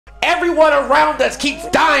Everyone around us keeps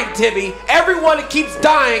dying, Tibby. Everyone keeps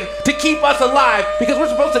dying to keep us alive because we're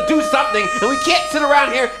supposed to do something, and we can't sit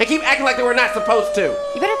around here and keep acting like we're not supposed to.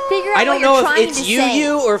 You better figure out I don't what you're know if trying it's to say.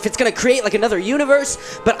 you or if it's going to create like another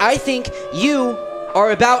universe, but I think you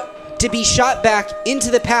are about to be shot back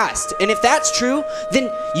into the past. And if that's true,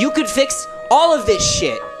 then you could fix all of this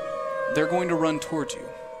shit. They're going to run towards you.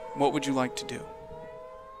 What would you like to do?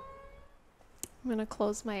 I'm gonna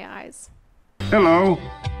close my eyes. Hello,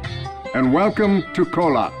 and welcome to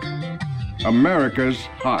KOllOK, America's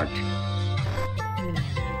heart.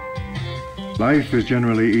 Life is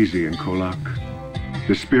generally easy in KOllOK.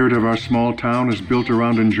 The spirit of our small town is built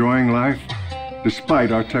around enjoying life,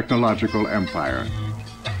 despite our technological empire.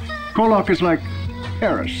 KOllOK is like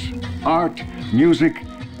Paris. Art, music,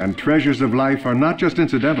 and treasures of life are not just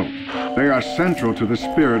incidental. They are central to the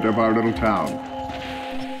spirit of our little town.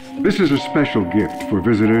 This is a special gift for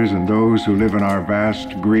visitors and those who live in our vast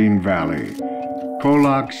green valley.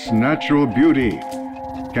 KOllOK's natural beauty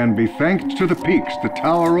can be thanked to the peaks that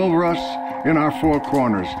tower over us in our four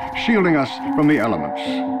corners, shielding us from the elements.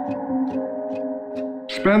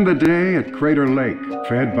 Spend the day at Crater Lake,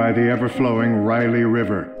 fed by the ever-flowing Riley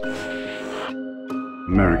River,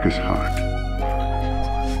 America's heart.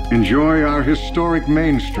 Enjoy our historic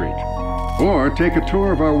Main Street, or take a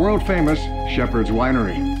tour of our world-famous Shepherd's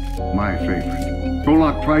Winery, my favorite.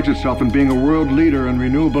 KOllOK prides itself in being a world leader in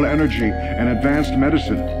renewable energy and advanced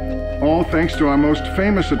medicine, all thanks to our most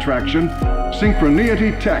famous attraction,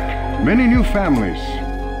 Synchroneity Tech. Many new families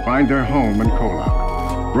find their home in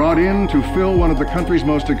KOllOK. Brought in to fill one of the country's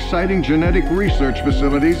most exciting genetic research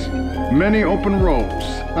facilities, many open roles.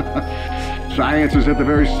 Science is at the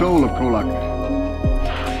very soul of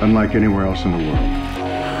KOllOK, unlike anywhere else in the world.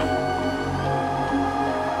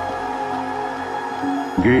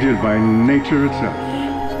 Gated by nature itself.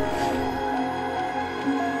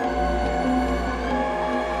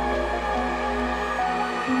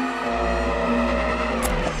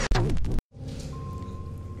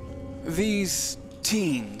 These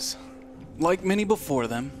teens, like many before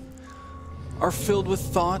them, are filled with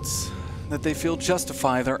thoughts that they feel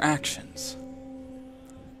justify their actions.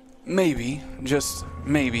 Maybe, just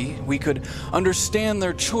maybe, we could understand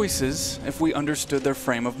their choices if we understood their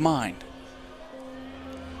frame of mind.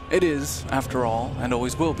 It is, after all, and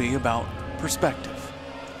always will be, about perspective.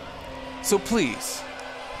 So please,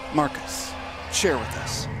 Marcus, share with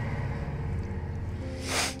us.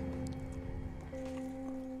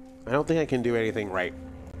 I don't think I can do anything right.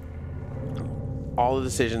 All the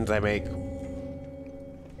decisions I make,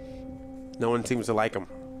 no one seems to like them.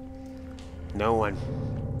 No one.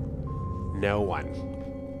 No one.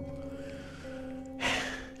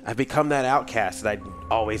 I've become that outcast that I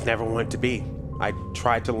always never wanted to be. I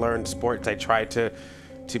tried to learn sports. I tried to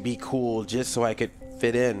be cool just so I could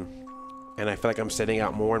fit in. And I feel like I'm standing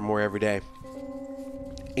out more and more every day.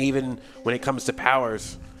 Even when it comes to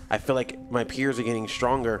powers, I feel like my peers are getting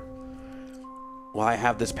stronger while I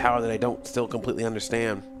have this power that I don't still completely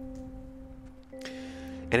understand.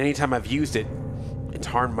 And anytime I've used it, it's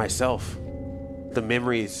harmed myself. The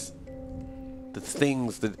memories, the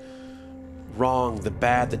things, the wrong, the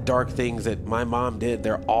bad, the dark things that my mom did,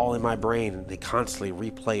 they're all in my brain, and they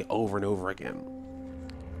constantly replay over and over again.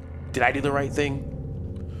 Did I do the right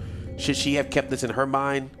thing? Should she have kept this in her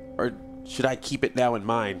mind, or should I keep it now in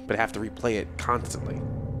mine, but have to replay it constantly?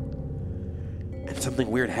 And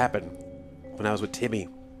something weird happened when I was with Timmy.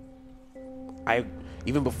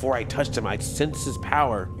 Even before I touched him, I sensed his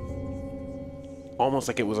power, almost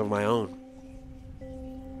like it was of my own.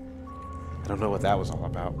 I don't know what that was all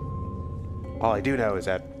about. All I do know is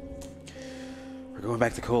that we're going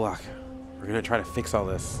back to KOllOK. We're going to try to fix all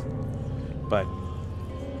this. But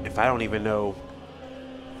if I don't even know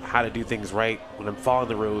how to do things right when I'm following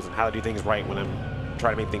the rules and how to do things right when I'm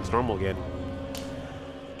trying to make things normal again,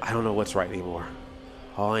 I don't know what's right anymore.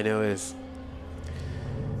 All I know is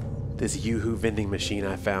this Yoo-hoo vending machine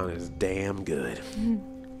I found is damn good.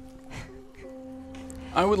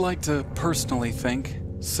 I would like to personally thank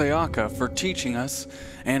Sayaka for teaching us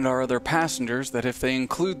and our other passengers that if they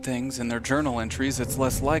include things in their journal entries, it's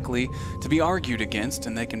less likely to be argued against,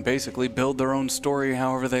 and they can basically build their own story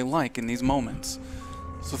however they like in these moments.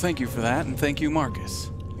 So thank you for that, and thank you,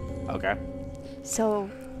 Marcus. Okay. So,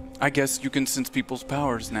 I guess you can sense people's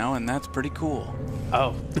powers now, and that's pretty cool.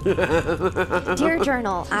 Oh. dear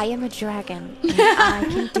journal, I am a dragon, and I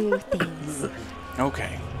can do things.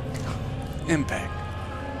 Okay. Impact.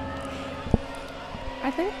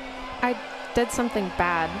 I think I did something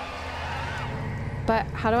bad. But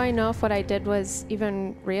how do I know if what I did was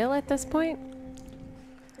even real at this point?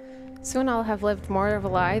 Soon I'll have lived more of a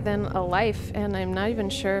lie than a life, and I'm not even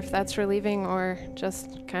sure if that's relieving or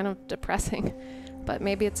just kind of depressing. But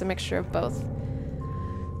maybe it's a mixture of both.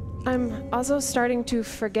 I'm also starting to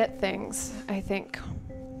forget things, I think.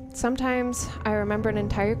 Sometimes I remember an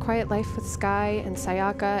entire quiet life with Sky and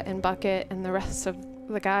Sayaka and Bucket and the rest of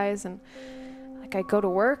the guys, and like I go to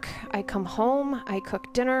work, I come home, I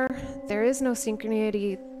cook dinner. There is no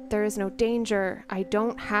synchronicity, there is no danger. I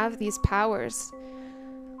don't have these powers.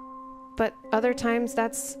 But other times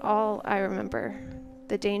that's all I remember.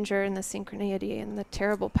 The danger and the synchronicity and the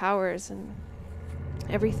terrible powers and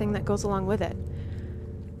everything that goes along with it.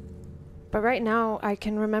 But right now I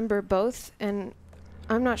can remember both, and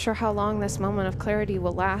I'm not sure how long this moment of clarity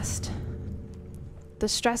will last. The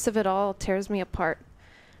stress of it all tears me apart,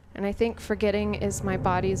 and I think forgetting is my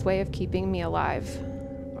body's way of keeping me alive,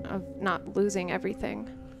 of not losing everything.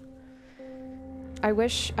 I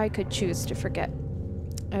wish I could choose to forget.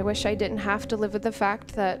 I wish I didn't have to live with the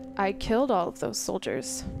fact that I killed all of those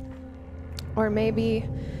soldiers. Or maybe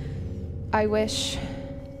I wish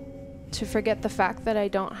to forget the fact that I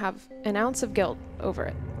don't have an ounce of guilt over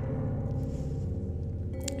it.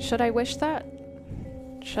 Should I wish that?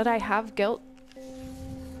 Should I have guilt?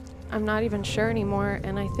 I'm not even sure anymore,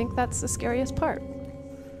 and I think that's the scariest part.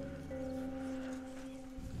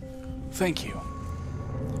 Thank you.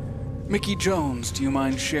 Mickey Jones, do you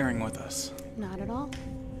mind sharing with us? Not at all.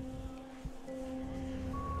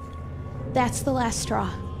 That's the last straw.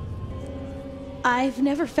 I've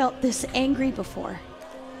never felt this angry before.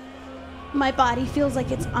 My body feels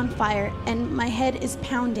like it's on fire, and my head is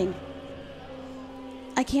pounding.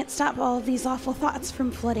 I can't stop all of these awful thoughts from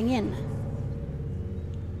flooding in.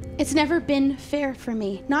 It's never been fair for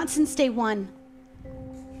me, not since day one.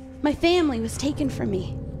 My family was taken from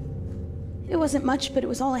me. It wasn't much, but it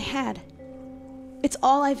was all I had. It's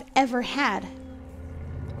all I've ever had.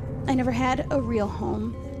 I never had a real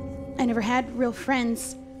home. I never had real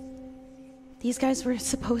friends. These guys were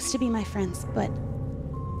supposed to be my friends, but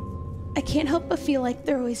I can't help but feel like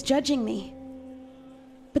they're always judging me.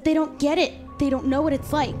 But they don't get it. They don't know what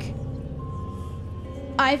it's like.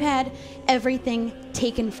 I've had everything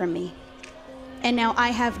taken from me, and now I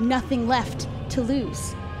have nothing left to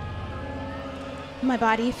lose. My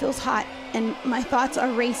body feels hot, and my thoughts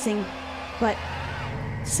are racing, but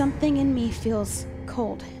something in me feels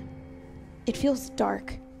cold. It feels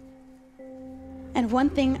dark. And one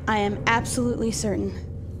thing I am absolutely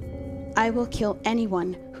certain: I will kill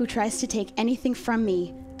anyone who tries to take anything from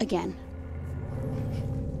me again.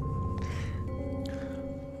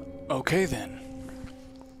 Okay then.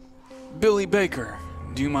 Billy Baker,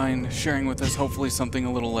 do you mind sharing with us hopefully something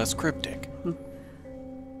a little less cryptic?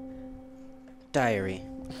 Diary.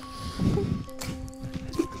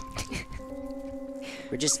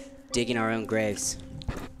 We're just digging our own graves.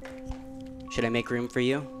 Should I make room for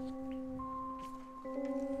you?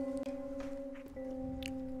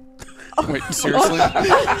 Wait, seriously?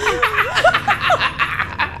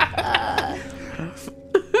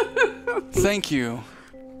 Thank you,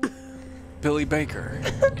 Billy Baker.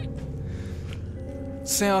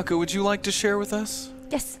 Sayaka, would you like to share with us?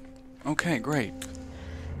 Yes. Okay, great.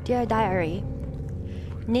 Dear Diary,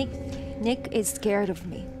 Nick is scared of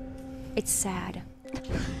me. It's sad.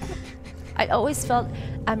 I always felt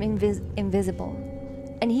I'm invisible,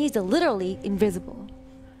 and he's literally invisible.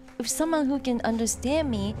 If someone who can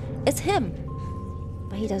understand me, it's him.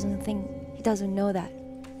 But he doesn't know that.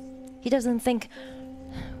 He doesn't think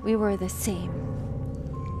we were the same.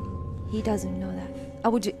 He doesn't know that. I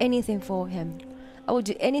would do anything for him. I would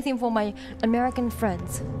do anything for my American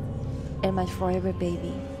friends and my forever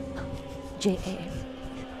baby, J.A.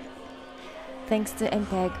 Thanks to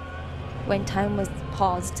MPEG, when time was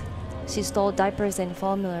paused, she stole diapers and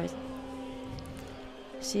formulas.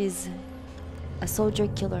 She's a soldier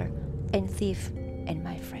killer and thief and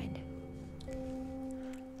my friend.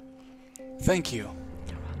 Thank you,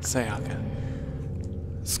 Sayaka.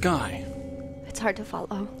 Sky. It's hard to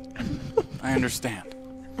follow. I understand.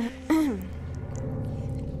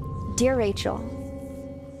 Dear Rachel,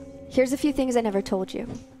 here's a few things I never told you.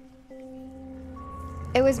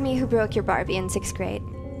 It was me who broke your Barbie in 6th grade,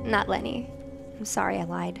 not Lenny. I'm sorry I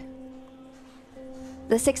lied.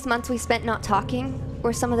 The 6 months we spent not talking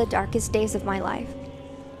were some of the darkest days of my life.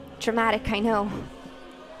 Dramatic, I know.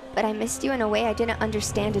 But I missed you in a way I didn't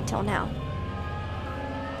understand until now.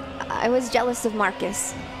 I was jealous of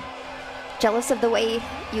Marcus. Jealous of the way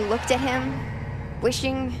you looked at him,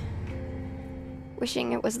 wishing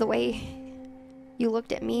it was the way you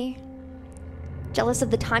looked at me. Jealous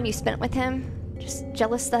of the time you spent with him. Just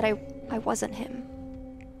jealous that I wasn't him.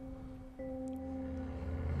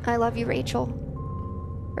 I love you, Rachel.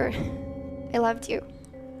 Or, I loved you.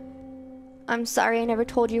 I'm sorry I never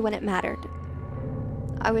told you when it mattered.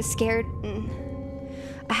 I was scared and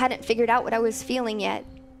I hadn't figured out what I was feeling yet.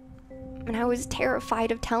 And I was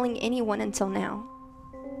terrified of telling anyone until now.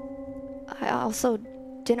 I also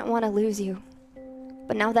didn't want to lose you.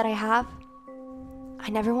 But now that I have, I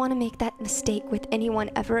never want to make that mistake with anyone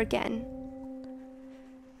ever again.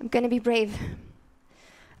 I'm gonna be brave.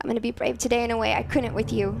 I'm gonna be brave today in a way I couldn't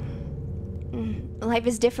with you. Life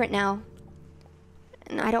is different now.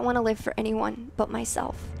 And I don't want to live for anyone but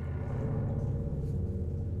myself.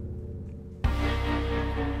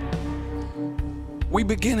 We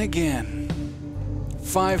begin again.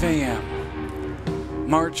 5 a.m.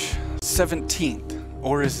 March 17th,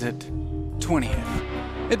 or is it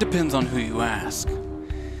 20th? It depends on who you ask.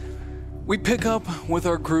 We pick up with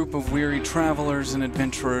our group of weary travelers and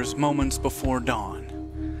adventurers moments before dawn.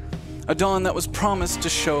 A dawn that was promised to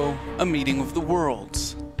show a meeting of the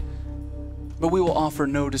worlds. But we will offer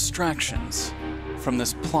no distractions from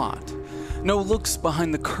this plot. No looks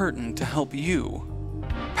behind the curtain to help you,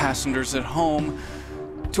 passengers at home,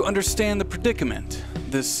 to understand the predicament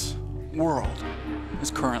this world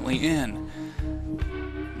is currently in.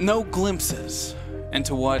 No glimpses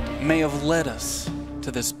into what may have led us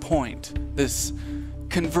to this point, this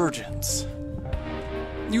convergence.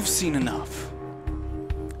 You've seen enough.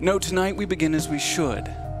 No, tonight we begin as we should,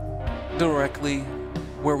 directly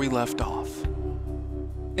where we left off.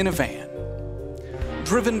 In a van,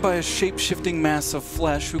 driven by a shape-shifting mass of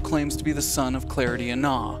flesh who claims to be the son of Clarity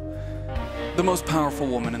Anah, the most powerful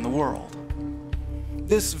woman in the world.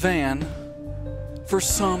 This van, for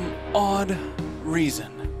some odd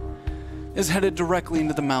reason, is headed directly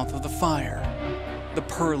into the mouth of the fire, the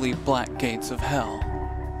pearly black gates of hell,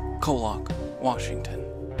 KOllOK, Washington.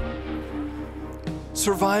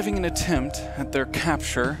 Surviving an attempt at their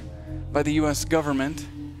capture by the U.S. government,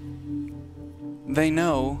 they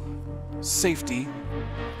know safety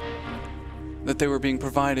that they were being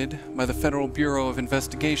provided by the Federal Bureau of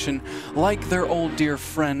Investigation, like their old dear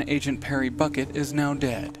friend Agent Perry Bucket, is now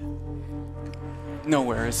dead.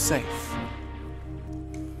 Nowhere is safe.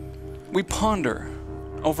 We ponder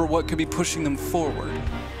over what could be pushing them forward,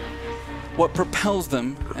 what propels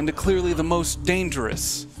them into clearly the most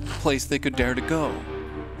dangerous place they could dare to go.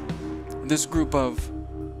 This group of,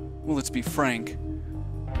 well, let's be frank,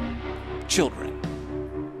 children,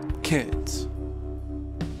 kids.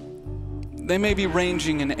 They may be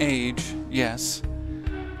ranging in age, yes,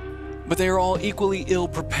 but they are all equally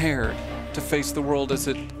ill-prepared to face the world as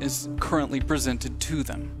it is currently presented to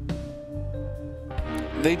them.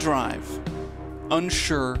 They drive,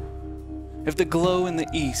 unsure if the glow in the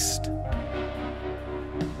east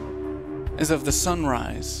is of the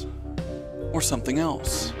sunrise or something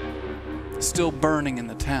else, still burning in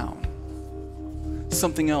the town.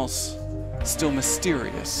 Something else still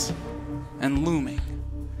mysterious and looming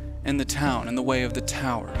in the town in the way of the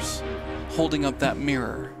towers, holding up that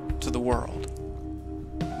mirror to the world.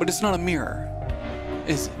 But it's not a mirror,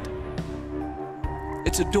 is it?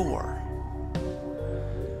 It's a door.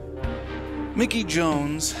 Mickey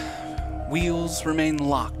Jones' wheels remain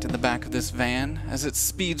locked in the back of this van as it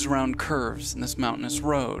speeds around curves in this mountainous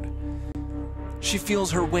road. She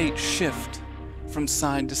feels her weight shift from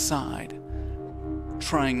side to side,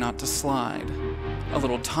 trying not to slide, a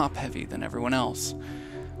little top-heavy than everyone else.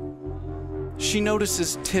 She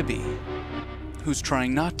notices Tibby, who's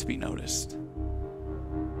trying not to be noticed.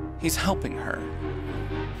 He's helping her.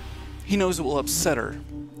 He knows it will upset her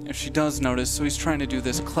if she does notice, so he's trying to do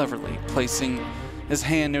this cleverly, placing his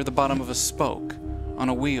hand near the bottom of a spoke on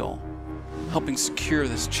a wheel, helping secure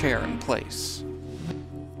this chair in place.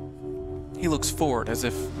 He looks forward as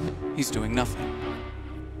if he's doing nothing.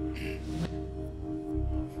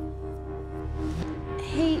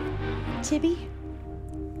 Hey, Tibby?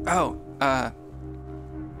 Oh,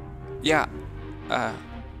 yeah. I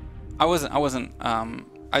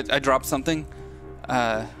dropped something.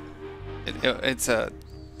 It's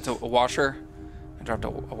a washer. I dropped a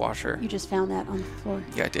washer. You just found that on the floor.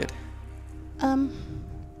 Yeah, I did.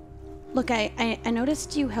 Look, I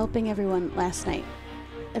noticed you helping everyone last night.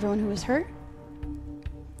 Everyone who was hurt?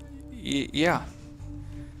 Yeah.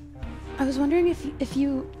 I was wondering if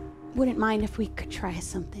you wouldn't mind if we could try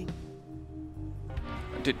something.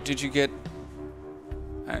 Did you get?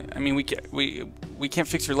 I mean, we can't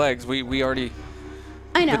fix your legs. We already.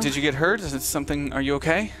 I know. But did you get hurt? Is it something? Are you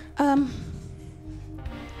okay?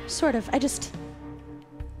 Sort of. Do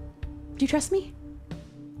you trust me?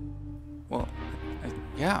 Well,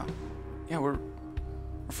 yeah, we're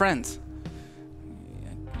friends.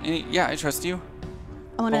 Yeah, I trust you.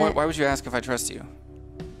 I wanna. Why would you ask if I trust you?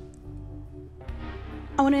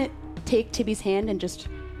 I want to take Tibby's hand and just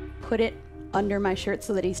put it under my shirt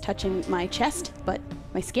so that he's touching my chest, but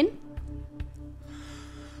my skin.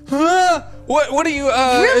 What are you,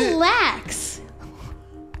 Relax!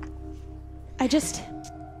 It's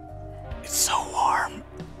so warm.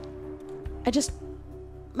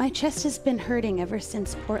 My chest has been hurting ever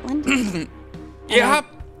since Portland. Yeah.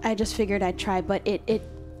 I just figured I'd try, but it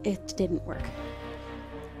didn't work.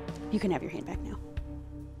 You can have your hand back now.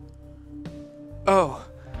 Oh.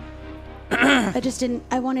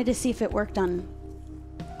 I wanted to see if it worked on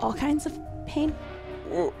all kinds of pain.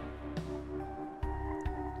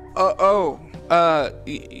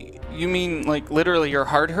 You mean like literally your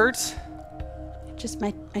heart hurts? Just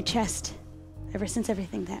my chest. Ever since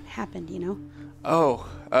everything that happened, you know? Oh,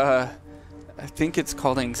 I think it's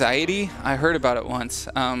called anxiety. I heard about it once.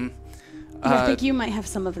 I think you might have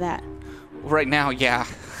some of that. Right now, yeah.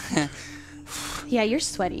 Yeah, you're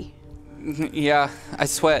sweaty. Yeah, I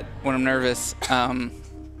sweat when I'm nervous. Look,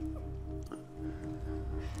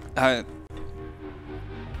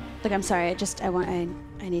 I'm sorry. I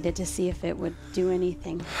needed to see if it would do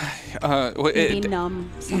anything. Maybe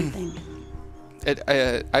numb something.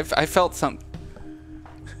 I felt something.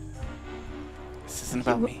 This isn't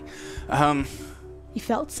about me. You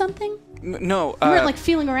felt something? No. You weren't like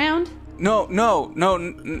feeling around? No.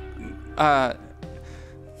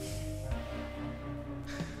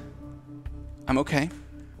 I'm okay.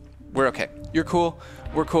 We're okay. You're cool.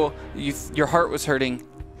 We're cool. Your heart was hurting.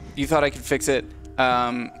 You thought I could fix it.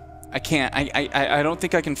 I can't. I don't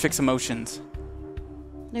think I can fix emotions.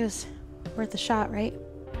 It was worth a shot, right?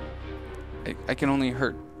 I can only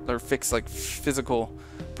hurt or fix like physical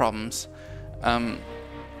problems. I'm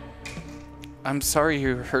sorry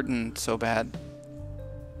you're hurting so bad.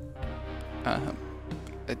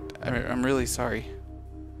 I'm really sorry.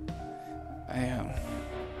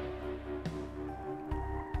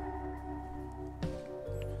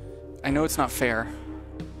 I know it's not fair.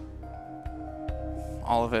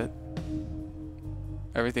 All of it.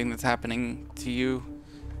 Everything that's happening to you.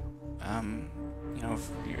 You know,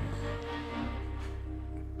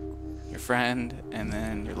 your friend, and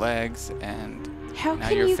then your legs, and now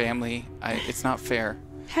your family. It's not fair.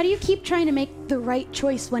 How do you keep trying to make the right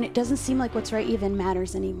choice when it doesn't seem like what's right even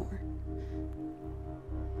matters anymore?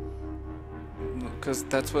 Because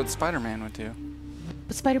that's what Spider-Man would do.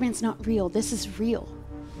 But Spider-Man's not real. This is real.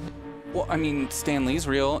 Well, I mean, Stan Lee's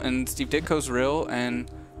real, and Steve Ditko's real,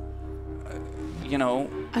 and, you know...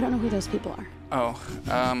 I don't know who those people are. Oh,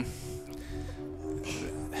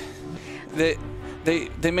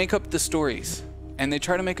 They make up the stories, and they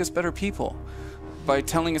try to make us better people by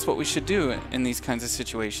telling us what we should do in these kinds of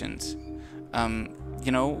situations.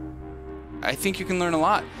 You know, I think you can learn a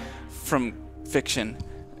lot from fiction,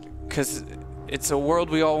 because it's a world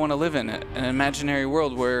we all want to live in, an imaginary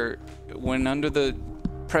world where when under the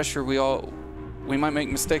pressure we might make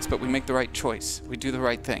mistakes, but we make the right choice. We do the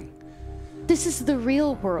right thing. This is the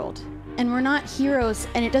real world, and we're not heroes,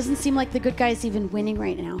 and it doesn't seem like the good guy's even winning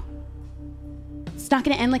right now. It's not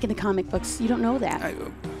going to end like in the comic books. You don't know that.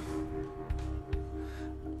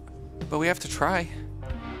 But we have to try.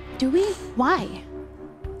 Do we? Why?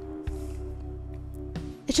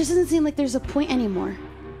 It just doesn't seem like there's a point anymore.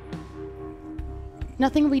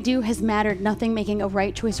 Nothing we do has mattered. Nothing making a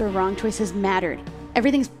right choice or a wrong choice has mattered.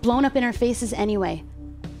 Everything's blown up in our faces anyway.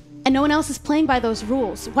 And no one else is playing by those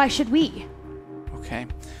rules. Why should we? Okay.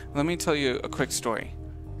 Let me tell you a quick story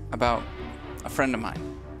about a friend of mine.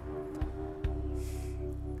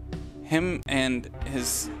 Him and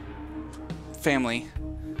his family,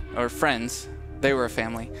 or friends, they were a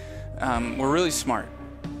family, were really smart.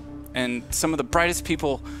 And some of the brightest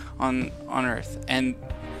people on Earth. And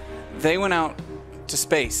they went out to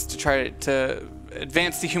space to try to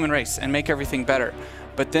advance the human race and make everything better.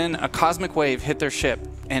 But then a cosmic wave hit their ship,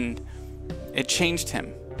 and it changed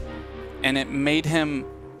him. And it made him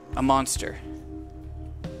a monster.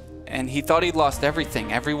 And he thought he'd lost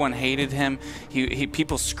everything. Everyone hated him.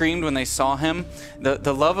 People screamed when they saw him.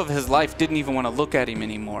 The love of his life didn't even want to look at him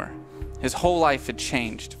anymore. His whole life had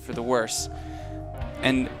changed for the worse.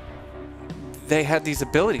 And they had these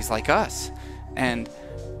abilities like us. And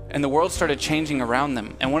the world started changing around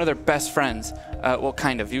them. And one of their best friends, well,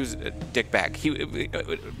 kind of, he was a dickbag.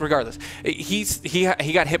 Regardless,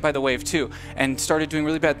 he got hit by the wave too, and started doing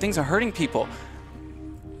really bad things and hurting people.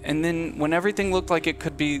 And then when everything looked like it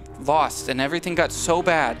could be lost, and everything got so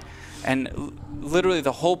bad, and literally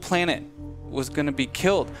the whole planet was going to be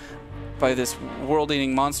killed by this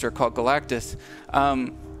world-eating monster called Galactus,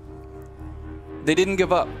 they didn't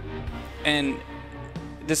give up. And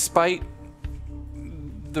despite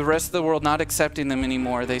the rest of the world not accepting them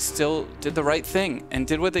anymore, they still did the right thing and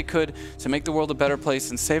did what they could to make the world a better place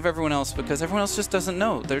and save everyone else, because everyone else just doesn't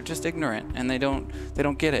know. They're just ignorant and they don't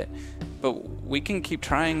get it. But we can keep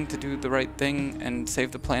trying to do the right thing and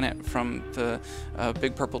save the planet from the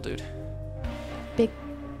big purple dude. Big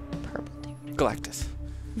purple dude. Galactus.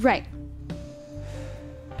 Right.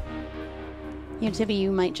 You know, Tibby,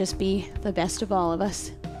 you might just be the best of all of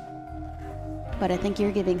us. But I think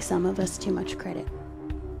you're giving some of us too much credit.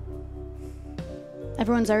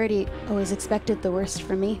 Everyone's already always expected the worst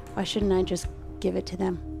from me. Why shouldn't I just give it to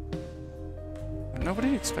them?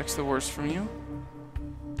 Nobody expects the worst from you.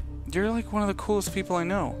 You're like one of the coolest people I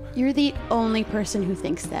know. You're the only person who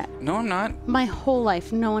thinks that. No, I'm not. My whole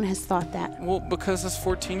life, no one has thought that. Well, because us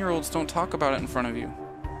 14-year-olds don't talk about it in front of you.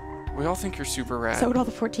 We all think you're super rad. Is that what all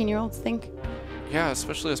the 14-year-olds think? Yeah,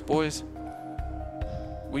 especially us boys.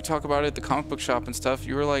 We talk about it at the comic book shop and stuff.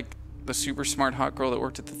 You were like the super smart hot girl that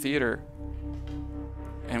worked at the theater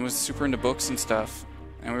and was super into books and stuff.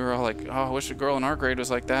 And we were all like, oh, I wish a girl in our grade was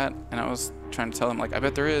like that. And I was trying to tell them, like, I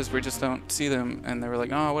bet there is. We just don't see them. And they were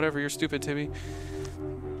like, oh, whatever, you're stupid, Tibby.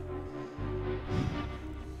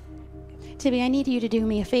 Tibby, I need you to do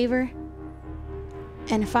me a favor.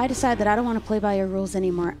 And if I decide that I don't want to play by your rules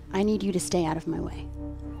anymore, I need you to stay out of my way.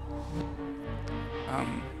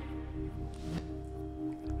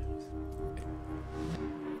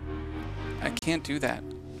 I can't do that.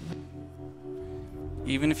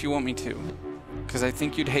 Even if you want me to. Because I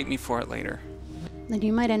think you'd hate me for it later. Then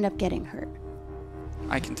you might end up getting hurt.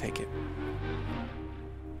 I can take it.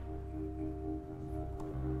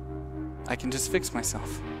 I can just fix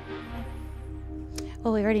myself.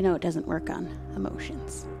 Well, we already know it doesn't work on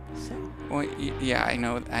emotions, so. Well, yeah, I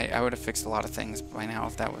know. I would have fixed a lot of things by now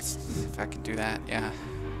if I could do that, yeah.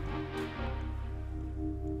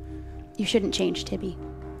 You shouldn't change, Tibby.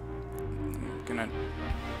 I'm gonna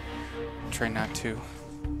try not to.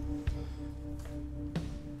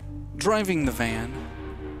 Driving the van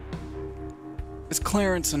is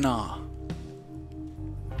Clarence and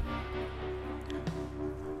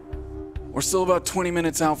We're still about 20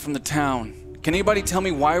 minutes out from the town. Can anybody tell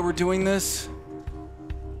me why we're doing this?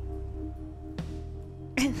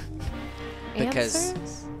 Because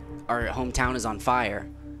our hometown is on fire.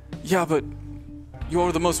 Yeah, but you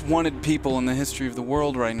are the most wanted people in the history of the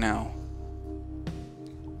world right now.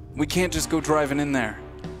 We can't just go driving in there.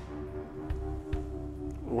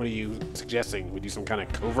 What are you suggesting? We do some kind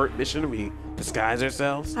of covert mission? We disguise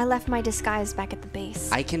ourselves? I left my disguise back at the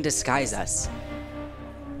base. I can disguise us.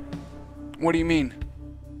 What do you mean?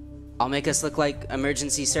 I'll make us look like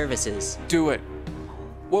emergency services. Do it.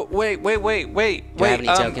 Wait. Do I have any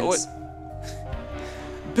tokens?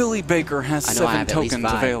 Billy Baker has I know I 7 have at least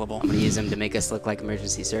tokens 5. available. I'm gonna use them to make us look like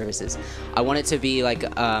emergency services. I want it to be like,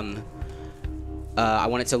 I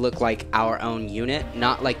want it to look like our own unit,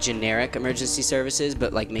 not like generic emergency services,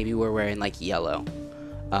 but like maybe we're wearing like yellow,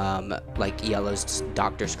 like yellow's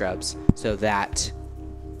doctor scrubs, so that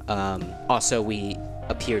also we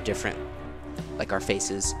appear different, like our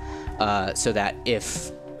faces, so that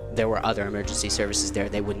if there were other emergency services there,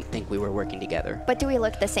 they wouldn't think we were working together. But do we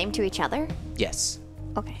look the same to each other? Yes.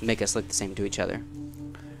 Okay. Make us look the same to each other.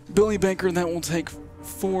 Billy Baker, that will take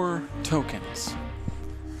 4 tokens.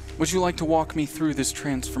 Would you like to walk me through this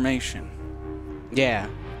transformation? Yeah.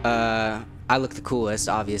 I look the coolest,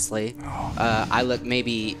 obviously. I look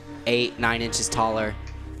maybe 8-9 inches taller.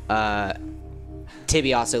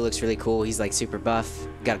 Tibby also looks really cool. He's like super buff.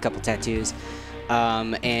 Got a couple tattoos.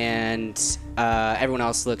 And everyone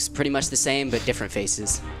else looks pretty much the same, but different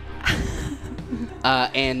faces.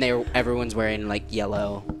 And everyone's wearing like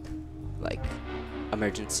yellow, like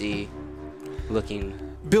emergency looking.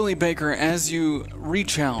 Billy Baker, as you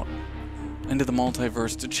reach out into the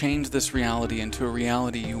multiverse to change this reality into a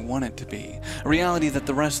reality you want it to be, a reality that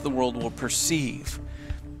the rest of the world will perceive,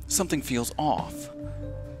 something feels off.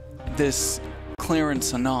 This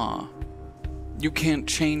Clarence Anah, you can't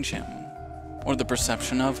change him or the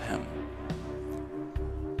perception of him.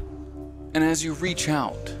 And as you reach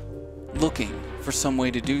out, looking for some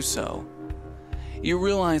way to do so, you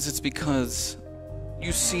realize it's because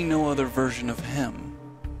you see no other version of him.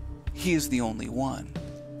 He is the only one.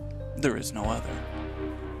 There is no other.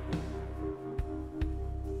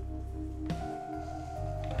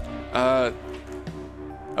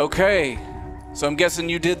 Okay. So I'm guessing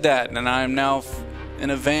you did that, and I am now in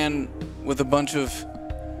a van with a bunch of...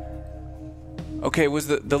 Okay, was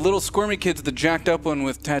the little squirmy kid's the jacked up one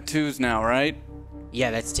with tattoos now, right? Yeah,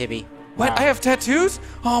 that's Tibby. What? I have tattoos?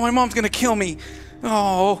 Oh, my mom's gonna kill me.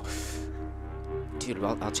 Oh. Dude,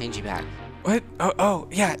 I'll change you back. What? Oh,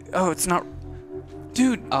 yeah. Oh, it's not...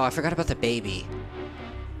 Dude. Oh, I forgot about the baby.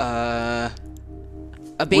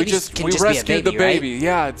 A baby We can just rescued be a baby, the baby. right?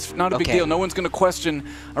 Yeah, it's not a big Okay. deal. No one's gonna question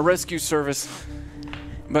a rescue service.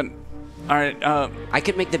 But all right, I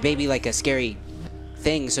could make the baby like a scary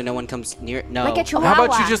thing so no one comes near. No. Like a chihuahua. how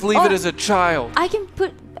about you just leave it Oh, as a child? I can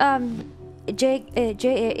put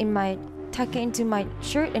J in my tuck it into my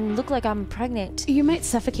shirt and look like I'm pregnant. You might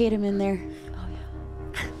suffocate him in there.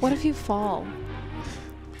 What if you fall?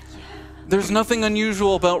 There's nothing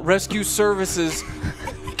unusual about rescue services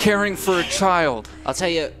caring for a child. I'll tell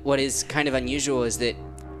you what is kind of unusual is that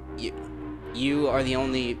you are the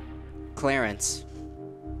only Clarence.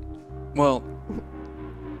 Well,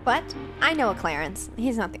 What? I know a Clarence.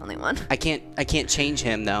 He's not the only one. I can't change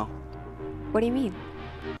him though. What do you mean?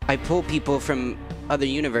 I pull people from other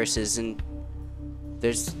universes and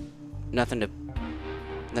there's nothing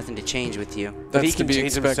to change with you. that's he to can be change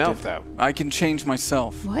expected. himself, though. I can change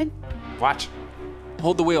myself. What? Watch.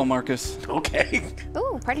 Hold the wheel, Marcus. Okay.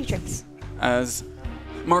 Ooh, party tricks. As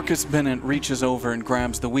Marcus Bennett reaches over and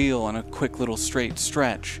grabs the wheel on a quick little straight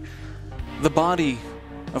stretch, the body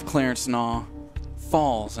of Clarence Naw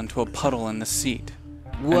falls into a puddle in the seat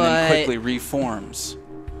and then What? quickly reforms.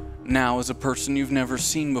 Now as a person you've never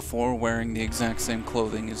seen before wearing the exact same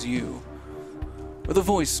clothing as you. But the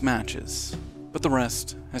voice matches, but the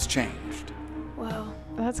rest has changed. Whoa,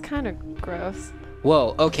 that's kind of gross.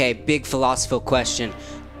 Whoa, okay, big philosophical question.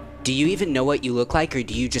 Do you even know what you look like or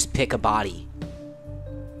do you just pick a body?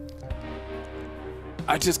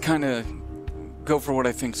 I just kind of go for what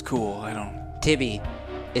I think's cool. I don't... Tibby,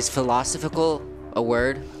 is philosophical a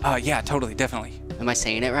word? Yeah, totally, definitely. Am I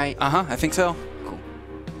saying it right? Uh-huh, I think so. Cool.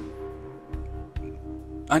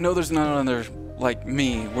 I know there's none other like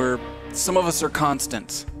me, where some of us are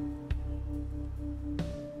constants.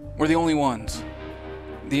 We're the only ones.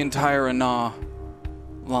 The entire Ana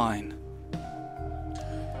line.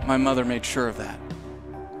 My mother made sure of that.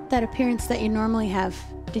 That appearance that you normally have,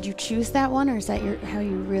 did you choose that one, or is that how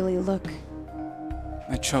you really look?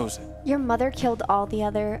 I chose it. Your mother killed all the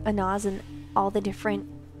other Anas in all the different,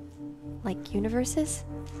 like, universes?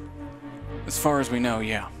 As far as we know,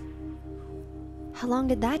 yeah. How long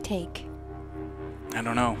did that take? I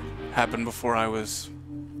don't know. Happened before I was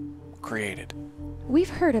created. We've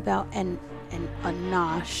heard about an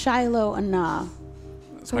Ana, Shiloh Ana.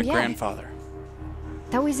 That's my yeah. grandfather.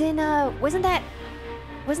 That was in, wasn't that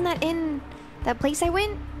in that place I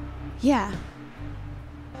went? Yeah.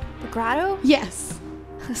 The grotto? Yes.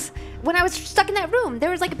 When I was stuck in that room, there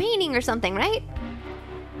was like a painting or something, right?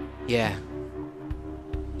 Yeah.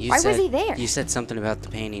 Why was he there? You said something about the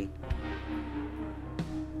painting.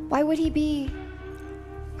 Why would he be?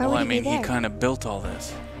 Why Well, would I he mean, be he there? kind of built all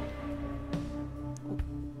this.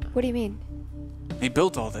 What do you mean? He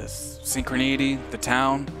built all this. Synchronity, the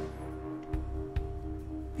town.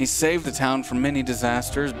 He saved the town from many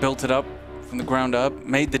disasters, built it up from the ground up,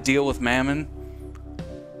 made the deal with Mammon.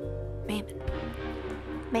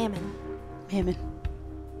 Mammon. Mammon.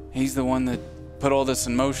 He's the one that put all this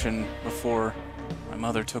in motion before my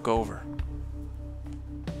mother took over.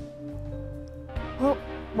 Well,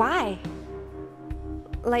 why?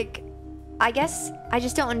 Like, I guess I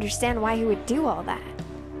just don't understand why he would do all that.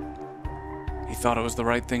 He thought it was the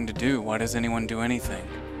right thing to do. Why does anyone do anything?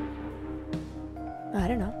 I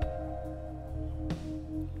don't know.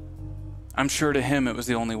 I'm sure to him it was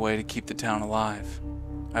the only way to keep the town alive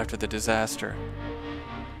after the disaster.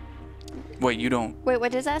 Wait, you don't Wait,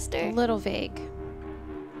 what disaster? A little vague.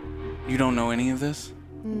 know any of this?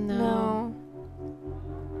 No.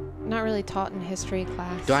 Not really taught in history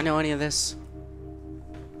class. Do I know any of this?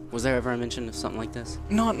 Was there ever a mention of something like this?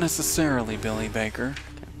 Not necessarily, Billy Baker.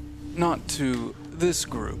 Not to this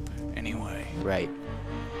group, anyway. Right.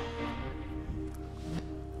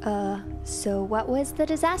 So what was the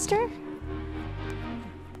disaster?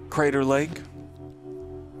 Crater Lake.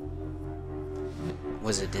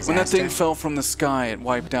 Was it disaster? When that thing fell from the sky, it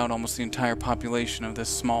wiped out almost the entire population of this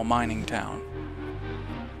small mining town.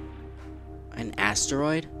 An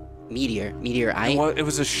asteroid? Meteorite? It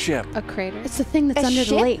was a ship. A crater? It's the thing that's A under ship?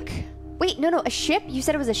 the lake. Wait, no, a ship? You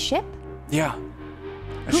said it was a ship? Yeah.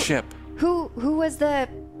 A ship. Who was the...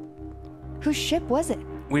 Whose ship was it?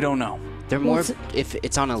 We don't know. They're Well, more... it's- if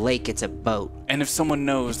it's on a lake, it's a boat. And if someone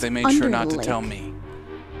knows, they made under sure not the to tell lake. me.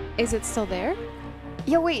 Is it still there?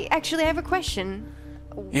 Yeah, wait, actually I have a question.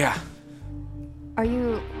 Yeah. Are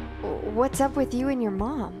you... What's up with you and your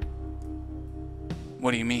mom?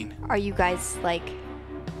 What do you mean? Are you guys, like...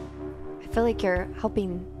 I feel like you're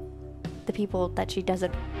helping the people that she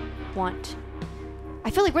doesn't want. I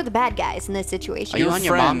feel like we're the bad guys in this situation. Are you Your on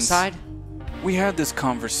your mom's friends. side? We had this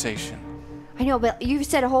conversation. I know, but you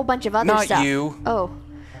said a whole bunch of other Not stuff. you. Oh.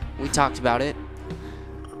 We talked about it.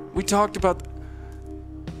 We talked about...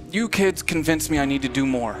 You kids convinced me I need to do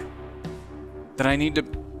more. That I need to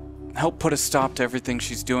help put a stop to everything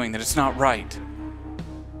she's doing, that it's not right.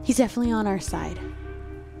 He's definitely on our side.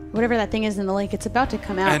 Whatever that thing is in the lake, it's about to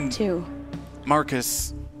come out, And too.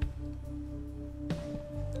 Marcus...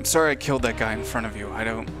 I'm sorry I killed that guy in front of you.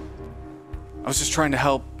 I was just trying to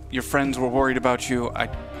help. Your friends were worried about you. I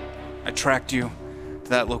tracked you to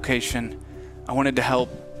that location. I wanted to help.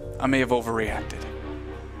 I may have overreacted.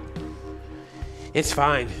 It's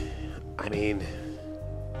fine. I mean,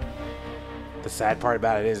 the sad part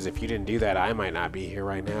about it is if you didn't do that, I might not be here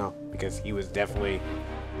right now because he was definitely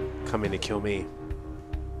coming to kill me.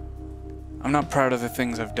 I'm not proud of the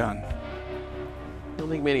things I've done. I don't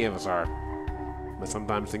think many of us are. But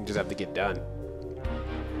sometimes things just have to get done.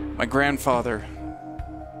 My grandfather,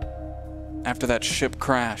 after that ship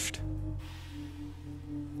crashed,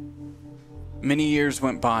 many years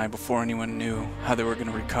went by before anyone knew how they were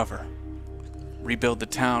going to recover. Rebuild the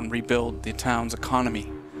town, rebuild the town's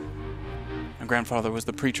economy. My grandfather was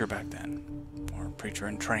the preacher back then. Or preacher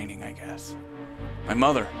in training, I guess. My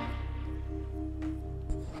mother.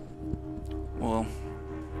 Well,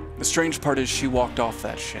 the strange part is she walked off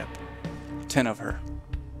that ship. 10 of her.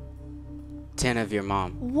 10 of your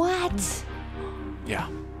mom. What? Yeah.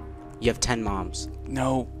 You have 10 moms.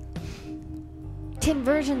 No. 10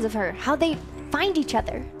 versions of her. How'd they find each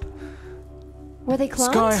other? Were they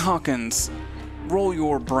clones? Sky Hawkins, roll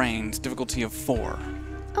your brains, difficulty of 4.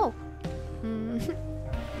 Oh.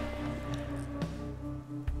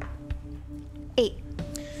 8.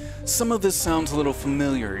 Some of this sounds a little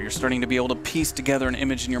familiar. You're starting to be able to piece together an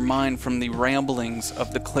image in your mind from the ramblings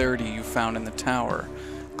of the Clarity you found in the tower.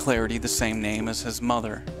 Clarity, the same name as his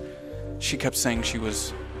mother. She kept saying she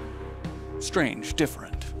was strange,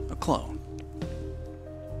 different, a clone.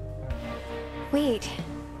 Wait.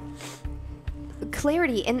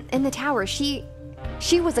 Clarity in the tower, she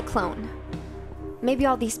was a clone. Maybe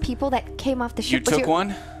all these people that came off the ship. You took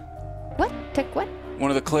one? What? Took what?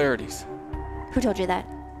 One of the Clarities. Who told you that?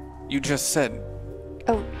 You just said.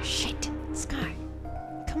 Oh, shit. Sky,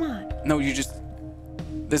 come on. No, you just...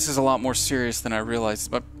 This is a lot more serious than I realized.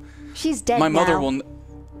 But she's dead my now. mother will...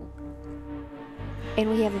 And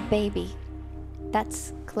we have a baby.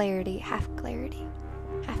 That's Clarity, half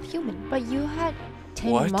human. But you had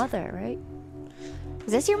 10 What? mother, right?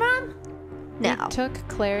 Is this your mom? No. We took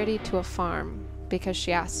Clarity to a farm because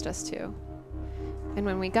she asked us to. And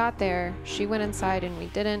when we got there, she went inside and we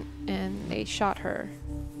didn't, and they shot her.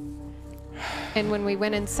 And when we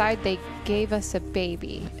went inside, they gave us a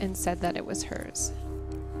baby and said that it was hers.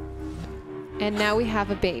 And now we have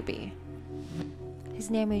a baby. His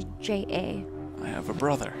name is J.A. I have a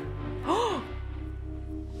brother.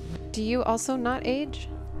 Do you also not age?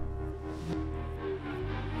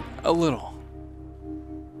 A little.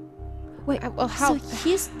 Wait, well, how?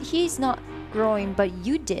 So he's not growing, but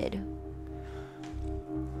you did.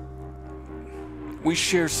 We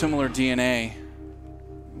share similar DNA,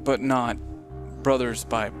 but not brothers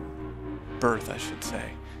by birth, I should say.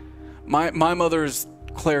 My mother's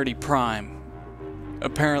Clarity Prime.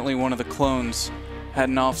 Apparently one of the clones had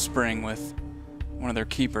an offspring with one of their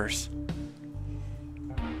keepers.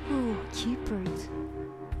 Ooh, keepers.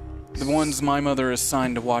 The ones my mother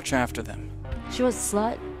assigned to watch after them. She was a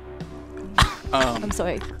slut. I'm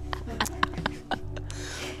sorry.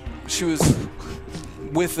 She was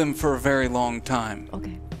with them for a very long time.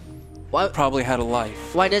 Okay. What? Probably had a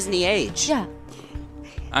life. Why doesn't he age? Yeah.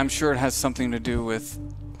 I'm sure it has something to do with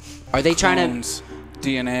Are they trying clones,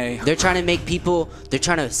 DNA. They're trying to make people. They're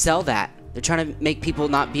trying to sell that. They're trying to make people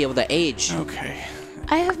not be able to age. Okay.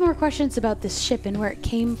 I have more questions about this ship and where it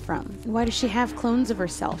came from. And why does she have clones of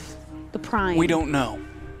herself? The Prime. We don't know.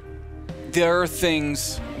 There are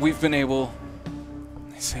things we've been able...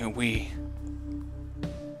 I say we.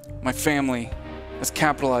 My family has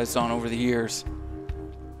capitalized on over the years.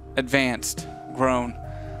 Advanced, grown,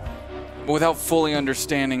 but without fully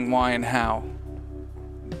understanding why and how.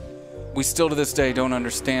 We still to this day don't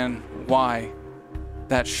understand why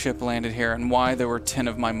that ship landed here and why there were 10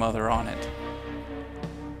 of my mother on it.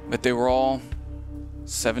 But they were all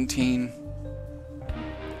 17,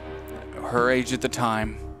 her age at the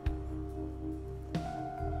time.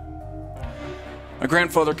 My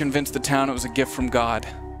grandfather convinced the town it was a gift from God.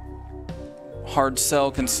 Hard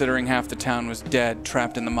sell considering half the town was dead,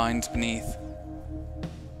 trapped in the mines beneath.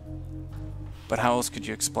 But how else could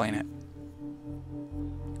you explain it?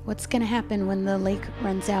 What's gonna happen when the lake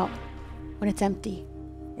runs out? When it's empty?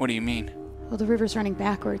 What do you mean? Well, the river's running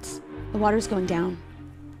backwards. The water's going down.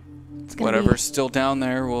 It's gonna Whatever's still down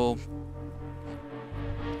there will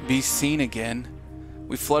be seen again.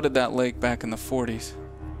 We flooded that lake back in the 40s.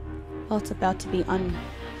 Well, it's about to be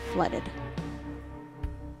unflooded.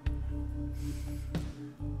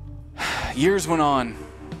 Years went on,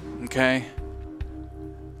 okay?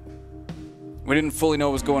 We didn't fully know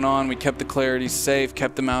what was going on. We kept the Clarities safe,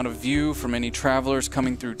 kept them out of view from any travelers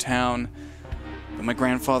coming through town. But my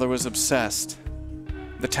grandfather was obsessed.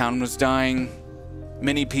 The town was dying.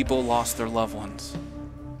 Many people lost their loved ones.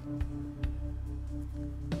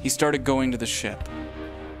 He started going to the ship.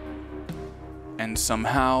 And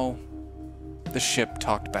somehow, the ship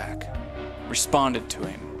talked back, responded to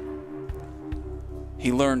him.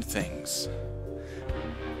 He learned things.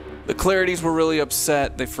 The Clarities were really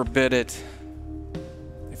upset. They forbid it.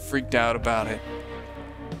 They freaked out about it.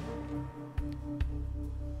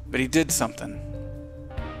 But he did something.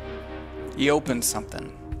 He opened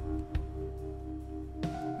something.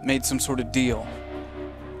 Made some sort of deal.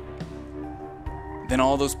 Then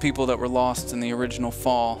all those people that were lost in the original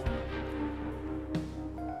fall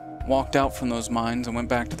walked out from those mines and went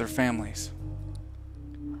back to their families.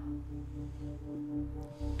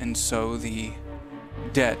 And so the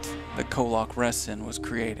debt that KOllOK rests in was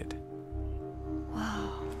created.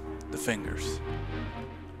 Wow. The fingers.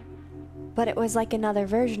 But it was like another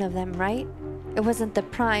version of them, right? It wasn't the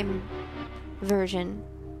prime version.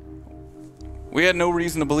 We had no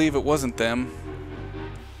reason to believe it wasn't them.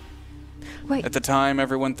 Wait, At the time,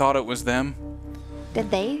 everyone thought it was them. did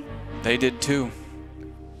they? They did too.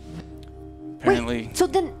 Apparently, Wait, so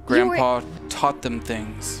then Grandpa taught them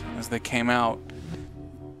things as they came out,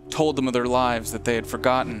 told them of their lives that they had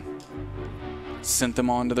forgotten, sent them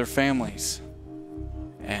on to their families.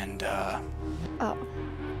 And, Oh.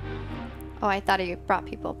 Oh, I thought he brought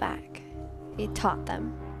people back. He taught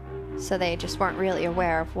them. So they just weren't really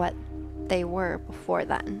aware of what they were before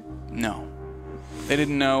then. no. They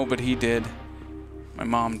didn't know, but he did. My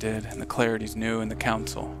mom did, and the Clarities knew, and the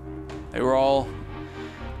council. They were all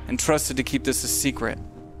entrusted to keep this a secret.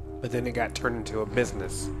 But then it got turned into a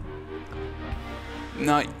business.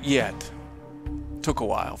 Not yet. Took a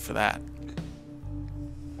while for that.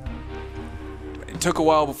 It took a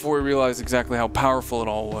while before we realized exactly how powerful it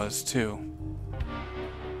all was, too.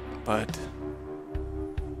 But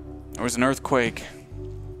there was an earthquake.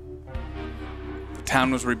 The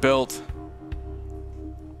town was rebuilt.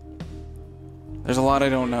 There's a lot I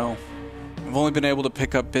don't know. I've only been able to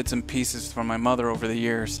pick up bits and pieces from my mother over the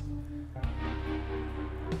years.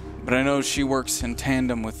 But I know she works in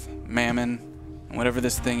tandem with Mammon, and whatever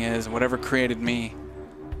this thing is, whatever created me.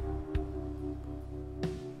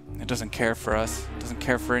 It doesn't care for us. It doesn't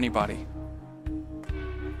care for anybody.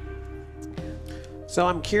 So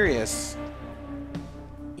I'm curious.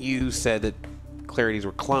 You said that Clarities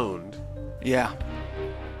were cloned, Yeah.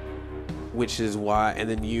 which is why, and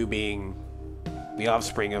then you being the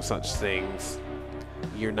offspring of such things,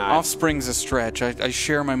 you're not. Offspring's a stretch. I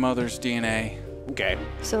share my mother's DNA, Okay.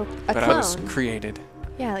 So a but clone. I was created.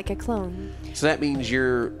 Yeah, like a clone. So that means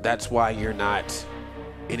that's why you're not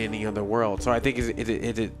in any other world. So I think is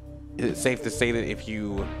it safe to say that if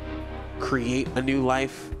you create a new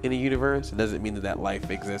life in a universe, it doesn't mean that life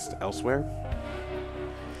exists elsewhere?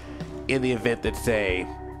 In the event that, say,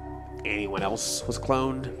 anyone else was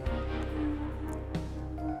cloned?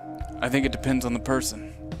 I think it depends on the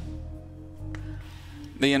person.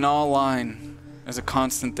 The Anal line is a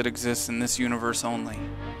constant that exists in this universe only.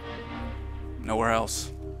 Nowhere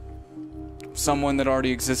else. Someone that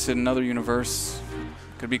already existed in another universe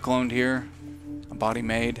could be cloned here, a body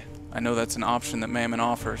made. I know that's an option that Mammon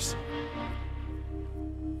offers.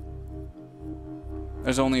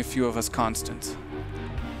 There's only a few of us constants.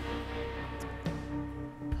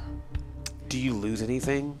 Do you lose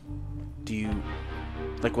anything? Do you,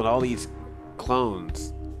 like, with all these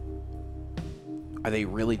clones, are they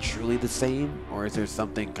really truly the same? Or is there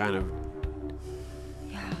something kind of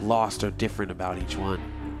lost or different about each one?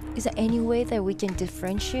 Is there any way that we can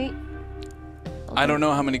differentiate? I don't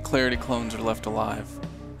know how many Clarity clones are left alive.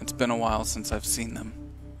 It's been a while since I've seen them.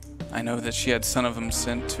 I know that she had some of them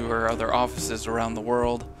sent to her other offices around the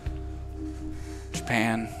world.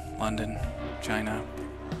 Japan, London, China.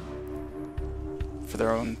 For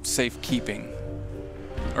their own safekeeping.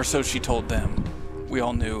 Or so she told them. We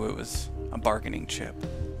all knew it was a bargaining chip.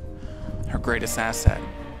 Her greatest asset.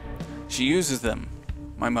 She uses them,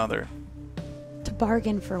 my mother. To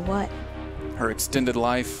bargain for what? Her extended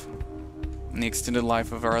life and the extended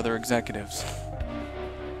life of our other executives.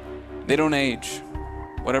 They don't age.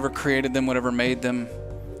 Whatever created them, whatever made them,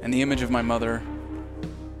 and the image of my mother,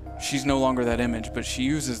 she's no longer that image, but she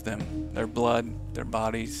uses them, their blood, their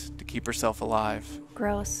bodies, to keep herself alive.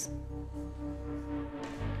 Gross.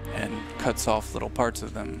 And cuts off little parts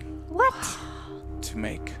of them What? to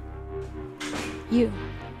make You.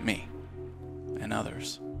 me. and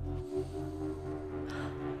others.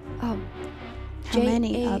 How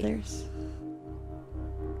many J.A. others?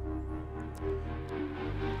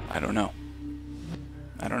 I don't know.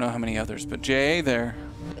 I don't know how many others, but J.A. there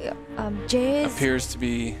Jay is, appears to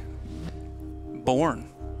be born.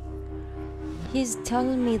 he's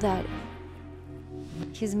telling me that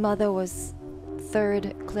his mother was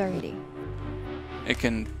third clarity. It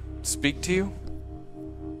can speak to you?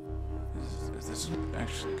 Is this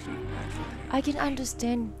actually... I can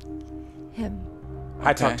understand him.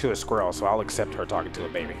 I Okay. talk to a squirrel, so I'll accept her talking to a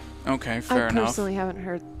baby. Okay, fair I enough. personally haven't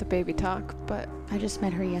heard the baby talk, but I just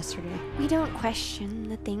met her yesterday. We don't question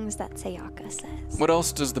the things that Sayaka says. What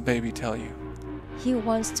else does the baby tell you? He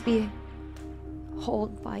wants to be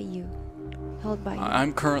held by you. Held by you.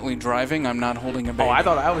 I'm currently driving. I'm not holding a baby. Oh, I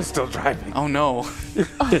thought I was still driving. Oh, no. We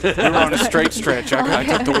were on a straight stretch. I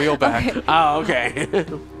took the wheel back. Okay. Oh, okay.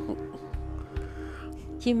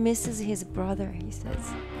 He misses his brother, he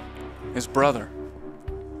says. His brother.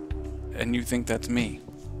 And you think that's me?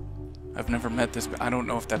 I've never met this. I don't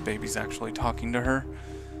know if that baby's actually talking to her.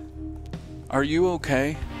 Are you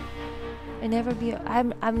okay? I'm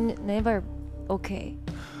never okay.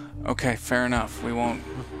 Okay, fair enough. We won't.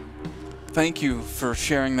 Thank you for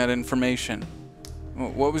sharing that information.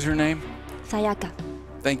 What was your name? Sayaka.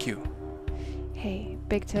 Thank you. hey,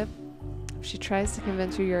 big tip. If she tries to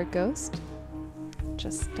convince you you're a ghost,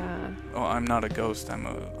 just, Oh, I'm not a ghost.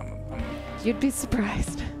 you'd be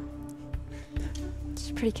surprised. It's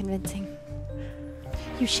pretty convincing.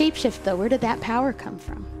 You shapeshift, though. Where did that power come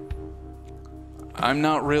from? I'm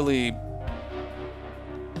not really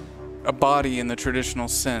a body in the traditional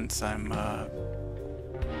sense. I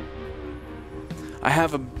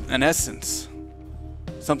have an essence.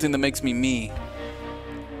 Something that makes me me.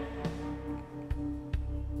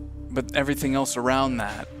 But everything else around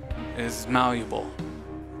that is malleable,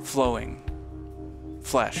 flowing,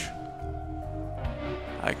 flesh.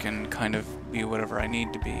 I can kind of be whatever I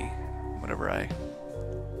need to be, whatever I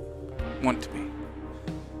want to be.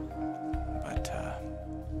 But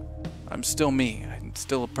I'm still me. I'm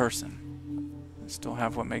still a person. I still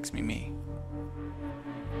have what makes me me.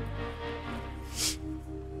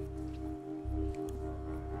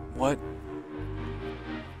 What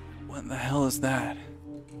in the hell is that?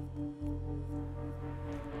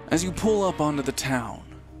 As you pull up onto the town,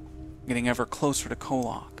 getting ever closer to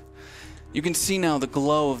KOllOK, you can see now the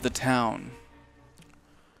glow of the town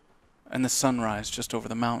and the sunrise just over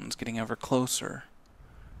the mountains getting ever closer,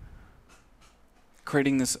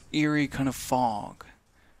 creating this eerie kind of fog.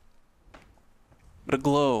 But a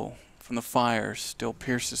glow from the fires still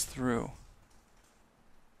pierces through.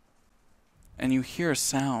 And you hear a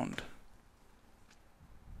sound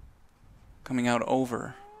coming out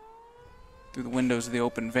over through the windows of the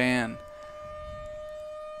open van,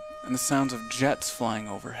 and the sounds of jets flying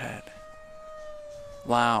overhead.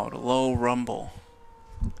 Loud, low rumble.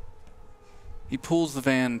 He pulls the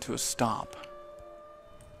van to a stop.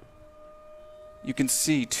 You can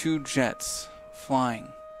see two jets flying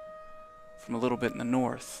from a little bit in the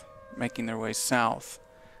north, making their way south.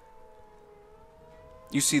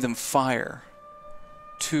 You see them fire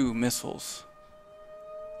 2 missiles.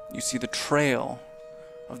 You see the trail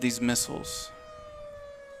of these missiles.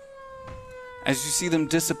 As you see them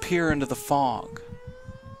disappear into the fog,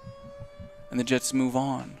 and the jets move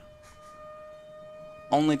on,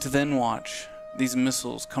 only to then watch these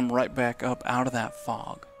missiles come right back up out of that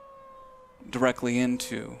fog, directly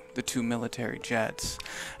into the 2 military jets.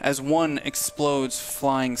 As one explodes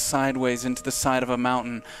flying sideways into the side of a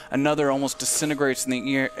mountain, another almost disintegrates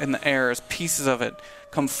in the air as pieces of it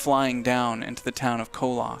come flying down into the town of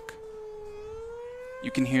KOllOK.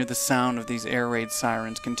 You can hear the sound of these air raid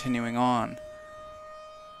sirens continuing on.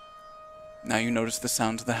 Now you notice the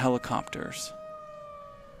sounds of the helicopters,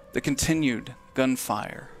 the continued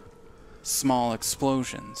gunfire, small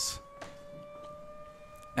explosions.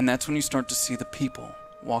 And that's when you start to see the people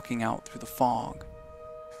walking out through the fog,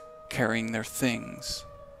 carrying their things,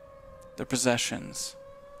 their possessions,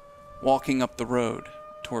 walking up the road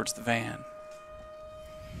towards the van.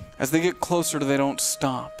 As they get closer, they don't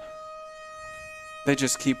stop. They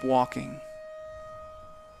just keep walking,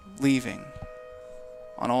 leaving.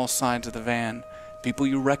 On all sides of the van, people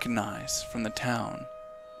you recognize from the town.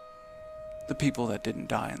 The people that didn't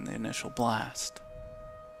die in the initial blast.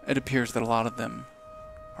 It appears that a lot of them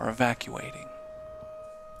are evacuating.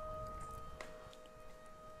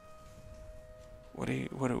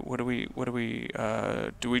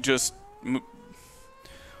 Do we just...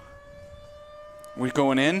 We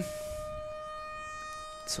going in?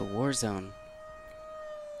 It's a war zone.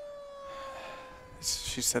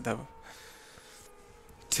 She said that.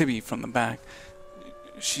 Tibby from the back.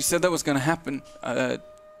 She said that was gonna happen. They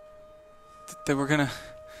were gonna...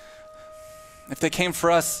 If they came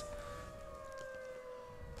for us...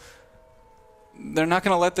 They're not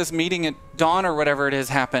gonna let this meeting at dawn or whatever it is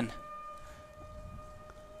happen.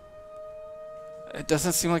 It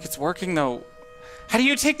doesn't seem like it's working, though. How do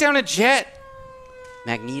you take down a jet?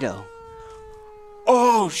 Magneto.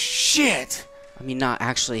 Oh, shit! I mean, not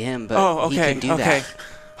actually him, but he can do that.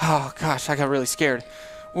 Oh, gosh, I got really scared.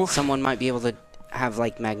 Well, someone might be able to have,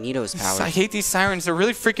 like, Magneto's powers. I hate these sirens. They're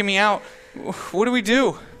really freaking me out. What do we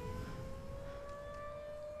do?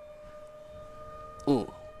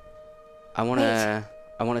 Ooh. I want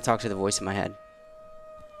to talk to the voice in my head.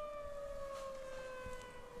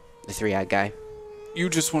 The three-eyed guy. You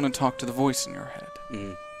just want to talk to the voice in your head.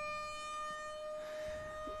 Mm-hmm.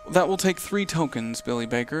 That will take 3 tokens, Billy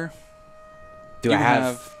Baker. Do I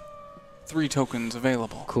have 3 tokens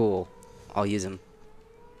available? Cool. I'll use them.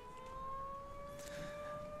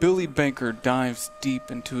 Billy Baker dives deep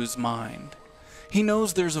into his mind. He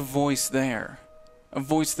knows there's a voice there. A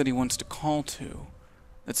voice that he wants to call to.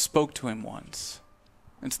 That spoke to him once.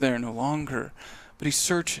 It's there no longer. But he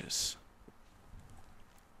searches.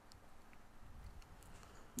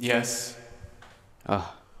 Yes.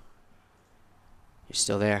 Oh. You're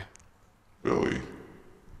still there. Billy.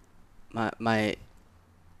 I've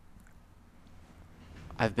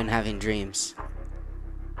been having dreams.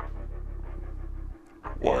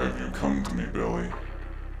 Why have you come to me, Billy?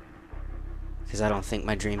 Because I don't think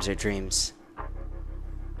my dreams are dreams.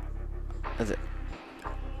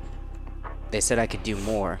 They said I could do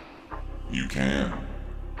more. You can,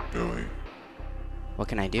 Billy. What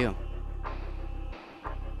can I do?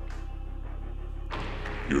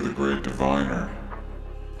 You're the great diviner.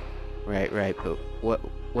 Right, but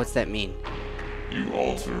what's that mean? You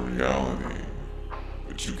alter reality,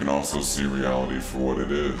 but you can also see reality for what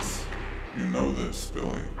it is. You know this,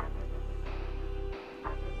 Billy.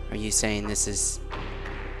 Are you saying this is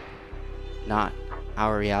not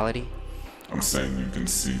our reality? I'm saying you can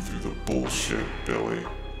see through the bullshit, Billy.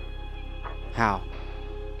 How?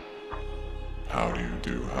 How do you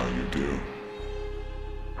do how you do?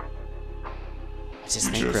 I just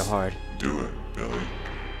think real hard. Do it, Billy.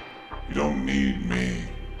 You don't need me.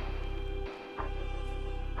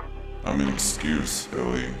 I'm an excuse,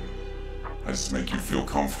 Billy. I just make you feel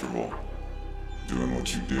comfortable doing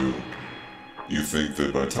what you do. You think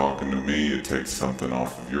that by talking to me, it takes something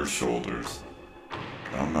off of your shoulders.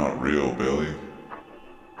 I'm not real, Billy.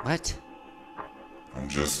 What? I'm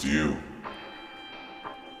just you.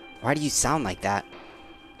 Why do you sound like that?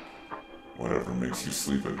 Whatever makes you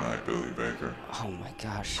sleep at night, Billy Baker. Oh my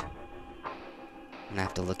gosh. I'm gonna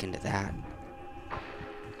have to look into that.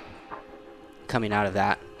 Coming out of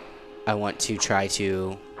that, I want to try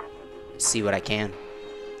to see what I can.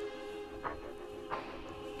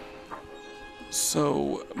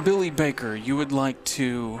 So, Billy Baker, you would like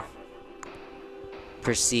to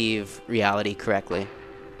perceive reality correctly.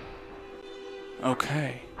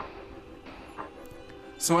 Okay.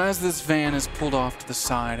 So as this van is pulled off to the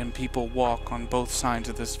side and people walk on both sides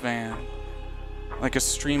of this van, like a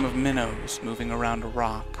stream of minnows moving around a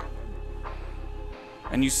rock,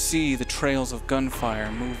 and you see the trails of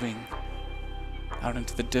gunfire moving out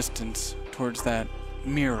into the distance towards that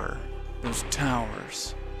mirror, those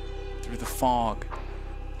towers, through the fog.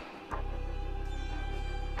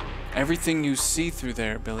 Everything you see through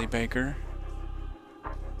there, Billy Baker,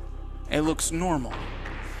 it looks normal.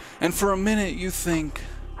 And for a minute you think,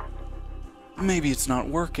 maybe it's not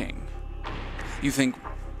working. You think,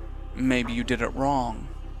 maybe you did it wrong.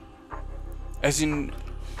 As in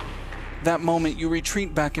that moment you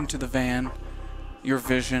retreat back into the van, your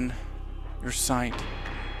vision, your sight.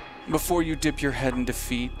 Before you dip your head in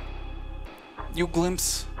defeat, you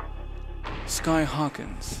glimpse Sky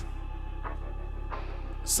Hawkins.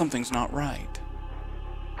 Something's not right.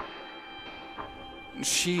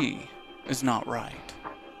 She is not right.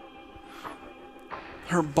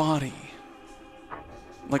 Her body,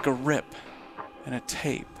 like a rip in a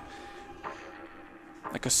tape,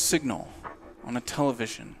 like a signal on a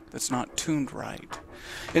television that's not tuned right.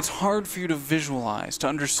 It's hard for you to visualize, to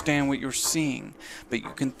understand what you're seeing, but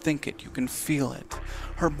you can think it, you can feel it.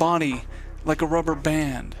 Her body, like a rubber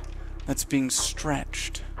band that's being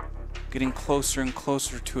stretched, getting closer and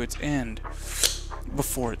closer to its end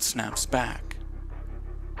before it snaps back.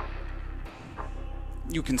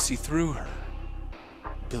 You can see through her,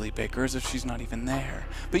 Billy Baker, as if she's not even there,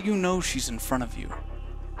 but you know she's in front of you.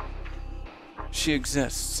 She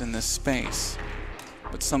exists in this space,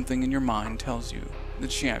 but something in your mind tells you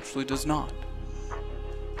that she actually does not.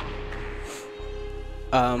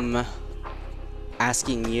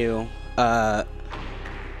 Asking you,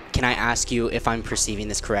 can I ask you if I'm perceiving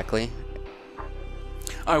this correctly?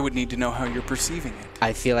 I would need to know how you're perceiving it.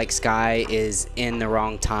 I feel like Sky is in the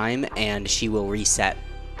wrong time, and she will reset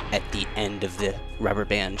at the end of the rubber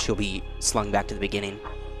band. She'll be slung back to the beginning.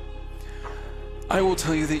 I will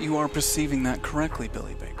tell you that you are perceiving that correctly,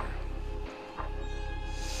 Billy Baker.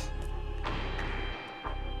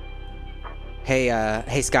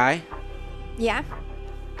 Hey, Sky? Yeah?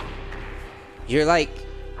 You're like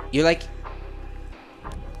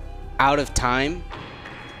out of time,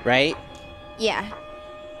 right? Yeah.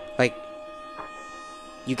 Like,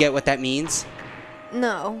 you get what that means?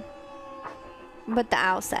 No. But the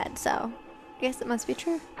owl said, so I guess it must be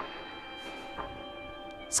true.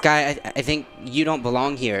 Sky, I think you don't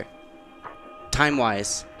belong here.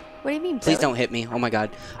 Time-wise. What do you mean, Please Billy? don't hit me. Oh my god.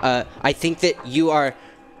 I think that you're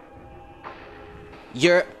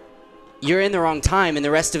in the wrong time, and the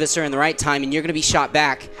rest of us are in the right time, and you're gonna be shot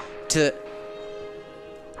back to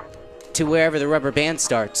wherever the rubber band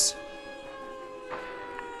starts.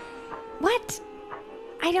 What?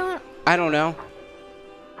 I don't know.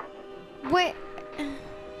 What?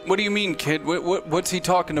 What do you mean, kid? What's he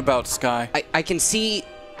talking about, Sky? I can see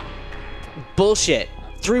bullshit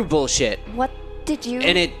through bullshit. What did you...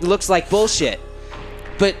 And it looks like bullshit.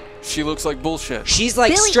 But... She looks like bullshit. She's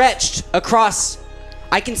like Billy. stretched across...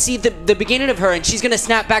 I can see the beginning of her, and she's gonna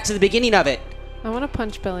snap back to the beginning of it. I want to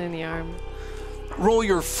punch Billy in the arm. Roll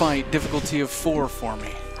your fight difficulty of 4 for me.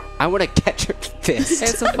 I want to catch her fist.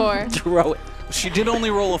 It's a 4. Throw it. She did only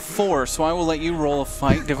roll a 4, so I will let you roll a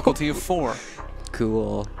fight difficulty of 4.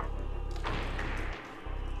 Cool.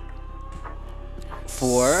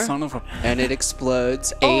 4. Son of a... And it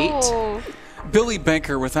explodes. 8. Oh. Billy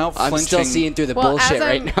Baker, without flinching... I'm still seeing through the Well, bullshit as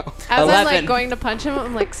right I'm- now. As 11. I'm like going to punch him,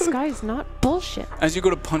 I'm like, Sky's not bullshit. As you go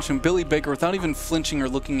to punch him, Billy Baker, without even flinching or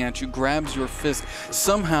looking at you, grabs your fist.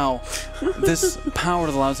 Somehow, this power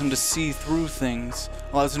that allows him to see through things,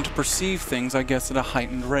 allows him to perceive things, I guess, at a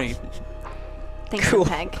heightened rate. Thanks, Cool.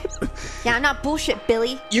 Peg. Yeah, I'm not bullshit,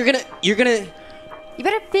 Billy. You're gonna... You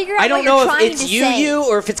better figure out I don't what you're know if trying it's to say. you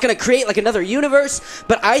or if it's gonna create like another universe,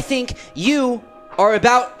 but I think you are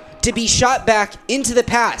about to be shot back into the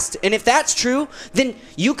past. And if that's true, then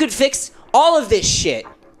you could fix all of this shit.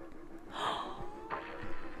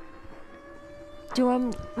 Do you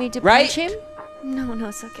want me to Right? punch him? No,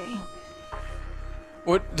 it's okay.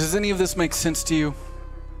 What, does any of this make sense to you?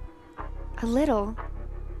 A little.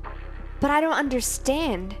 But I don't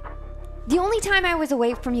understand. The only time I was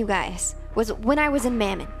away from you guys was when I was in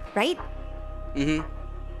Mammon, right? Mm-hmm.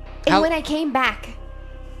 And when I came back,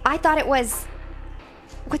 I thought it was...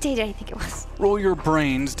 What day did I think it was? Roll your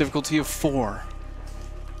brains difficulty of 4.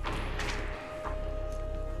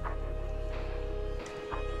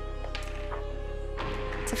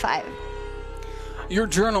 It's a 5. Your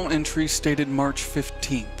journal entry stated March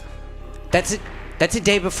 15th. That's it. That's a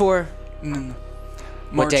day before. No.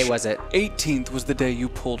 What day was it? 18th was the day you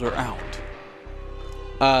pulled her out.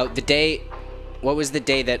 The day. What was the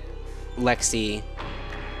day that Lexi?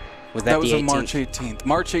 Was that That was the on 18th? March 18th.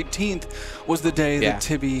 March 18th was the day Yeah. that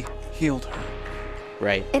Tibby healed her.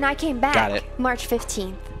 Right. And I came back Got it. March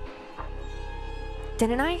 15th.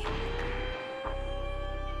 Didn't I?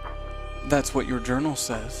 That's what your journal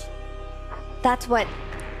says. That's what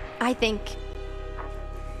I think.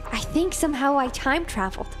 I think somehow I time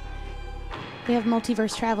traveled. We have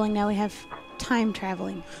multiverse traveling now. We have time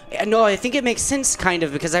traveling. No, I think it makes sense, kind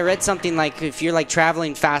of, because I read something like if you're like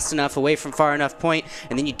traveling fast enough away from far enough point,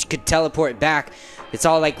 and then you could teleport back, it's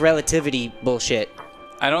all like relativity bullshit.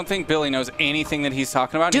 I don't think Billy knows anything that he's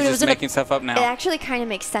talking about. Dude, it he's was just in a- making stuff up now. It actually kind of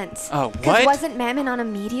makes sense. Oh, Because what? wasn't Mammon on a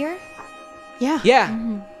meteor? Yeah.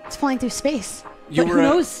 Yeah. It's flying through space. You But were who at-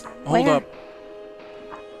 knows? Hold where? up.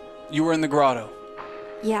 You were in the grotto.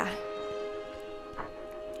 Yeah.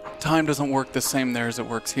 Time doesn't work the same there as it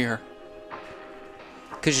works here.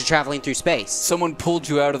 Because you're traveling through space. Someone pulled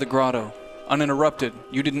you out of the grotto, uninterrupted.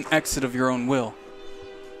 You didn't exit of your own will.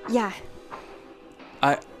 Yeah.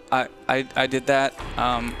 I did that.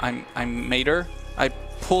 I made her. I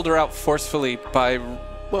pulled her out forcefully by.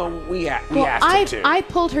 Well, we Well, asked her to. I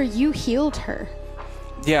pulled her. You healed her.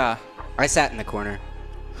 Yeah. I sat in the corner.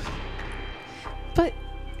 But,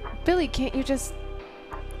 Billy, can't you just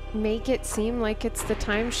make it seem like it's the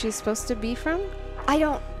time she's supposed to be from? I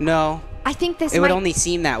don't... No. I think this It would might... only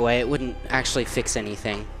seem that way. It wouldn't actually fix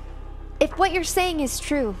anything. If what you're saying is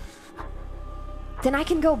true, then I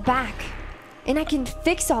can go back, and I can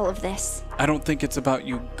fix all of this. I don't think it's about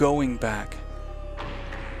you going back.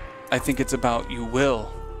 I think it's about you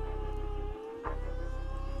will.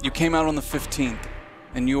 You came out on the 15th,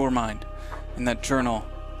 in your mind, in that journal.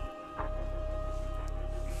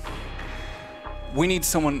 We need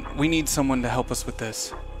someone to help us with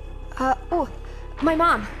this. Oh, my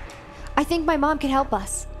mom. I think my mom can help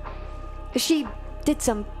us. She did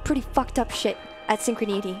some pretty fucked up shit at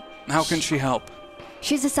Synchronity. How can she help?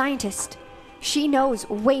 She's a scientist. She knows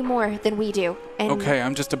way more than we do. And Okay,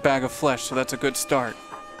 I'm just a bag of flesh, so that's a good start.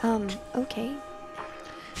 Okay.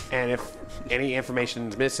 And if any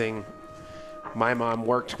information's missing, my mom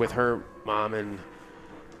worked with her mom, and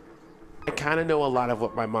I kind of know a lot of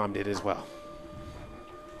what my mom did as well.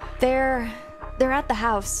 They're at the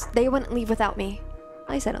house. They wouldn't leave without me.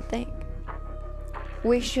 At least I don't think.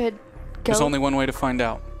 We should go. There's only one way to find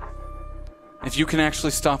out. If you can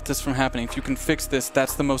actually stop this from happening, if you can fix this,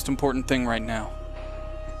 that's the most important thing right now.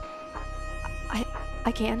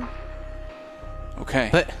 I can. Okay.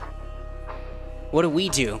 But what do we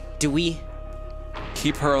do? Do we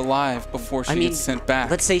keep her alive before she gets sent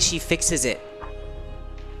back? Let's say she fixes it.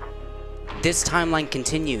 This timeline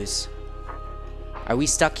continues. Are we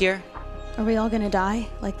stuck here? Are we all gonna die,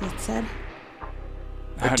 like they said?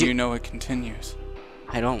 How do you know it continues?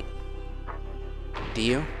 I don't. Do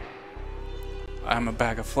you? I'm a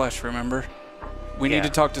bag of flesh, remember? We need to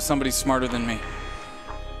talk to somebody smarter than me.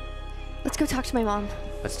 Let's go talk to my mom.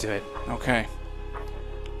 Let's do it. Okay.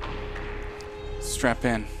 Strap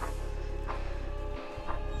in.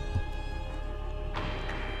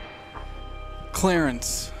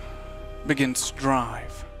 Clarence begins to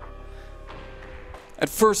drive. At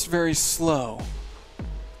first very slow,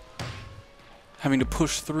 having to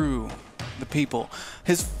push through the people.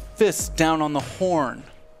 His fists down on the horn,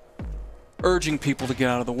 urging people to get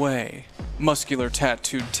out of the way. Muscular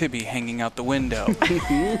tattooed Tibby hanging out the window.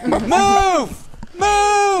 Move!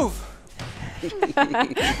 Move!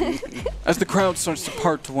 As the crowd starts to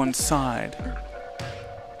part to one side,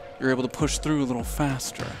 you're able to push through a little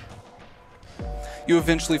faster. You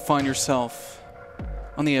eventually find yourself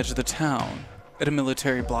on the edge of the town at a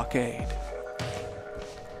military blockade.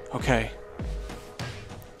 Okay.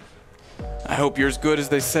 I hope you're as good as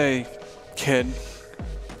they say, kid.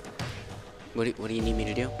 What do you need me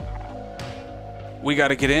to do? We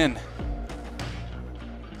gotta get in.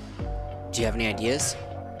 Do you have any ideas?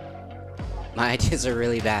 My ideas are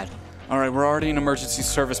really bad. All right, we're already in emergency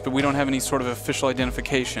service, but we don't have any sort of official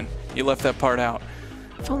identification. You left that part out.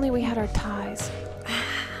 If only we had our ties.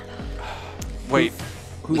 Wait.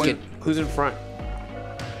 Who's in front?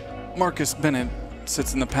 Marcus Bennett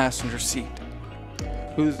sits in the passenger seat.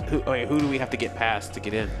 Who do we have to get past to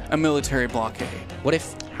get in? A military blockade. What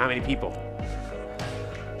if... How many people?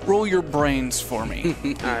 Roll your brains for me.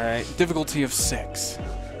 All right. Difficulty of 6.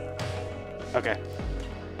 Okay.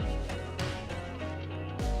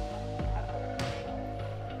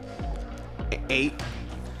 Eight.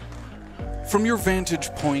 From your vantage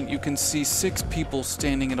point, you can see 6 people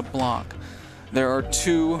standing in a block. There are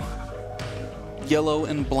 2 yellow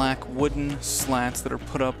and black wooden slats that are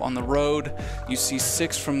put up on the road. You see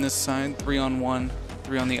 6 from this side, 3 on one,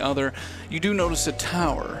 3 on the other. You do notice a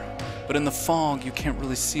tower, but in the fog you can't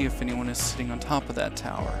really see if anyone is sitting on top of that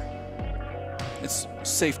tower. It's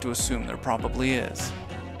safe to assume there probably is.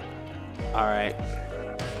 All right.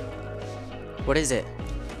 What is it?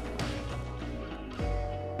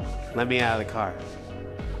 Let me out of the car.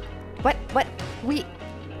 What?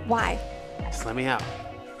 Why? Just let me out.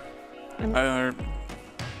 I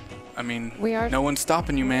mean, We are- no one's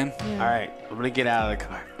stopping you, man. All right. I'm gonna get out of the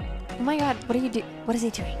car. Oh my god, what are you doing? What is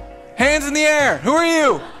he doing? Hands in the air! Who are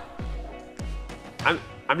you?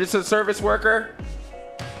 I'm just a service worker.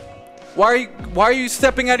 Why are you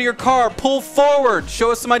stepping out of your car? Pull forward.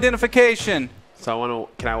 Show us some identification. So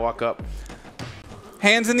can I walk up?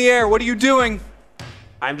 Hands in the air. What are you doing?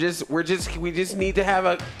 We just need to have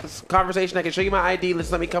a conversation. I can show you my ID.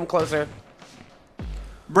 Let me come closer.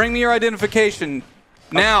 Bring me your identification.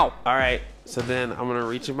 Now. All right. So then I'm gonna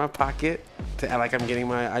reach in my pocket to act like I'm getting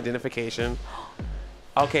my identification.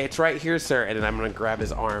 Okay, it's right here, sir. And then I'm gonna grab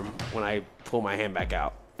his arm when I pull my hand back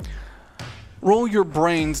out. Roll your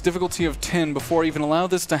brains, difficulty of 10, before even allow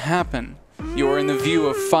this to happen. You are in the view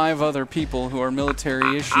of 5 other people who are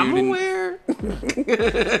military issued. I'm aware.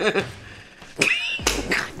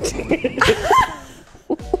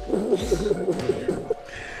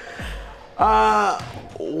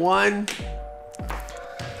 1.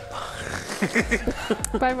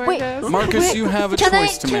 Bye, Marcus. Marcus, you have a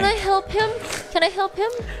choice to Can I make. help him? Can I help him?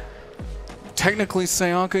 Technically,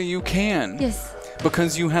 Sayaka, you can. Yes.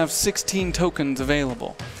 Because you have 16 tokens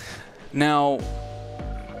available. Now,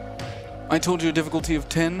 I told you a difficulty of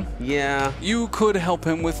 10. Yeah. You could help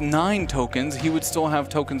him with 9 tokens. He would still have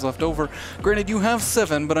tokens left over. Granted, you have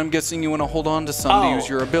 7, but I'm guessing you want to hold on to some to use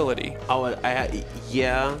your ability. Oh,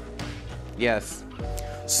 yeah. Yes.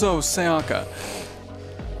 So, Sayaka,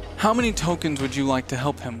 How many tokens would you like to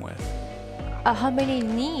help him with? How many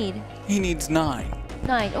need? He needs 9.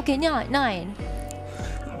 9. Okay, 9.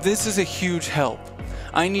 This is a huge help.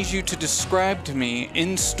 I need you to describe to me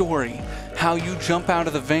in story how you jump out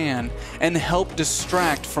of the van and help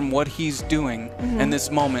distract from what he's doing in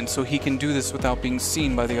this moment so he can do this without being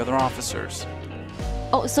seen by the other officers.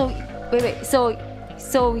 Oh, so wait. So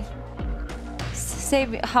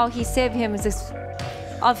save how he saved him is this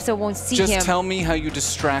officer won't see him. Just tell me how you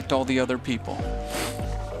distract all the other people.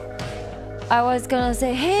 I was gonna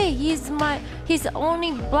say, hey, he's the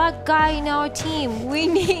only black guy in our team. We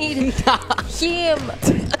need him.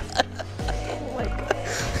 Oh my god.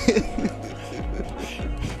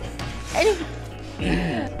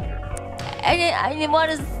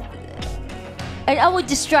 and I would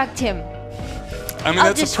distract him. I mean,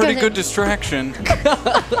 that's a pretty good distraction.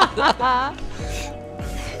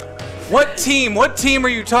 What team? What team are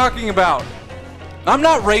you talking about? I'm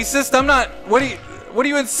not racist. I'm not. What are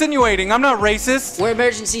you insinuating? I'm not racist. We're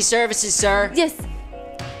emergency services, sir. Yes.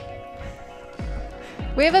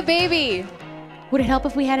 We have a baby. Would it help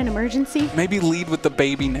if we had an emergency? Maybe lead with the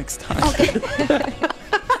baby next time. Okay.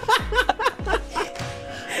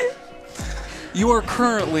 You are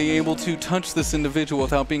currently able to touch this individual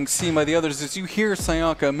without being seen by the others as you hear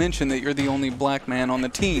Sayaka mention that you're the only black man on the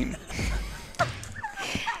team.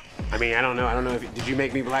 I mean, I don't know. Did you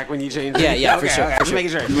make me black when you changed it? Yeah, okay, for sure. Okay, For just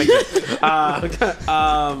making sure.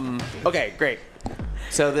 Okay, great.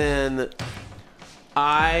 So then,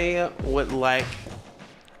 I would like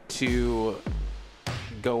to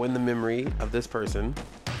go in the memory of this person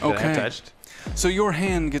that I touched. So your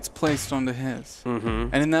hand gets placed onto his.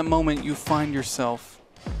 And in that moment, you find yourself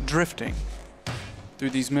drifting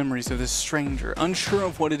through these memories of this stranger, unsure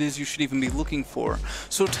of what it is you should even be looking for.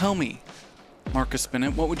 So tell me, Marcus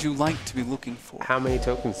Bennett, what would you like to be looking for? How many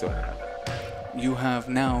tokens do I have? You have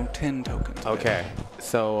now 10 tokens. Okay,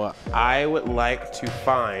 so I would like to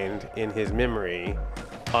find in his memory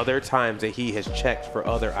other times that he has checked for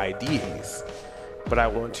other IDs, but I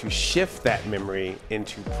want to shift that memory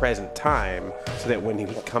into present time so that when he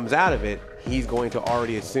comes out of it, he's going to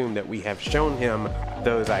already assume that we have shown him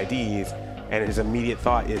those IDs, and his immediate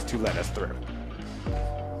thought is to let us through.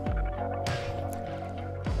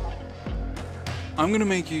 I'm going to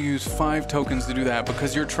make you use 5 tokens to do that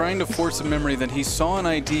because you're trying to force a memory that he saw an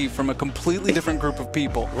ID from a completely different group of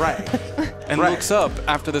people. Right. And looks up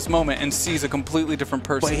after this moment and sees a completely different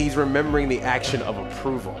person. But he's remembering the action of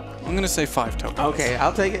approval. I'm going to say 5 tokens. Okay,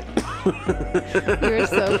 I'll take it. You're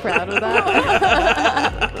so proud of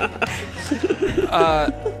that.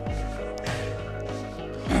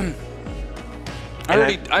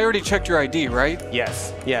 I already checked your ID, right?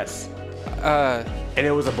 Yes. And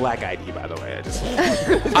it was a black ID, by the way.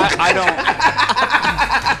 I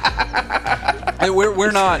don't.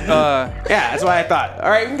 We're not. Yeah, that's what I thought. All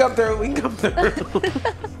right, we can come through.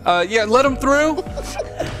 Yeah, let him through.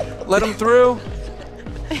 Let him through.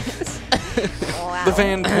 Wow. The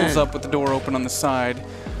van pulls up with the door open on the side.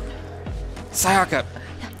 Sayaka,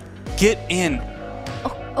 get in.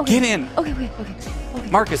 Oh, okay. Get in. Okay.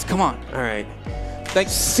 Marcus, come on. All right.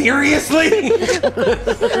 Thanks. Seriously?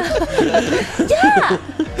 Yeah.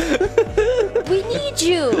 We need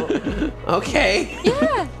you. Okay.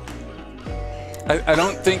 Yeah. I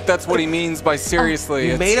don't think that's what he means by seriously.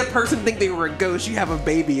 You made a person think they were a ghost. You have a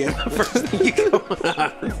baby, and the first thing you go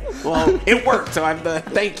on. Well, it worked, so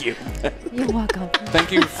thank you. You're welcome.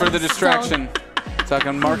 Thank you for the distraction.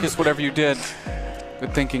 Sayaka, Marcus, whatever you did,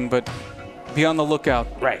 good thinking, but be on the lookout.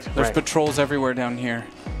 Right. There's patrols everywhere down here.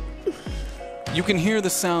 You can hear the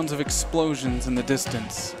sounds of explosions in the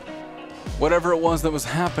distance. Whatever it was that was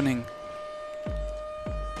happening,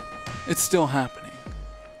 it's still happening.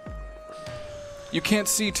 You can't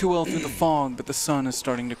see too well through the fog, but the sun is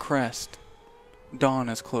starting to crest. Dawn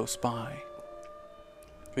is close by.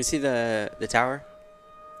 Can we see the tower?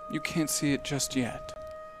 You can't see it just yet.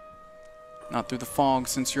 Not through the fog,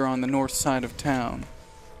 since you're on the north side of town.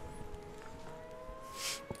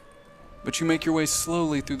 But you make your way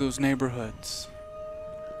slowly through those neighborhoods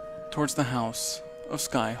towards the house of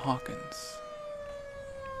Sky Hawkins.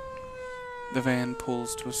 The van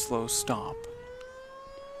pulls to a slow stop.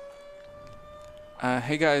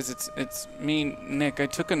 Hey guys, it's me, Nick. I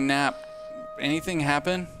took a nap. Anything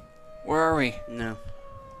happen? Where are we? No.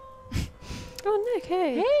 Oh, Nick,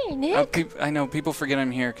 hey. Hey, Nick. I know people forget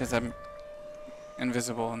I'm here because I'm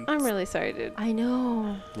invisible. And I'm really sorry, dude. I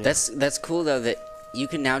know. Yeah. That's cool though that you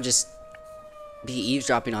can now just be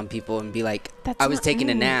eavesdropping on people and be like, I was taking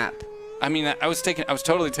a nap. I mean, I was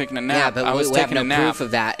totally taking a nap. Yeah, but I was we have no proof of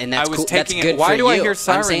that, and that's cool. That's good Why for do I you. hear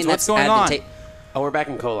sirens? What's going on? Oh, we're back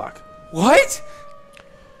in KOllOK. What?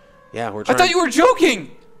 Yeah, we're I trying. thought you were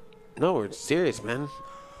joking. No, we're serious, man.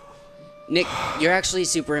 Nick, you're actually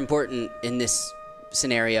super important in this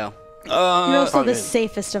scenario. You're also fine, the man.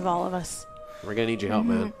 safest of all of us. We're gonna need your help,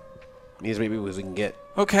 man. These maybe we can get.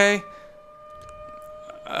 Okay.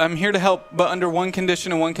 I'm here to help, but under one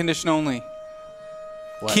condition and one condition only.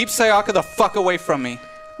 What? Keep Sayaka the fuck away from me.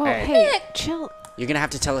 Whoa, Hey. hey, chill. You're gonna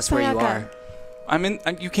have to tell us where you Sayaka. are. I'm in.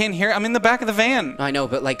 You can't hear. I'm in the back of the van. I know,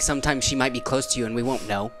 but like sometimes she might be close to you and we won't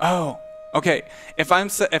know. Oh. Okay. If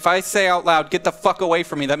I say out loud, "Get the fuck away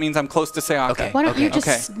from me," that means I'm close to Sayaka. Okay. Why don't you Okay.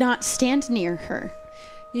 just not stand near her?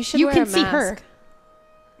 You should You wear can a see her. mask.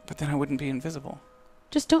 But then I wouldn't be invisible.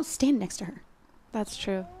 Just don't stand next to her. That's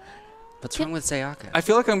true. What's wrong with Sayaka? I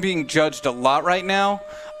feel like I'm being judged a lot right now.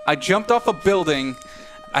 I jumped off a building.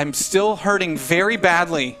 I'm still hurting very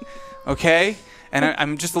badly. Okay? And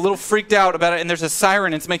I'm just a little freaked out about it. And there's a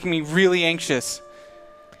siren. It's making me really anxious.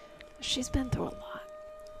 She's been through a lot.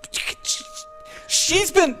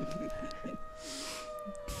 She's been...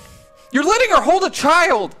 You're letting her hold a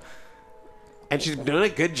child. And she's doing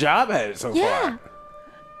a good job at it so Yeah. far.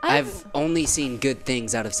 I've only seen good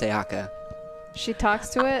things out of Sayaka. She talks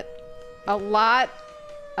to it a lot,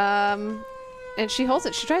 and she holds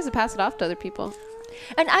it. She tries to pass it off to other people.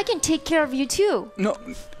 And I can take care of you too. No.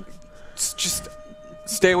 Just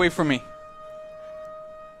stay away from me.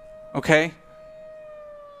 Okay?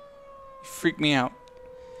 You freak me out.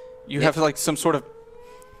 You have like some sort of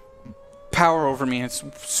power over me. It's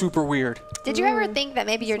super weird. Did you ever think that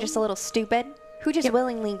maybe you're just a little stupid? Who just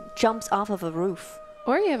willingly jumps off of a roof?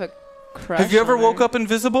 Or you have a crush. Have you ever on her. woke up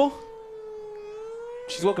invisible?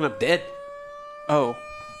 She's woken up dead. Oh.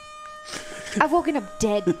 I've woken up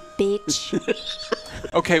dead, bitch.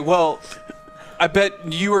 Okay, well, I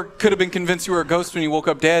bet you could have been convinced you were a ghost when you woke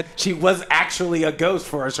up dead. She was actually a ghost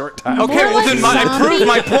for a short time. Okay, well then I proved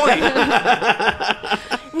my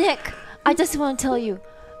point. Nick, I just want to tell you,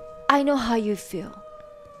 I know how you feel.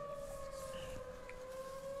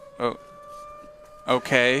 Oh.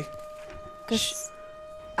 Okay. Because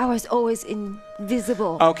I was always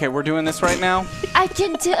invisible. Okay, we're doing this right now. I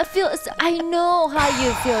can feel. I know how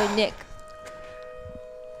you feel, Nick.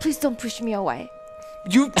 Please don't push me away.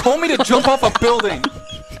 You told me to jump off a building.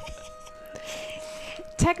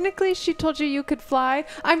 Technically, she told you could fly.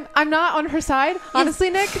 I'm not on her side, honestly,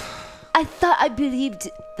 Nick. I thought I believed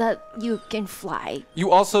that you can fly.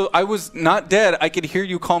 You also, I was not dead. I could hear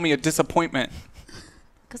you call me a disappointment.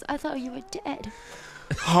 Because I thought you were dead.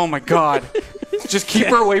 Oh my god. Just keep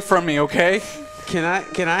her away from me, okay? Can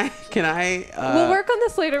I? We'll work on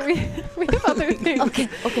this later. We have other things. Okay.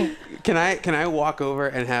 Can I walk over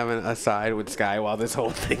and have an aside with Sky while this whole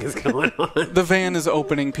thing is going on? The van is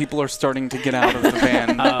opening. People are starting to get out of the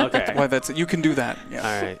van. Oh, okay. That's why that's it. You can do that. Yeah.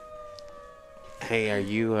 All right. Hey, are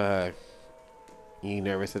you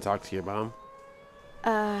nervous to talk to your mom?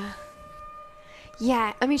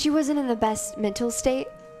 Yeah, I mean, she wasn't in the best mental state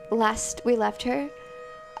last we left her.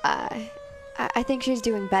 I think she's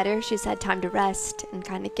doing better. She's had time to rest and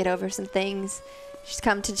kind of get over some things. She's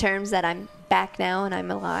come to terms that I'm back now and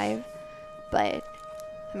I'm alive. But,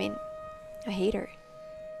 I mean, I hate her.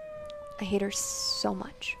 I hate her so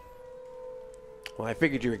much. Well, I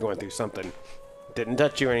figured you were going through something. Didn't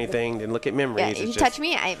touch you or anything. Didn't look at memories. Yeah, you touch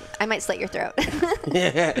me, I might slit your throat.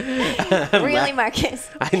 Yeah. Really, Marcus?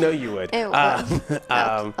 I know you would. It will.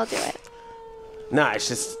 I'll do it. Nah, it's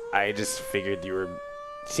just I just figured you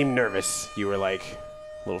seemed nervous. You were like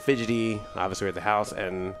a little fidgety. Obviously, we're at the house,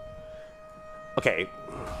 and okay,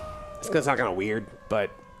 it's gonna sound kind of weird, but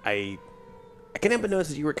I can't help but notice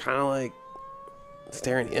that you were kind of like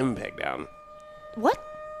staring him peg down. What?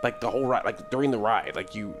 Like the whole ride, like during the ride,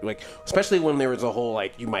 like you, like especially when there was a whole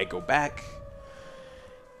like you might go back.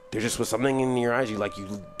 There just was something in your eyes. You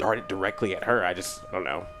darted directly at her. I don't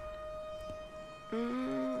know.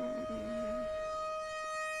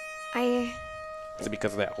 Is it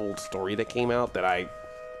because of that whole story that came out that I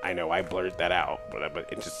know I blurred that out, but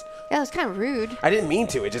it just. Yeah, it was kind of rude. I didn't mean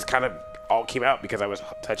to. It just kind of all came out because I was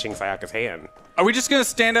touching Sayaka's hand. Are we just going to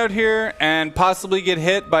stand out here and possibly get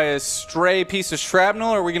hit by a stray piece of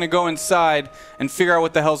shrapnel, or are we going to go inside and figure out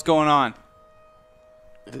what the hell's going on?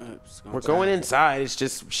 We're going inside. It's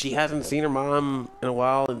just she hasn't seen her mom in a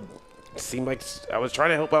while, and it seemed like I was trying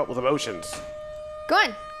to help out with emotions. Go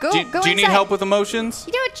on. Go Do inside. you need help with emotions?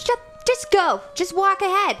 You know what? Just go. Just walk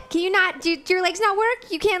ahead. Can you not? Do your legs not work?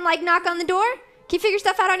 You can't, like, knock on the door? Can you figure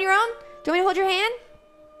stuff out on your own? Do you want me to hold your hand?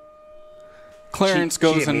 Clarence She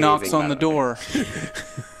goes didn't and mean knocks anything, on by the the way. door.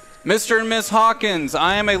 Mr. and Miss Hawkins,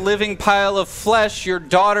 I am a living pile of flesh. Your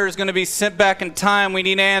daughter is going to be sent back in time. We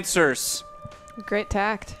need answers. Great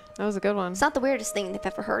tact. That was a good one. It's not the weirdest thing they've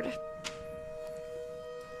ever heard.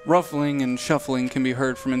 Ruffling and shuffling can be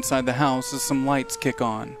heard from inside the house as some lights kick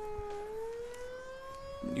on.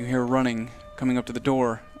 You hear running coming up to the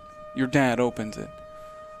door. Your dad opens it.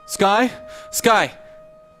 Sky? Sky!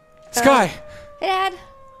 Sky! Hey, Dad.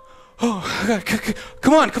 Oh,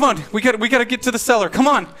 come on. We gotta get to the cellar. Come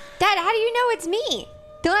on. Dad, how do you know it's me?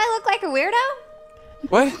 Don't I look like a weirdo?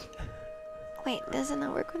 What? Wait, does it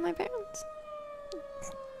not work with my parents?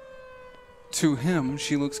 To him,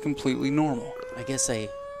 she looks completely normal. I guess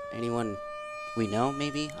anyone we know,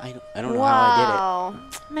 maybe? I don't know how I did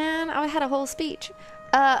it. Man, I had a whole speech.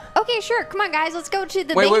 Okay, sure. Come on, guys. Let's go to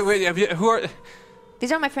the Wait. base. Who are...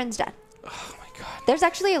 These are my friends, Dad. Oh, my God. There's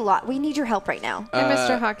actually a lot. We need your help right now. Hey,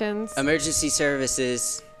 Mr. Hawkins. Emergency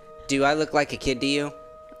services. Do I look like a kid to you?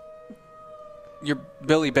 You're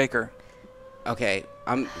Billy Baker. Okay,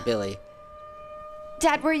 I'm Billy.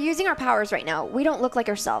 Dad, we're using our powers right now. We don't look like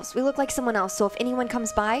ourselves. We look like someone else. So if anyone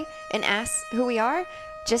comes by and asks who we are,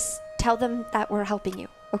 just tell them that we're helping you,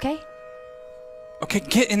 okay? Okay,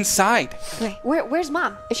 get inside. Okay, where's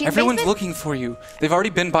Mom? Is she in the Everyone's basement? looking for you. They've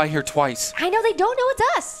already been by here twice. I know they don't know it's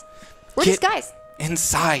us. We're Get disguised.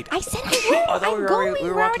 Inside. I said I will. I thought we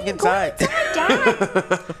were walking inside.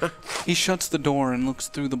 Dad. He shuts the door and looks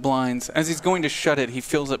through the blinds. As he's going to shut it, he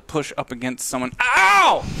feels it push up against someone.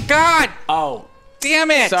 Ow! God! Oh.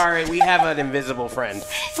 Damn it! Sorry, we have an invisible friend.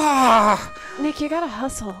 Ah! Nick, you gotta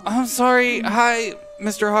hustle. I'm sorry. Hi,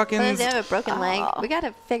 Mr. Hawkins. They have a broken leg. We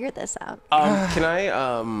gotta figure this out. Can I,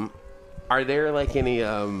 are there like any,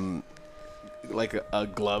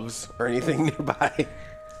 gloves or anything nearby?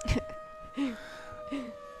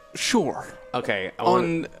 Sure. Okay.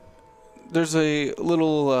 There's a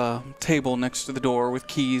little table next to the door with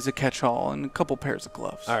keys, a catch-all, and a couple pairs of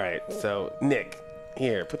gloves. All right. So, Nick,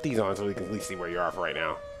 here, put these on so we can at least see where you are for right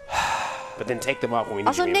now. But then take them off when we need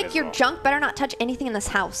Also, you to be Nick, invisible. your junk better not touch anything in this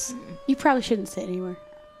house. You probably shouldn't sit anywhere.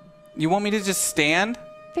 You want me to just stand?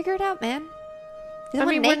 Figure it out, man. I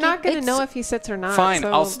mean, we're not going to know if he sits or not. Fine,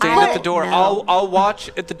 so I'll stand at the door. No. I'll watch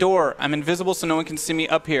at the door. I'm invisible, so no one can see me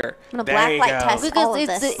up here. I'm gonna There you blacklight go. test all of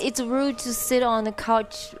Because this. it's rude to sit on the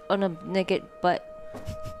couch on a naked butt.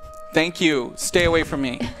 Thank you. Stay away from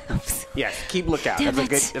me. Yes, keep lookout. Damn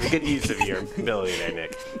That's a good use of your ability there,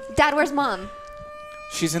 Nick. Dad, where's Mom?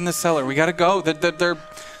 She's in the cellar. We gotta go. They're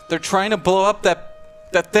trying to blow up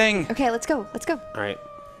that thing. Okay, let's go. Let's go. All right.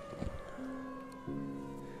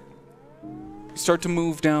 You start to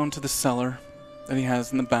move down to the cellar that he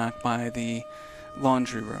has in the back by the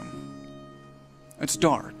laundry room. It's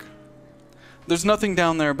dark. There's nothing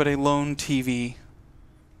down there but a lone TV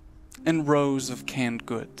and rows of canned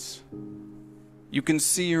goods. You can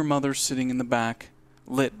see your mother sitting in the back,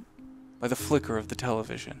 lit by the flicker of the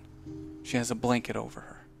television. She has a blanket over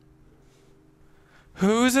her.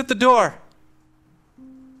 Who's at the door?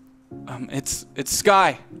 It's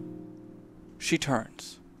Sky. She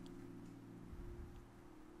turns.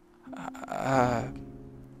 I'm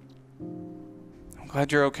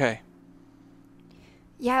glad you're okay.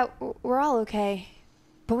 Yeah, we're all okay.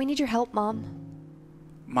 But we need your help, Mom.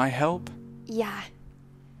 My help? Yeah.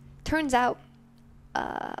 Turns out,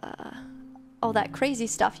 all that crazy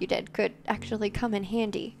stuff you did could actually come in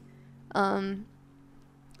handy. Hold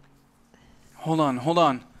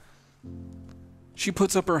on. She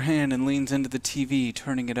puts up her hand and leans into the TV,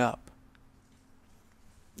 turning it up.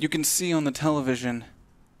 You can see on the television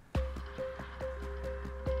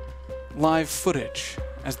live footage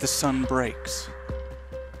as the sun breaks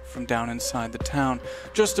from down inside the town,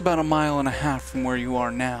 just about 1.5 miles from where you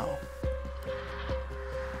are now.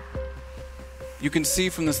 You can see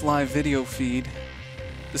from this live video feed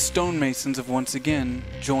the stonemasons have once again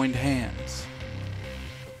joined hands.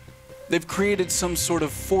 They've created some sort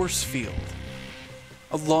of force field,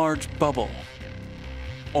 a large bubble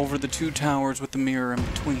over the two towers with the mirror in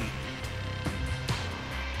between.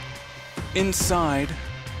 Inside,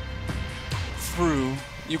 through,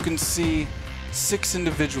 you can see 6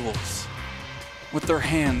 individuals with their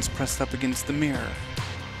hands pressed up against the mirror.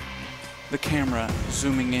 The camera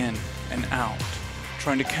zooming in and out,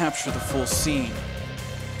 trying to capture the full scene.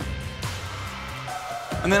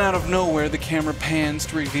 And then out of nowhere, the camera pans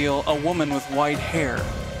to reveal a woman with white hair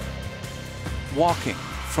walking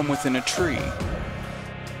from within a tree.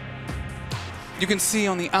 You can see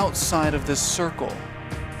on the outside of this circle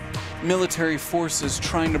military forces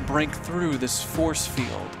trying to break through this force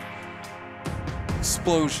field.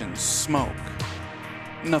 Explosions, smoke.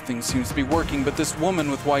 Nothing seems to be working, but this woman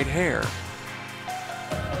with white hair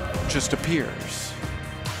just appears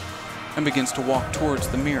and begins to walk towards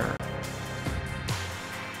the mirror.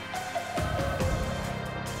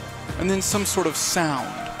 And then some sort of sound.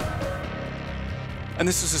 And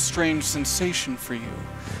this is a strange sensation for you.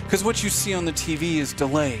 Because what you see on the TV is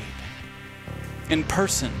delayed. In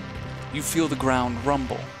person, you feel the ground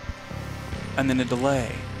rumble. And then a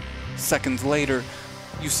delay. Seconds later,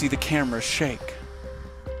 you see the camera shake.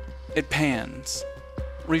 It pans,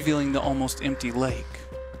 revealing the almost empty lake.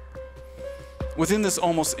 Within this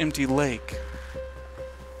almost empty lake,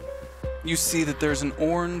 you see that there's an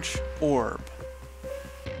orange orb,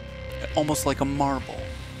 almost like a marble,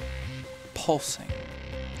 pulsing,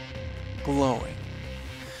 glowing.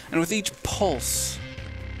 And with each pulse,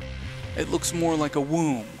 it looks more like a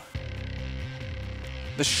womb,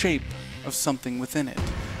 the shape of something within it,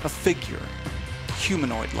 a figure,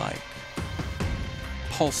 humanoid-like,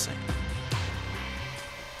 pulsing.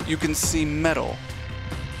 You can see metal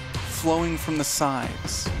flowing from the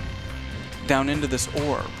sides down into this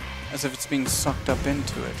orb, as if it's being sucked up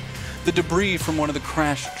into it. The debris from one of the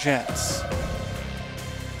crashed jets.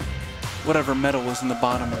 Whatever metal was in the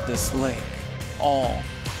bottom of this lake, all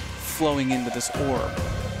flowing into this orb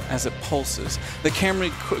as it pulses. The camera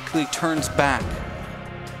quickly turns back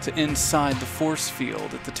to inside the force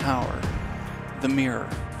field at the tower, the mirror.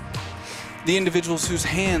 The individuals whose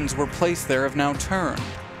hands were placed there have now turned.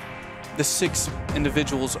 The 6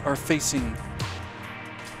 individuals are facing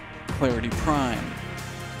Clarity Prime.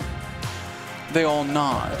 They all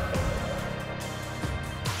nod.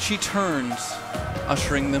 She turns,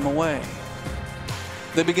 ushering them away.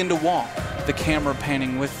 They begin to walk, the camera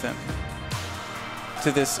panning with them,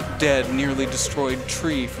 to this dead, nearly destroyed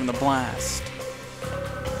tree from the blast.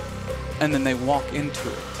 And then they walk into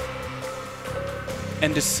it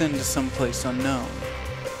and descend to someplace unknown.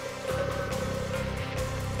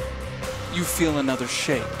 You feel another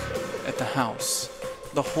shake at the house.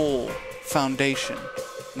 The whole foundation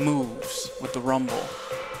moves with the rumble.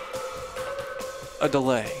 A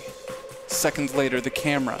delay. Seconds later, the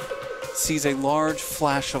camera sees a large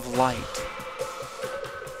flash of light.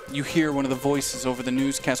 You hear one of the voices over the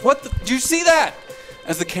newscast. What the? Did you see that?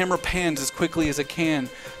 As the camera pans as quickly as it can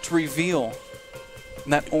to reveal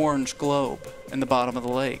that orange globe in the bottom of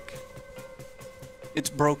the lake. It's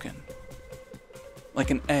broken. Like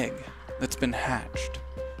an egg that's been hatched.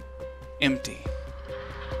 Empty.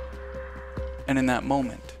 And in that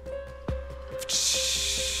moment,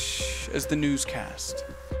 as the newscast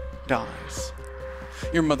dies,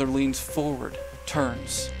 your mother leans forward,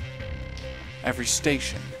 turns. Every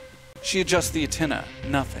station. She adjusts the antenna.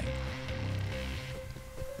 Nothing.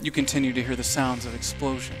 You continue to hear the sounds of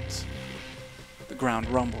explosions. The ground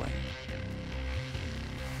rumbling.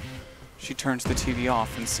 She turns the TV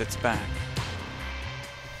off and sits back.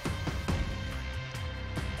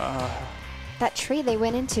 That tree they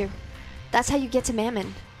went into. That's how you get to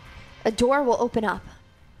Mammon. A door will open up.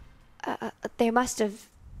 They must have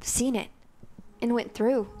seen it and went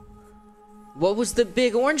through. What was the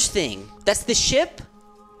big orange thing? That's the ship?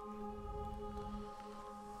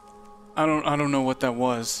 I don't know what that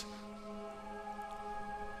was.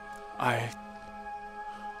 My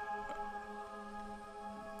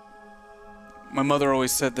mother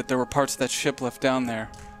always said that there were parts of that ship left down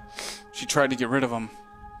there. She tried to get rid of them.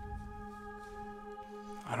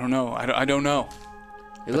 I don't know. I don't know.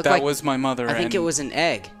 But that was my mother. I think it was an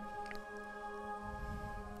egg.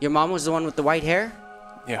 Your mom was the one with the white hair?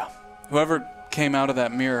 Yeah. Whoever came out of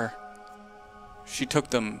that mirror, she took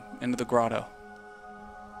them into the grotto.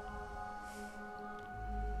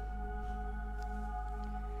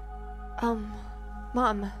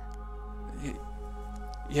 Mom.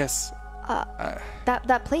 Yes.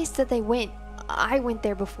 That place that they went, I went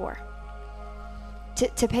there before.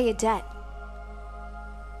 To pay a debt.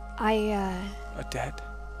 A debt?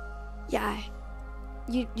 Yeah.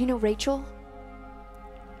 You know Rachel?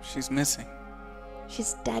 She's missing.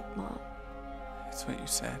 She's dead, Mom. That's what you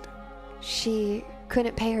said. She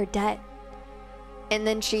couldn't pay her debt. And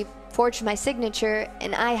then she forged my signature,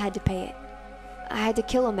 and I had to pay it. I had to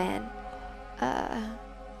kill a man.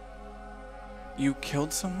 You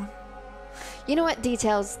killed someone? You know what?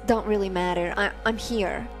 Details don't really matter. I'm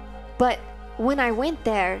here. But when I went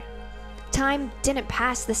there, time didn't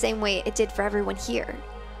pass the same way it did for everyone here.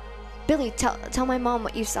 Billy, tell my mom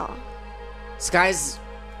what you saw. Sky's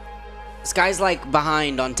like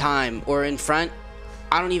behind on time or in front.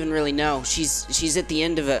 I don't even really know. She's at the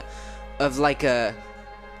end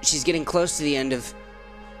she's getting close to the end of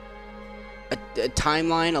a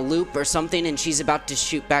timeline, a loop or something, and she's about to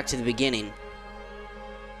shoot back to the beginning.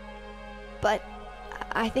 But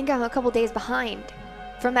I think I'm a couple days behind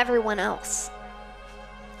from everyone else.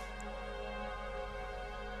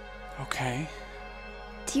 Okay.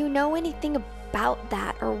 Do you know anything about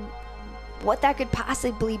that or what that could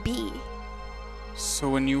possibly be? So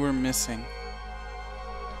when you were missing,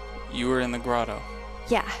 you were in the grotto?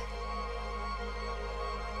 Yeah.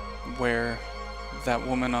 Where that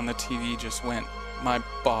woman on the TV just went. My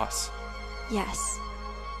boss. Yes.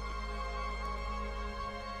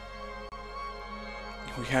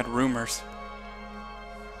 We had rumors.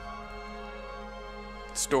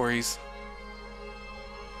 Stories.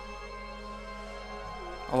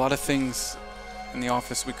 A lot of things in the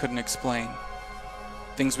office we couldn't explain.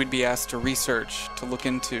 Things we'd be asked to research, to look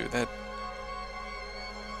into, that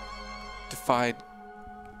defied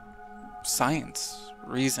science,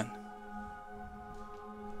 reason.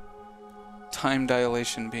 Time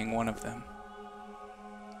dilation being one of them.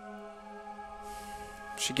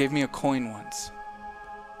 She gave me a coin once.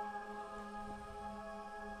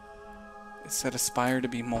 It said aspire to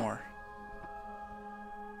be more.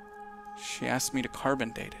 She asked me to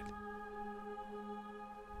carbon date it.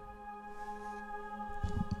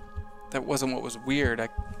 That wasn't what was weird.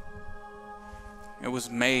 It was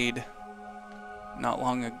made not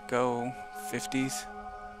long ago, 50s.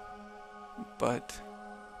 But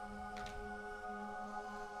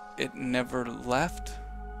it never left.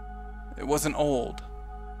 It wasn't old.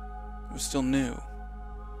 It was still new.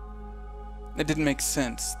 It didn't make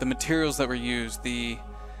sense. The materials that were used, the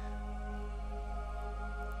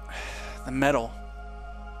metal,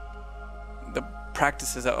 the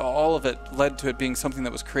practices, all of it led to it being something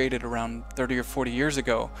that was created around 30 or 40 years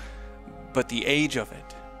ago, but the age of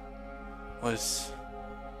it was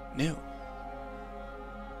new.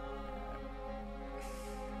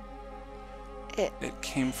 It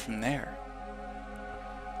came from there.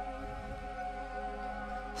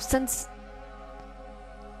 Since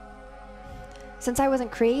I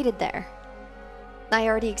wasn't created there, I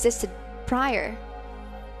already existed prior.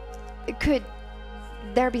 Could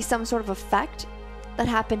there be some sort of effect that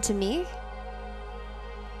happened to me?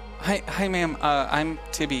 Hi, ma'am. I'm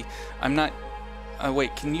Tibby. I'm not.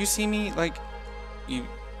 Wait, can you see me? Like, you?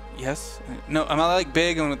 Yes? No. Am I like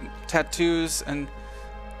big and with tattoos and?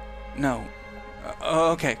 No.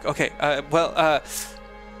 Okay.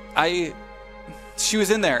 She was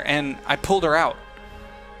in there and I pulled her out.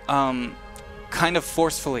 Kind of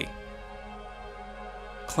forcefully.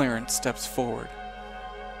 Clarence steps forward.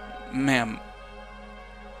 Ma'am,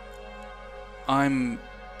 I'm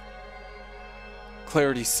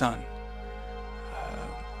Clarity's son.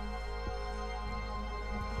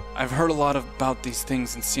 I've heard a lot about these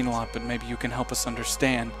things and seen a lot, but maybe you can help us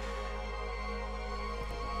understand.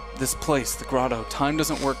 This place, the grotto, time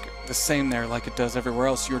doesn't work the same there like it does everywhere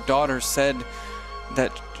else. Your daughter said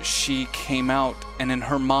that she came out, and in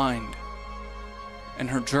her mind, in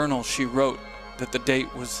her journal, she wrote that the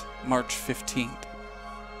date was March 15th.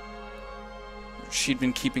 She'd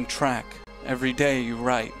been keeping track. Every day you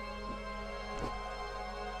write.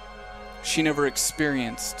 She never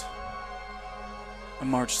experienced a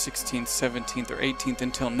March 16th, 17th, or 18th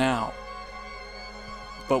until now.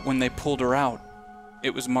 But when they pulled her out,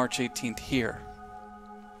 it was March 18th here.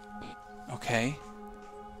 Okay?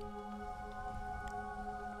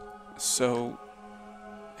 So,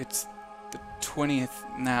 it's the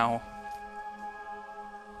 20th now.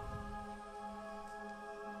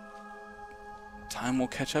 Time will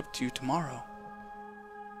catch up to you tomorrow.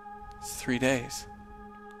 It's 3 days.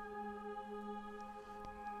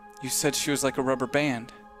 You said she was like a rubber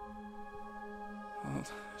band. Well,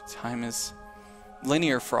 time is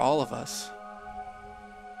linear for all of us.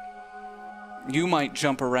 You might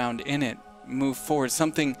jump around in it, move forward.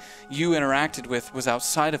 Something you interacted with was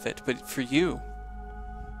outside of it, but for you,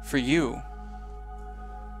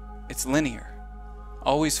 it's linear.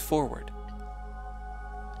 Always forward.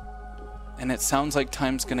 And it sounds like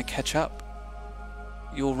time's gonna catch up.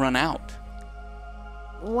 You'll run out.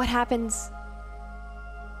 What happens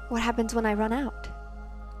when I run out?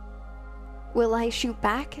 Will I shoot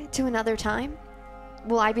back to another time?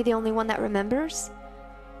 Will I be the only one that remembers?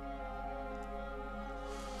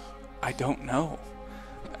 I don't know.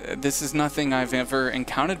 This is nothing I've ever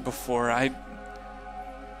encountered before.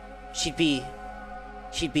 She'd be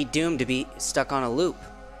doomed to be stuck on a loop.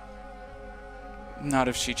 Not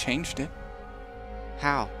if she changed it.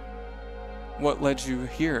 How? What led you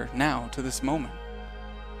here now to this moment?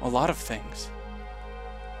 A lot of things.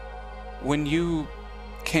 When you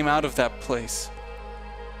came out of that place,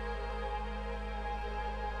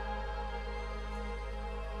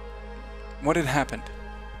 what had happened?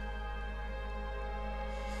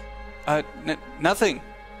 Nothing.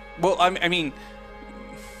 Well, I mean,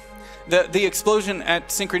 the explosion at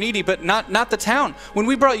Synchronity, but not the town. When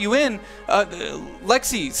we brought you in,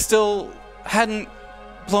 Lexi still hadn't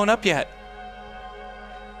blown up yet.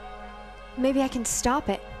 Maybe I can stop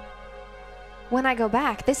it. When I go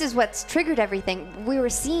back, this is what's triggered everything. We were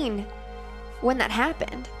seen when that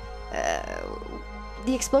happened.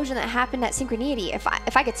 The explosion that happened at Synchronity.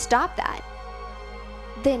 If I could stop that,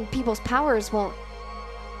 then people's powers won't.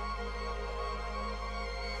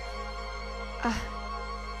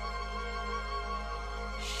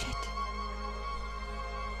 Shit.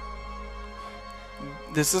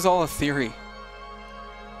 This is all a theory.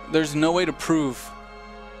 There's no way to prove.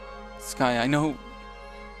 Sky, I know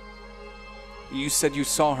you said you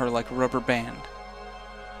saw her like a rubber band,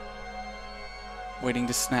 waiting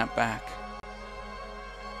to snap back.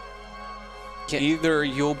 Either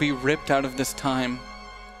you'll be ripped out of this time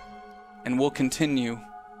and we'll continue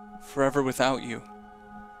forever without you,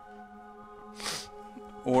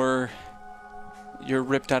 or you're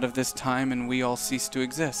ripped out of this time and we all cease to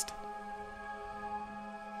exist.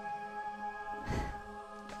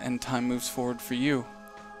 And time moves forward for you.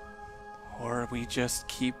 Or we just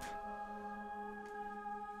keep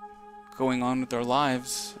going on with our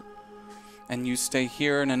lives and you stay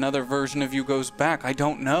here and another version of you goes back. I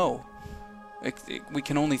don't know. We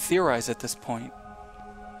can only theorize at this point.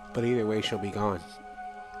 But either way, she'll be gone.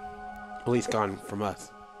 At least gone from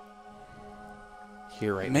us.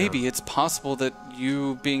 Here right now. Maybe it's possible that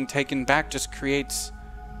you being taken back just creates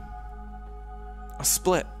a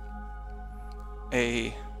split.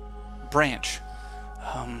 A branch.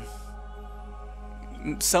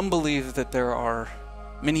 Some believe that there are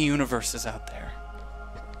many universes out there.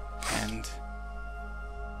 And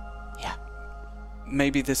yeah,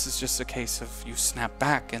 maybe this is just a case of you snap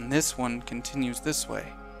back and this one continues this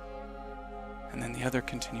way. And then the other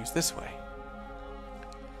continues this way.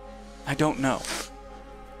 I don't know.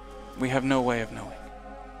 We have no way of knowing.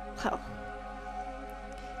 Oh.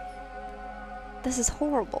 This is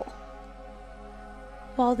horrible.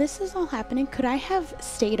 While this is all happening, could I have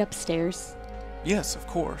stayed upstairs? Yes, of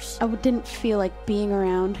course. I didn't feel like being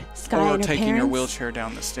around Sky Or and her taking parents. your wheelchair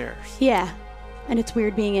down the stairs. Yeah, and it's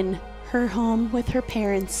weird being in her home with her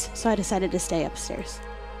parents, so I decided to stay upstairs.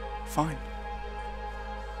 Fine.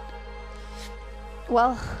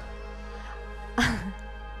 Well,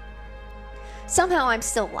 somehow I'm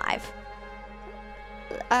still alive.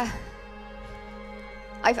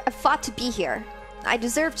 I've fought to be here. I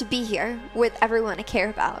deserve to be here with everyone I care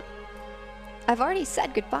about. I've already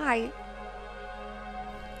said goodbye.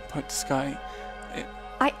 But Sky,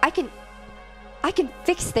 I can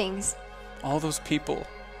fix things. all those people,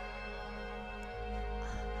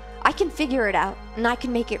 I can figure it out, and I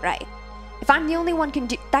can make it right. If I'm the only one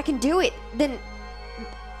that can do it, then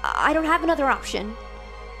I don't have another option.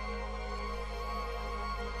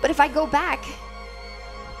 But if I go back,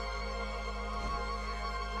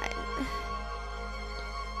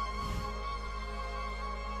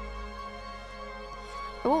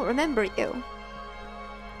 I won't remember you.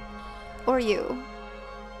 Or you.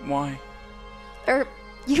 why? Or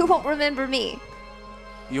you won't remember me.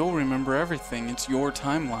 You'll remember everything. It's your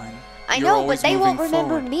timeline. I You're know, but always they won't moving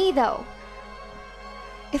remember forward. me, though.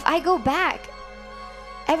 If I go back,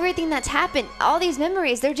 everything that's happened, all these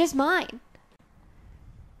memories, they're just mine.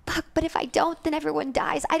 Fuck, but if I don't, then everyone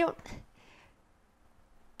dies. I don't...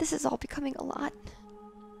 This is all becoming a lot.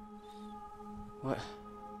 What?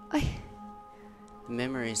 I...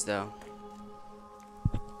 Memories, though.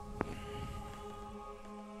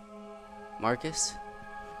 Marcus?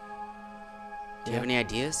 Do you have any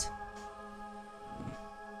ideas?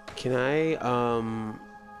 Can I,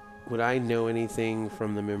 would I know anything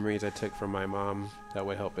from the memories I took from my mom that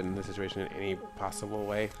would help in this situation in any possible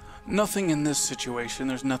way? Nothing in this situation.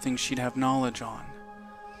 There's nothing she'd have knowledge on.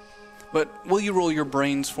 But will you roll your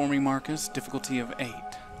brains for me, Marcus? Difficulty of 8.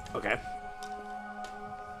 Okay.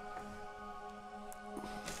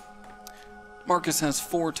 Marcus has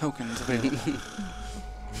 4 tokens available.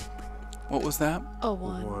 What was that? Oh,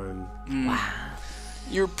 one. One.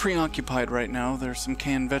 You're preoccupied right now. There's some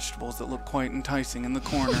canned vegetables that look quite enticing in the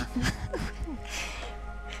corner.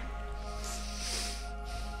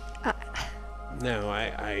 No,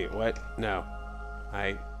 what? No.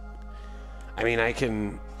 I mean, I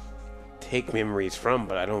can take memories from,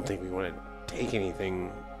 but I don't think we want to take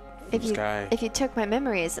anything from Sky. If you took my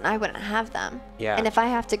memories, then I wouldn't have them. Yeah. And if I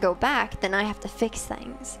have to go back, then I have to fix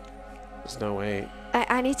things. There's no way.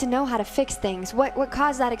 I need to know how to fix things. What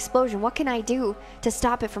caused that explosion? What can I do to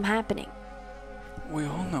stop it from happening? We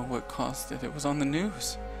all know what caused it. It was on the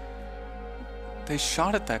news. They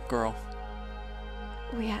shot at that girl.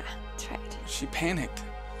 Oh, yeah, that's right. She panicked.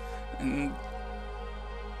 And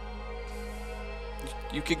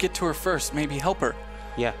you could get to her first, maybe help her.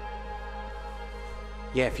 Yeah.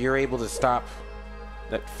 Yeah, if you're able to stop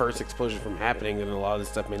that first explosion from happening, then a lot of this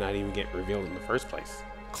stuff may not even get revealed in the first place.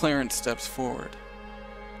 Clarence steps forward.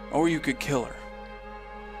 Or you could kill her.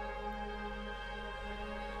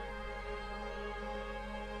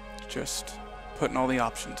 Just putting all the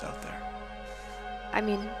options out there. I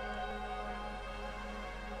mean,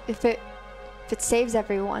 if it saves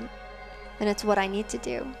everyone, and it's what I need to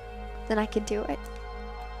do, then I can do it.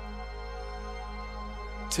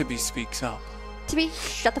 Tibby speaks up. Tibby,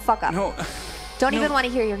 shut the fuck up. No. Don't no. even want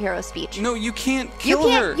to hear your hero speech. No, you can't kill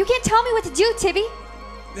her. You can't tell me what to do, Tibby.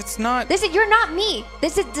 It's not. You're not me.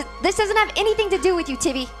 This doesn't have anything to do with you,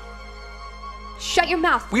 Tibby. Shut your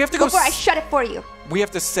mouth. We have to go before I shut it for you. We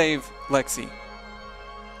have to save Lexi.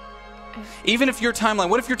 Even if your timeline,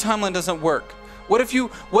 what if your timeline doesn't work? What if you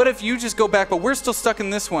just go back, but we're still stuck in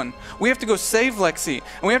this one? We have to go save Lexi,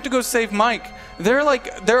 and we have to go save Mike. They're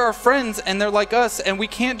our friends, and they're like us, and we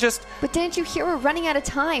can't just... But didn't you hear we're running out of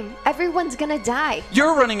time? Everyone's gonna die.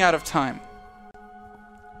 You're running out of time.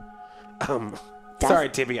 Sorry,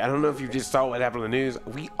 Tibby. I don't know if you just saw what happened on the news.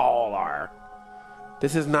 We all are.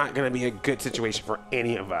 This is not going to be a good situation for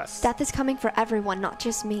any of us. Death is coming for everyone, not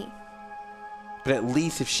just me. But at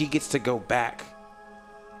least if she gets to go back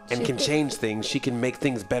and can change things, she can make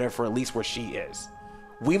things better for at least where she is.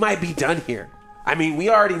 We might be done here. I mean, we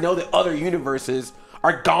already know that other universes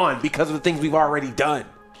are gone because of the things we've already done.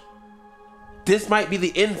 This might be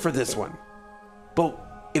the end for this one.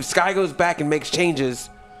 But if Sky goes back and makes changes,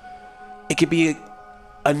 it could be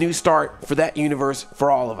a new start for that universe for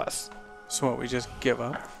all of us. So what, we just give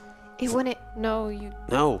up? It wouldn't... No,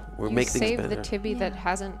 we're making things better. Save the Tibby that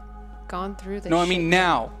hasn't gone through the No, I mean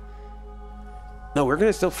now. No, we're going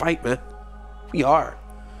to still fight, man. We are.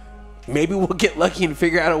 Maybe we'll get lucky and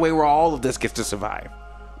figure out a way where all of this gets to survive.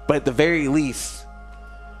 But at the very least,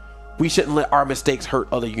 we shouldn't let our mistakes hurt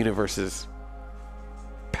other universes,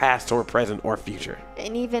 past or present or future.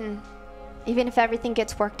 And even if everything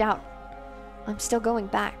gets worked out, I'm still going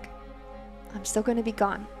back. I'm still going to be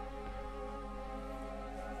gone.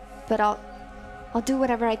 But I'll do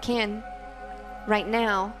whatever I can right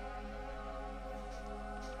now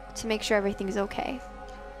to make sure everything's okay.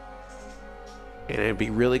 And it'd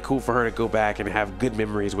be really cool for her to go back and have good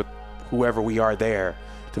memories with whoever we are there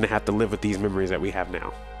than to have to live with these memories that we have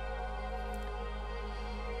now.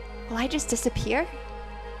 Will I just disappear?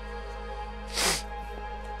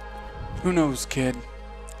 Who knows, kid?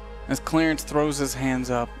 As Clarence throws his hands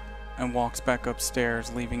up and walks back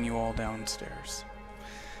upstairs, leaving you all downstairs.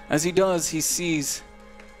 As he does, he sees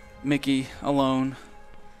Mickey alone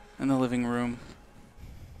in the living room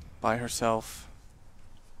by herself.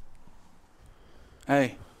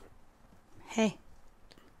 Hey. Hey.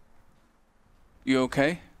 You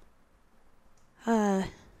okay? Not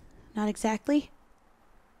exactly.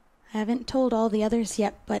 I haven't told all the others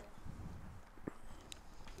yet, but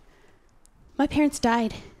my parents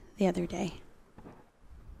died the other day.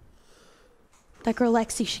 That girl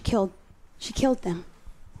Lexi, she killed them.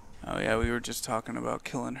 Oh yeah, we were just talking about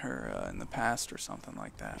killing her in the past or something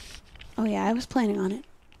like that. Oh yeah, I was planning on it.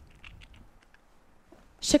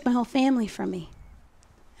 She took my whole family from me.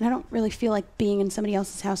 And I don't really feel like being in somebody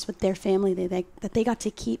else's house with their family that they got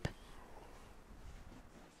to keep.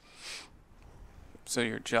 So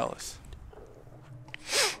you're jealous?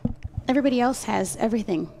 Everybody else has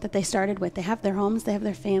everything that they started with. They have their homes, they have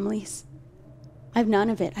their families. I have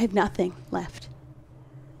none of it. I have nothing left.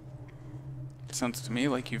 It sounds to me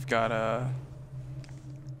like you've got a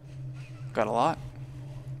lot.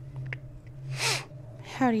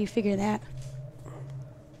 How do you figure that?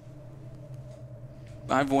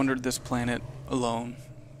 I've wandered this planet alone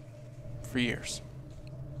for years.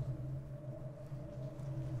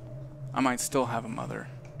 I might still have a mother.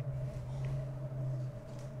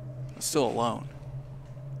 I'm still alone.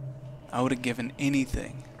 I would have given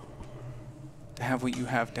anything to have what you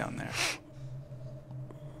have down there.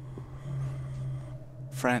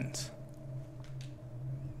 Friends.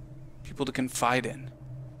 People to confide in.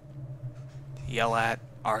 To yell at,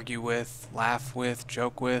 argue with, laugh with,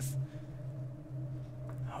 joke with.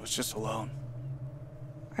 I was just alone.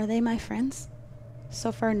 Are they my friends?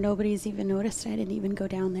 So far, nobody's even noticed I didn't even go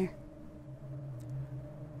down there.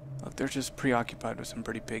 Look, they're just preoccupied with some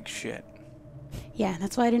pretty big shit. Yeah,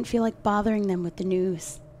 that's why I didn't feel like bothering them with the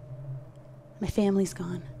news. My family's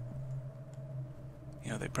gone.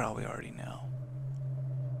 You know, they probably already know.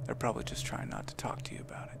 They're probably just trying not to talk to you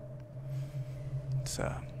about it. It's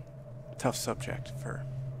a tough subject for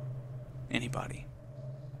anybody.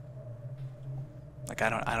 Like, I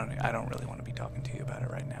don't really want to be talking to you about it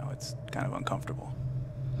right now. It's kind of uncomfortable.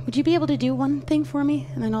 Would you be able to do one thing for me?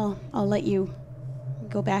 And then I'll let you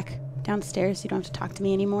go back downstairs. You don't have to talk to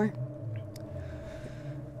me anymore.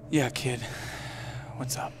 Yeah, kid.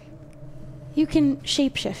 What's up? You can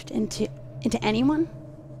shapeshift into anyone?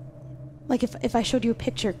 Like if I showed you a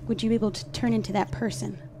picture, would you be able to turn into that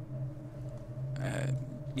person?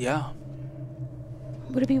 Yeah.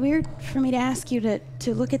 Would it be weird for me to ask you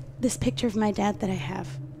to look at this picture of my dad that I have?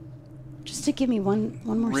 Just to give me one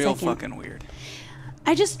more Real second. fucking weird.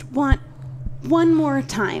 I just want one more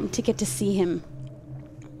time to get to see him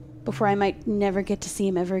before I might never get to see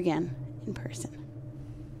him ever again in person.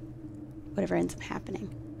 Whatever ends up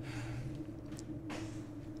happening.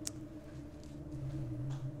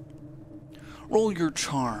 Roll your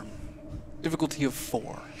charm. Difficulty of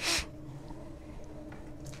 4.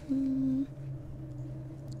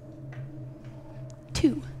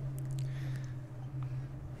 2.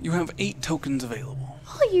 You have 8 tokens available.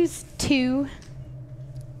 I'll use 2.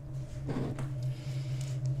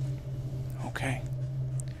 Okay.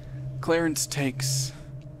 Clarence takes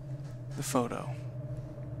the photo.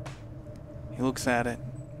 He looks at it,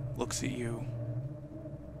 looks at you.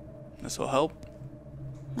 This will help?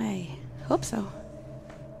 I hope so.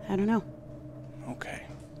 I don't know. Okay.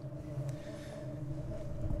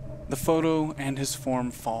 The photo and his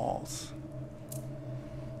form falls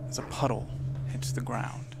as a puddle hits the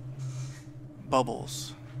ground.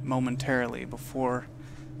 Bubbles momentarily before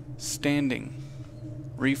standing,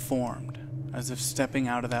 reformed, as if stepping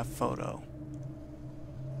out of that photo.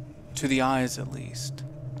 To the eyes, at least,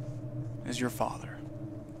 is your father.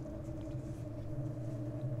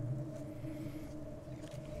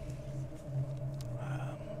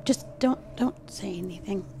 Just don't say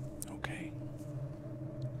anything. Okay.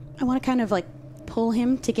 I want to kind of like pull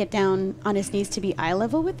him to get down on his knees to be eye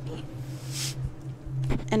level with me.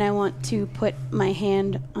 And I want to put my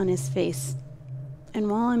hand on his face. And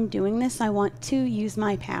while I'm doing this, I want to use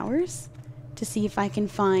my powers to see if I can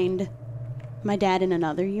find my dad in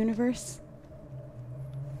another universe.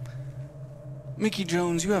 Mickey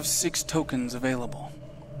Jones, you have 6 tokens available.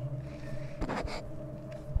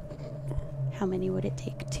 How many would it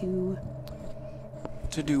take to...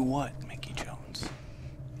 To do what, Mickey Jones?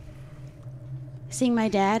 Seeing my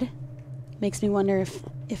dad makes me wonder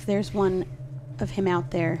if there's one of him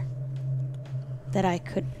out there that I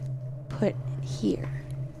could put here.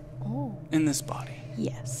 Oh. In this body?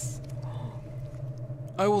 Yes.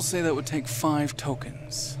 I will say that would take 5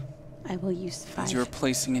 tokens. I will use 5. As you're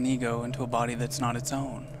placing an ego into a body that's not its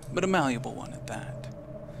own, but a malleable one at that.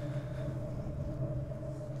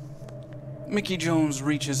 Mickey Jones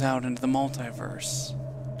reaches out into the multiverse,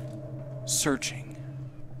 searching.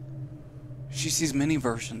 She sees many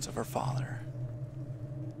versions of her father.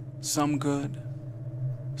 Some good,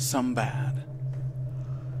 some bad.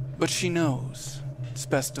 But she knows it's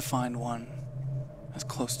best to find one as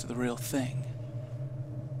close to the real thing.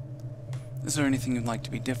 Is there anything you'd like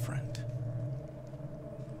to be different?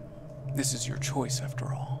 This is your choice,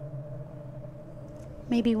 after all.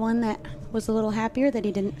 Maybe one that was a little happier, that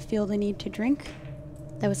he didn't feel the need to drink.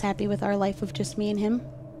 That was happy with our life of just me and him.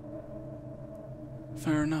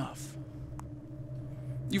 Fair enough.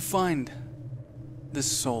 You find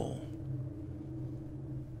this soul.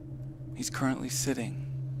 He's currently sitting,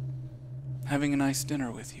 having a nice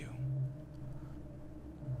dinner with you.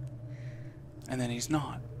 And then he's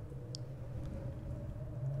not.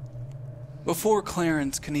 Before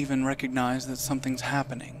Clarence can even recognize that something's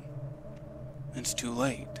happening, it's too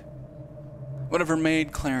late. Whatever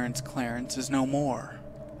made Clarence Clarence is no more.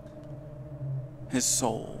 His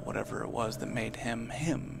soul, whatever it was that made him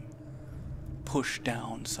him, pushed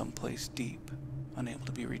down someplace deep, unable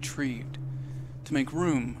to be retrieved, to make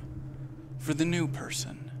room for the new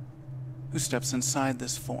person who steps inside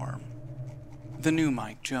this form, the new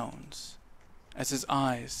Mike Jones, as his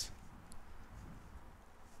eyes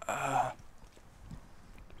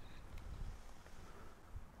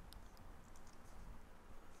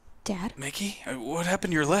Dad? Mickey, what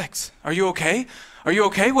happened to your legs? Are you okay? Are you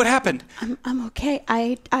okay? What happened? I'm okay.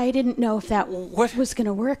 I didn't know if that was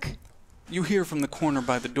gonna work. You hear from the corner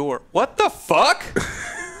by the door, "What the fuck?"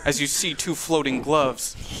 As you see 2 floating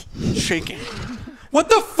gloves shaking. What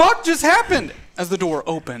the fuck just happened? As the door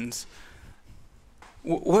opens.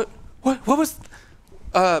 What was...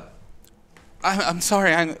 I'm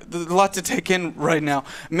sorry, there's a lot to take in right now.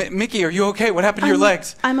 Mickey, are you okay? What happened to your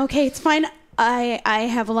legs? I'm okay. It's fine. I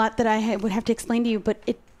have a lot that I would have to explain to you,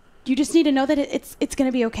 but you just need to know that it's going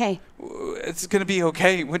to be okay. It's going to be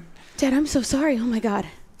okay. What? Dad, I'm so sorry. Oh my God.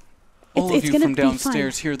 All of you from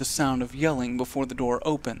downstairs hear the sound of yelling before the door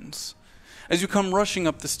opens. As you come rushing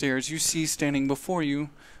up the stairs, you see standing before you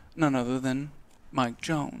none other than Mike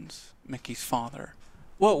Jones, Mickey's father.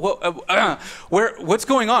 What's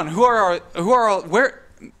going on? Who are all, where,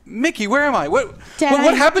 Mickey, where am I? Dad,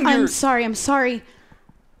 what happened to I'm sorry.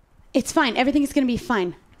 It's fine. Everything's going to be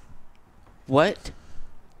fine. What?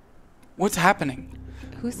 What's happening?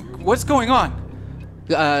 What's going on?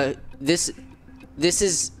 This this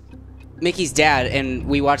is Mickey's dad, and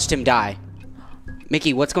we watched him die.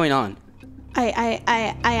 Mickey, what's going on? I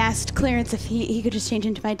asked Clarence if he could just change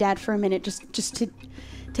into my dad for a minute, just to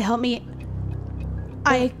help me.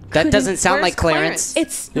 That doesn't sound like Clarence.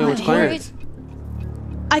 It's No, it's Clarence.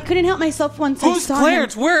 I couldn't help myself once I Who's saw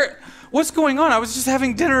Clarence? him. What's going on? I was just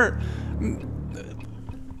having dinner.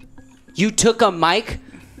 You took a mic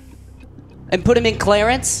and put him in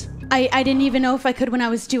Clarence? I didn't even know if I could when I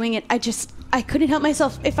was doing it. I couldn't help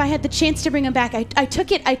myself. If I had the chance to bring him back, I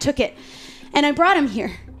took it. And I brought him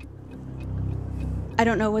here. I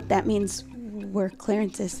don't know what that means where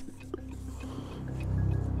Clarence is.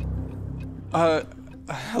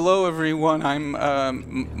 Hello everyone.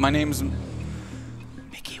 My name's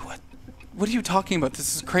Mickey. What are you talking about?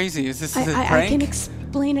 This is crazy. Is this a prank? I can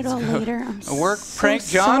explain it all later. I'm A work so prank?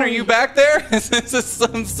 John, sorry. are you back there? Is this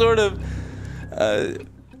some sort of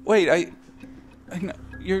wait, I know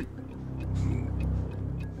you're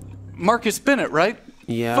Marcus Bennett, right?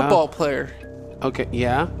 Yeah. Football player. Okay,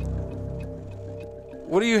 yeah.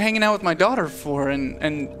 What are you hanging out with my daughter for?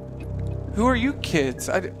 And who are you kids?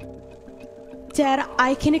 Dad,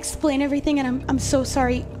 I can explain everything, and I'm so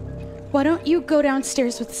sorry. Why don't you go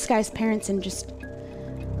downstairs with Sky's parents and just...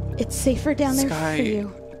 It's safer down there Sky, for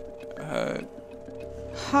you.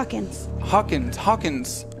 Hawkins. Hawkins.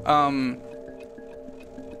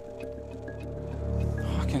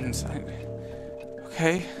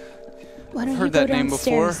 Okay. Why don't I've heard you go that name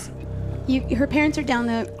downstairs? before. Her parents are down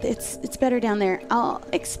there. It's better down there. I'll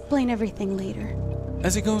explain everything later.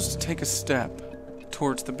 As he goes to take a step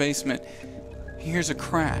towards the basement, he hears a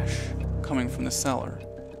crash coming from the cellar.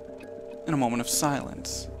 In a moment of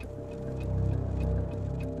silence.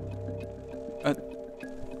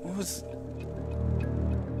 What was...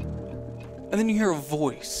 And then you hear a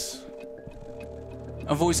voice.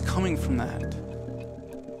 A voice coming from that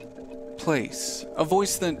place. A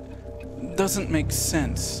voice that doesn't make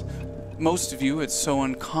sense. Most of you, it's so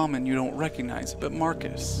uncommon you don't recognize it. But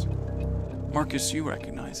Marcus, you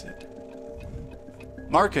recognize it.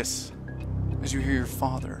 Marcus, as you hear your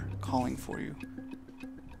father calling for you.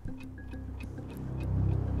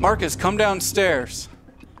 Marcus, come downstairs.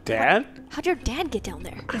 Dad? How'd your dad get down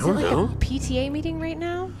there? Is it like a PTA meeting right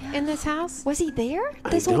now in this house? Was he there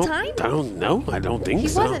this whole time? I don't know. I don't think He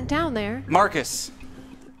so. wasn't down there. Marcus.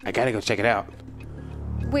 I gotta go check it out.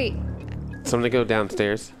 Wait, Somebody go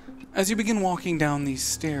downstairs. As you begin walking down these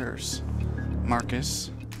stairs, Marcus,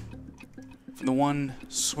 from the one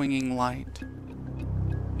swinging light,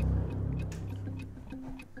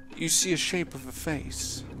 you see a shape of a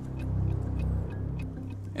face.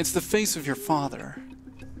 It's the face of your father.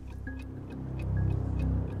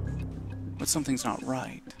 But something's not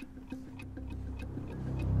right.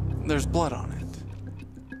 There's blood on it.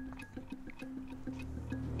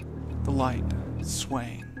 The light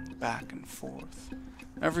swaying back and forth,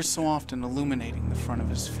 every so often illuminating the front of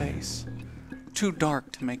his face. Too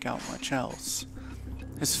dark to make out much else.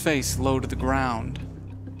 His face low to the ground.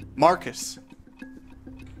 Marcus!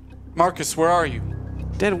 Marcus, where are you?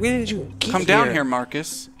 Dad, when did you get Come down here,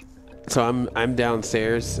 Marcus. So I'm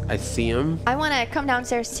downstairs. I see him. I want to come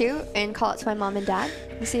downstairs too and call out to my mom and dad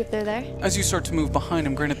and see if they're there. As you start to move behind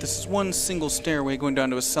him, granted this is one single stairway going down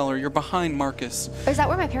to a cellar, you're behind Marcus. Is that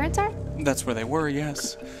where my parents are? That's where they were,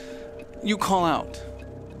 yes. You call out.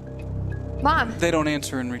 Mom. They don't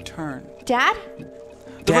answer in return. Dad?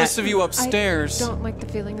 The rest of you upstairs I don't like the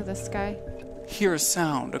feeling of this guy. hear a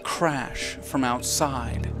sound, a crash from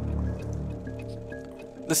outside.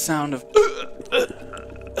 The sound of...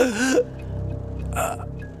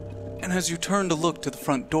 And as you turn to look to the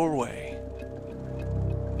front doorway,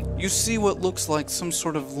 you see what looks like some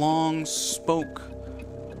sort of long spoke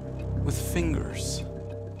with fingers.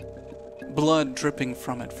 Blood dripping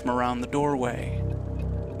from it from around the doorway.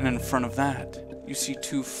 And in front of that, you see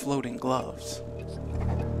two floating gloves.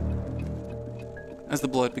 As the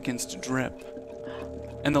blood begins to drip,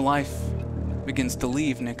 and the life begins to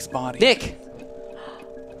leave Nick's body. Nick!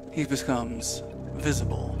 He becomes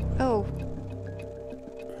visible. Oh.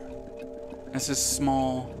 As his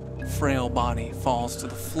small, frail body falls to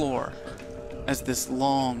the floor, as this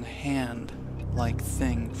long hand-like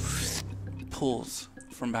thing pulls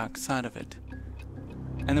from backside of it,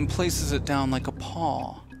 and then places it down like a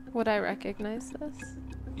paw. Would I recognize this?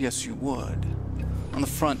 Yes, you would. On the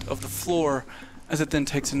front of the floor, as it then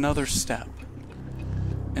takes another step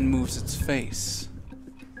and moves its face.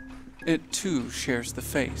 It too shares the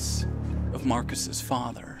face of Marcus's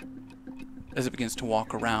father as it begins to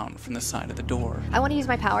walk around from the side of the door. I want to use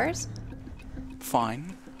my powers.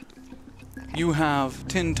 Fine. You have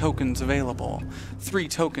 10 tokens available, 3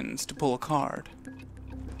 tokens to pull a card.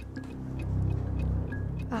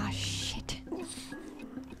 Ah, shit.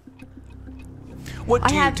 What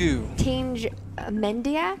do I you have do? Tange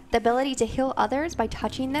Mendia, the ability to heal others by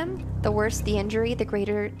touching them. The worse the injury, the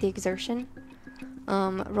greater the exertion.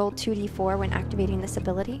 Roll 2d4 when activating this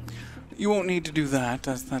ability. You won't need to do that.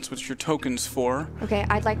 That's what your token's for. Okay,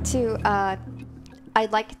 I'd like to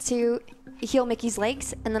heal Mickey's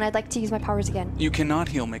legs, and then I'd like to use my powers again. You cannot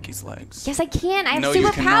heal Mickey's legs. Yes, I can. I have No, you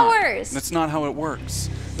cannot. superpowers. That's not how it works.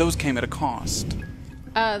 Those came at a cost.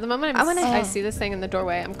 The moment I see this thing in the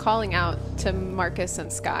doorway, I'm calling out to Marcus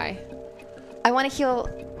and Sky. I want to heal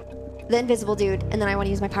the invisible dude, and then I want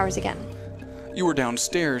to use my powers again. You were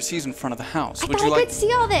downstairs. He's in front of the house. I thought I could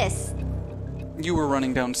see all this. You were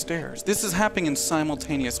running downstairs. This is happening in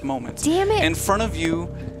simultaneous moments. Damn it. In front of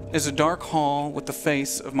you is a dark hall with the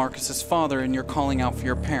face of Marcus's father, and you're calling out for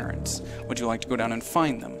your parents. Would you like to go down and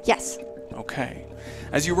find them? Yes. Okay.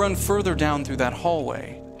 As you run further down through that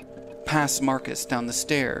hallway, past Marcus down the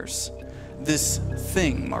stairs, this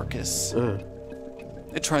thing, Marcus,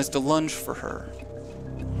 it tries to lunge for her.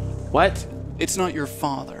 What? It's not your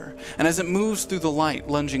father. And as it moves through the light,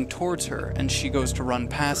 lunging towards her, and she goes to run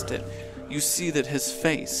past it, you see that his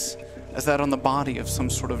face is that on the body of some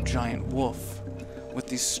sort of giant wolf, with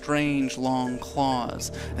these strange long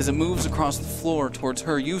claws. As it moves across the floor towards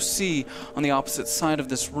her, you see on the opposite side of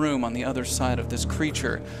this room, on the other side of this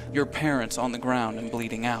creature, your parents on the ground and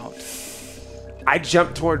bleeding out. I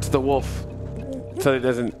jump towards the wolf so it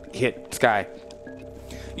doesn't hit Sky.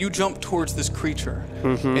 You jump towards this creature.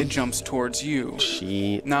 It jumps towards you.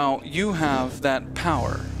 Now, you have that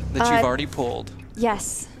power that you've already pulled.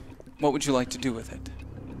 Yes. What would you like to do with it?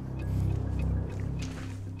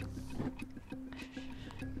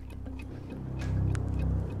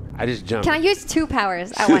 I just jumped. Can I use 2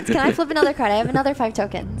 powers at once? Can I flip another card? I have another 5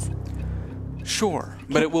 tokens. Sure,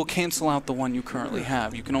 but it will cancel out the one you currently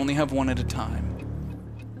have. You can only have one at a time.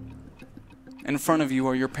 In front of you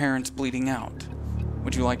are your parents bleeding out.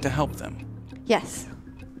 Would you like to help them? Yes.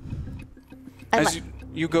 As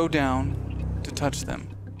you go down to touch them,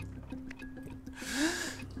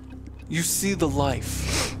 you see the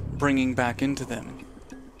life bringing back into them,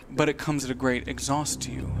 but it comes at a great exhaust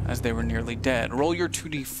to you, as they were nearly dead. Roll your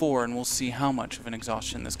 2d4 and we'll see how much of an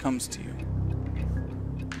exhaustion this comes to you.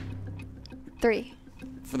 3.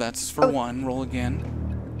 For that's for 1. Roll again.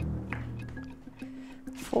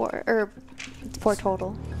 4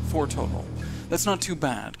 total. 4 total. That's not too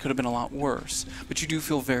bad. Could have been a lot worse. But you do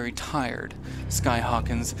feel very tired, Sky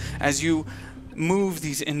Hawkins. As you move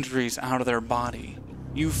these injuries out of their body,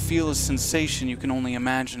 you feel a sensation you can only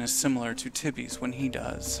imagine is similar to Tibby's when he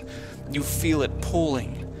does. You feel it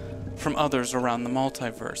pulling from others around the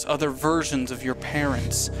multiverse, other versions of your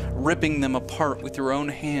parents, ripping them apart with your own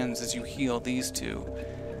hands as you heal these two.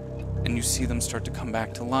 And you see them start to come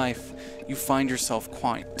back to life. You find yourself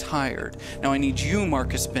quite tired. Now I need you,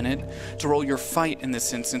 Marcus Bennett, to roll your fight in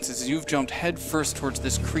this instance as you've jumped headfirst towards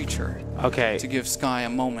this creature. Okay. To give Sky a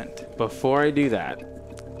moment. Before I do that,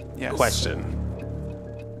 Yes. question.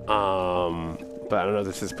 But I don't know if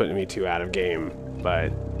this is putting me too out of game, but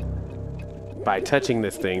by touching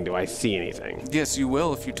this thing, do I see anything? Yes, you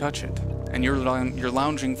will if you touch it. And you're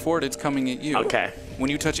lounging for it, it's coming at you. Okay. When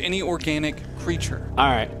you touch any organic creature. All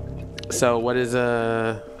right. So what is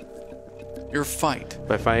your fight?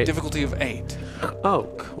 My fight? Difficulty of 8. Oh,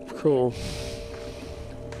 cool.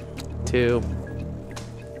 2.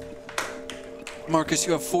 Marcus,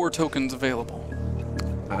 you have 4 tokens available.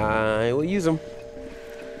 I will use them.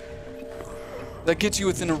 That gets you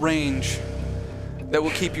within a range that will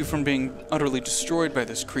keep you from being utterly destroyed by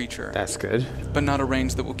this creature. That's good. But not a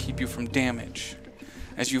range that will keep you from damage.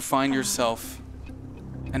 As you find yourself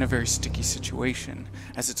in a very sticky situation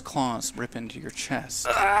as its claws rip into your chest.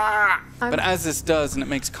 But as this does and it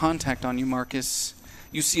makes contact on you, Marcus,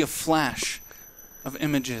 you see a flash of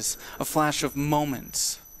images, a flash of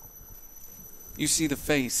moments. You see the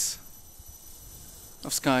face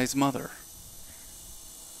of Sky's mother.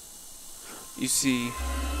 You see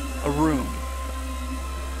a room,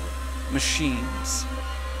 machines.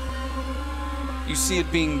 You see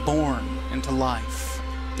it being born into life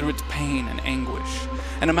through its pain and anguish,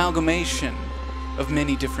 an amalgamation of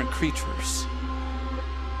many different creatures.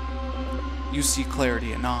 You see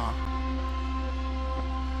clarity and awe.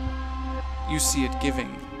 You see it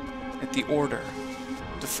giving it the order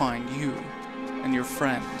to find you and your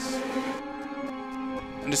friends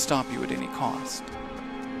and to stop you at any cost.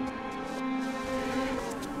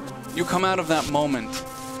 You come out of that moment,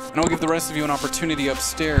 and I'll give the rest of you an opportunity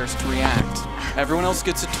upstairs to react. Everyone else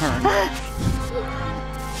gets a turn.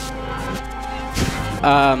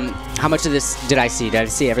 How much of this did I see? Did I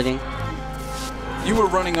see everything? You were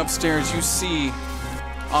running upstairs. You see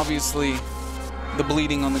Obviously, the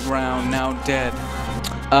bleeding on the ground, now dead.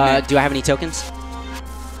 Do I have any tokens?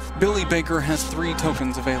 Billy Baker has 3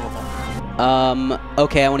 tokens available.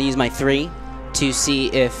 Okay, I want to use my 3 to see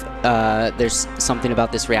if there's something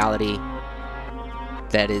about this reality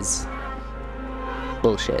that is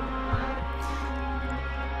bullshit.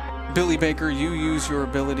 Billy Baker, you use your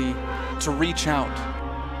ability to reach out,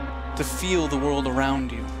 to feel the world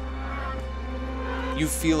around you. You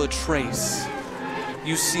feel a trace.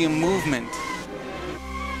 You see a movement,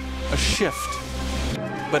 a shift,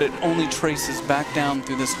 but it only traces back down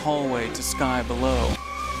through this hallway to sky below.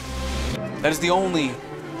 That is the only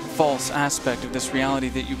false aspect of this reality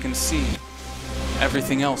that you can see.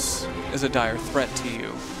 Everything else is a dire threat to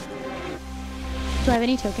you. Do I have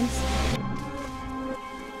any tokens?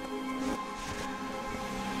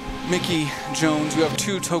 Mickey Jones, you have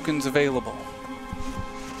 2 tokens available.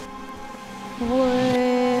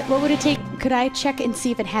 What would it take? Could I check and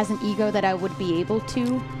see if it has an ego that I would be able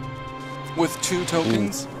to? With 2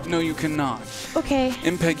 tokens? No, you cannot. Okay.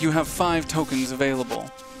 Impeg, you have 5 tokens available.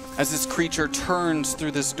 As this creature turns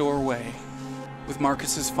through this doorway with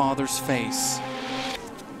Marcus's father's face,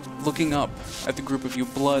 looking up at the group of you,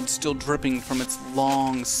 blood still dripping from its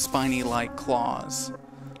long, spiny-like claws.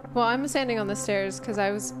 Well, I'm standing on the stairs because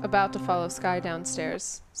I was about to follow Sky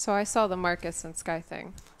downstairs. So I saw the Marcus and Sky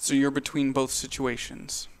thing. So you're between both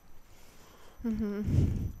situations. Mm-hmm.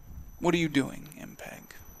 What are you doing, Impeg?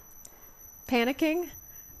 Panicking?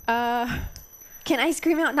 Can I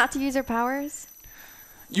scream out not to use her powers?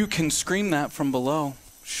 You can scream that from below,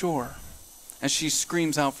 sure. As she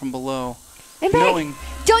screams out from below, Impeg, knowing...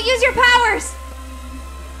 don't use your powers!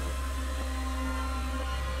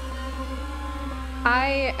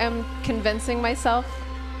 I am convincing myself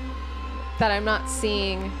that I'm not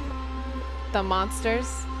seeing the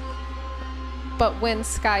monsters. But when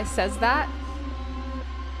Sky says that,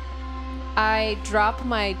 I drop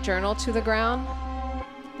my journal to the ground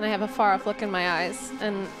and I have a far off look in my eyes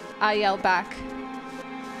and I yell back,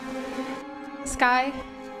 Sky,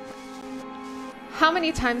 how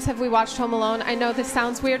many times have we watched Home Alone? I know this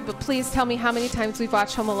sounds weird, but please tell me how many times we've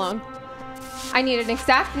watched Home Alone. I need an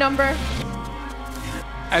exact number.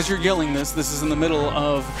 As you're yelling this is in the middle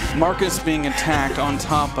of Marcus being attacked on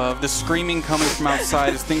top of, the screaming coming from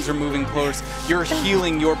outside as things are moving close. You're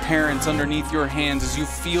healing your parents underneath your hands as you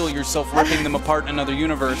feel yourself ripping them apart in another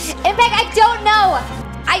universe. In fact, I don't know.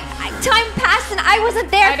 Time passed and I wasn't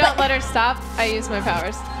there. I don't let her stop. I use my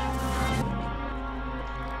powers.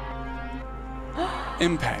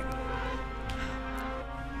 Impact.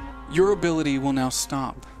 Your ability will now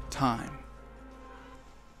stop time.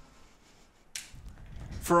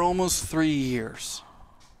 For almost 3 years.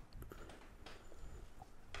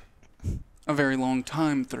 A very long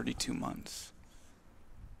time, 32 months.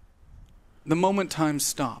 The moment time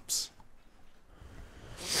stops,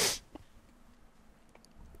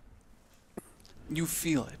 you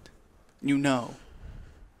feel it. You know.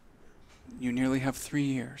 You nearly have 3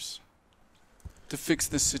 years to fix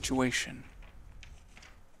this situation.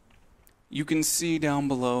 You can see down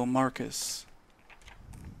below Marcus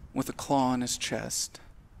with a claw in his chest.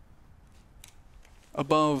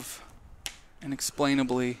 Above,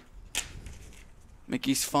 inexplainably,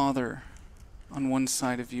 Mickey's father on one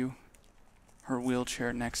side of you, her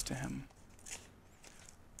wheelchair next to him.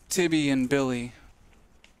 Tibby and Billy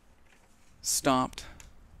stopped,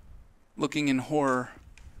 looking in horror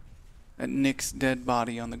at Nick's dead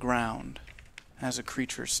body on the ground as a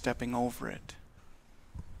creature stepping over it.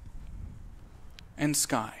 And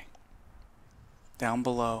Sky, down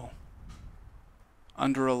below,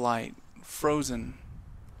 under a light, frozen,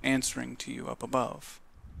 answering to you up above.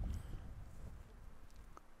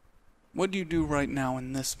 What do you do right now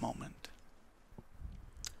in this moment?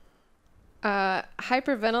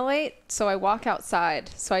 Hyperventilate, so I walk outside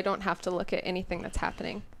so I don't have to look at anything that's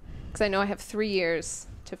happening. Because I know I have 3 years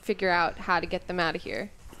to figure out how to get them out of here.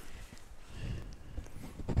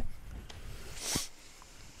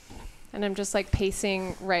 And I'm just like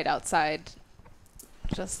pacing right outside,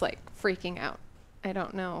 just like freaking out. I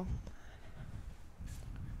don't know.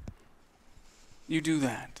 You do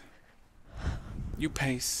that. You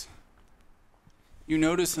pace. You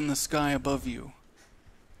notice in the sky above you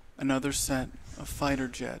another set of fighter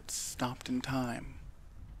jets stopped in time,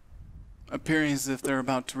 appearing as if they're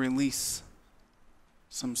about to release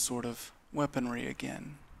some sort of weaponry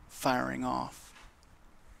again, firing off.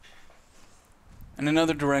 In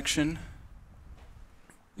another direction,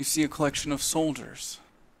 you see a collection of soldiers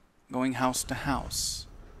going house to house.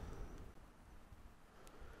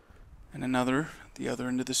 And another, the other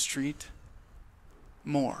end of the street,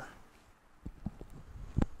 more.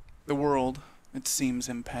 The world it seems,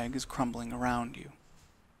 MPEG, is crumbling around you.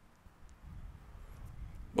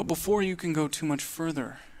 But before you can go too much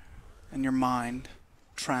further in your mind,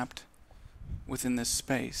 trapped within this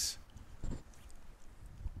space,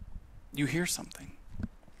 you hear something.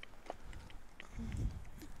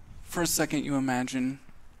 For a second you imagine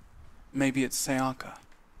maybe it's Sayaka.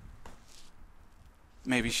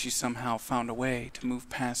 Maybe she somehow found a way to move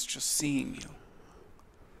past just seeing you.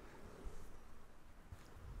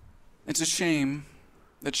 It's a shame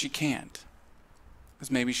that she can't, because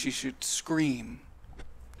maybe she should scream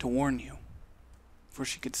to warn you, for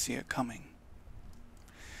she could see it coming.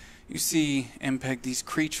 You see, MPEG, these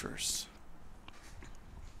creatures,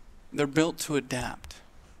 they're built to adapt.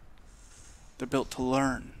 They're built to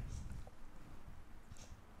learn.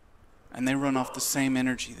 And they run off the same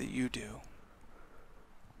energy that you do.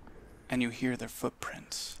 And you hear their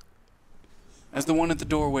footprints. As the one at the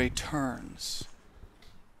doorway turns.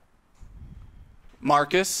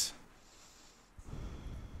 Marcus?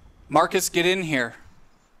 Marcus, get in here.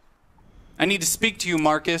 I need to speak to you,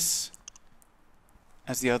 Marcus.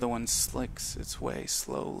 As the other one slicks its way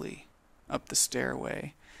slowly up the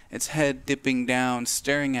stairway, its head dipping down,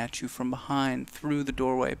 staring at you from behind, through the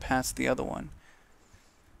doorway, past the other one.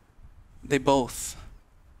 They both,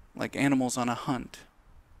 like animals on a hunt,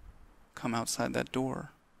 come outside that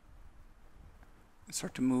door and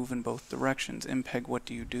start to move in both directions. MPEG, what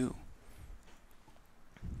do you do?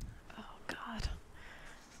 Oh,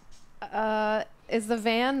 God. Is the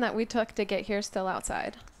van that we took to get here still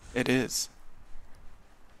outside? It is.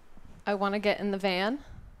 I want to get in the van.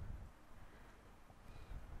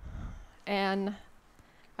 And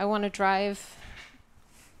I want to drive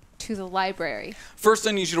to the library. First,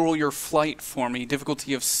 I need you to roll your flight for me,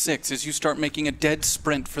 difficulty of 6, as you start making a dead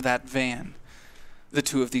sprint for that van. The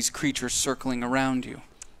two of these creatures circling around you.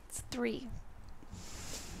 It's 3.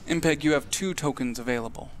 MPEG, you have 2 tokens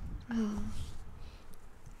available.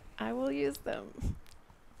 I will use them.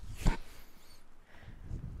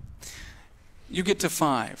 You get to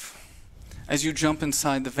 5. As you jump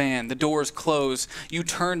inside the van, the doors close. You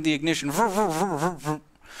turn the ignition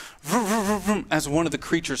as one of the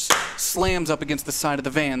creatures slams up against the side of the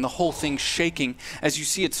van, the whole thing shaking as you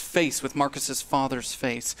see its face with Marcus's father's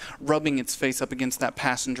face, rubbing its face up against that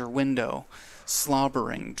passenger window,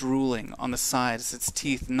 slobbering, drooling on the side as its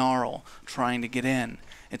teeth gnarl, trying to get in.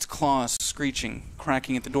 Its claws screeching,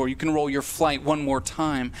 cracking at the door. You can roll your flight one more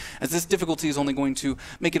time, as this difficulty is only going to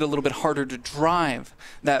make it a little bit harder to drive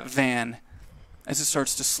that van as it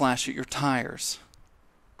starts to slash at your tires.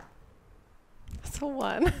 That's a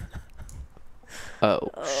 1. Oh,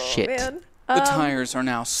 shit. Man. The tires are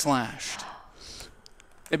now slashed.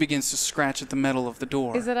 It begins to scratch at the metal of the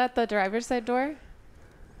door. Is it at the driver's side door?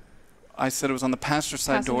 I said it was on the passenger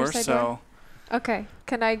side door, Passenger side so... door? Okay.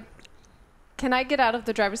 Can I get out of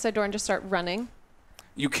the driver's side door and just start running?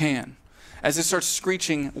 You can. As it starts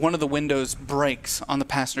screeching, one of the windows breaks on the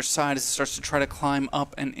passenger side as it starts to try to climb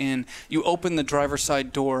up and in. You open the driver's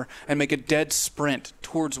side door and make a dead sprint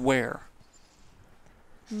towards where?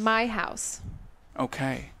 My house.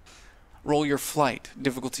 Okay. Roll your flight,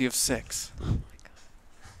 difficulty of 6.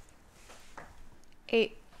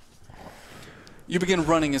 8. You begin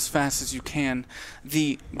running as fast as you can,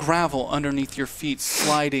 the gravel underneath your feet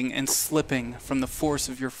sliding and slipping from the force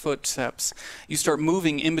of your footsteps. You start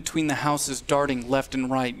moving in between the houses, darting left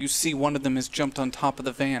and right. You see one of them has jumped on top of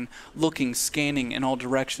the van, looking, scanning in all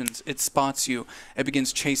directions. It spots you. It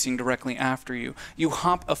begins chasing directly after you. You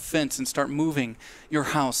hop a fence and start moving your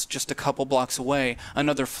house just a couple blocks away.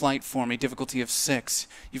 Another flight for me, difficulty of 6.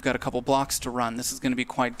 You've got a couple blocks to run. This is going to be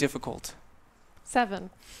quite difficult. 7.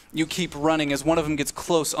 You keep running as one of them gets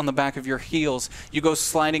close on the back of your heels. You go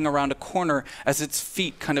sliding around a corner as its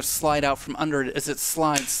feet kind of slide out from under it as it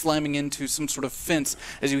slides, slamming into some sort of fence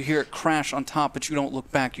as you hear it crash on top, but you don't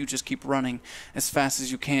look back. You just keep running as fast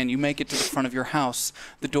as you can. You make it to the front of your house.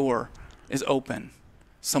 The door is open.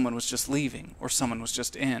 Someone was just leaving or someone was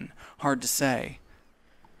just in. Hard to say.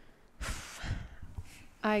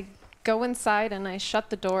 I go inside and I shut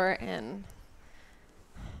the door and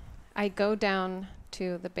I go down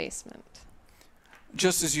to the basement.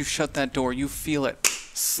 Just as you shut that door, you feel it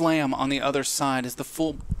slam on the other side as the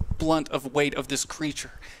full blunt of weight of this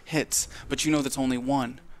creature hits. But you know that's only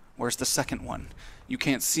one. Where's the second one? You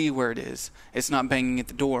can't see where it is. It's not banging at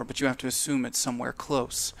the door, but you have to assume it's somewhere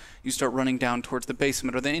close. You start running down towards the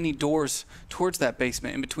basement. Are there any doors towards that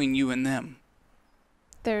basement in between you and them?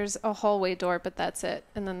 There's a hallway door, but that's it.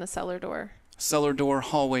 And then the cellar door. Cellar door,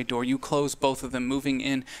 hallway door. You close both of them, moving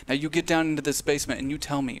in. Now you get down into this basement and you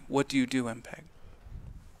tell me, what do you do, MPEG?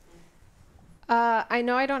 I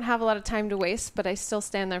know I don't have a lot of time to waste, but I still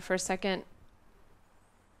stand there for a second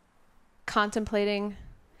contemplating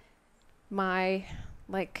my,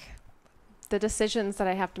 like, the decisions that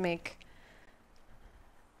I have to make.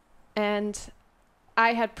 And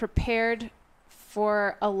I had prepared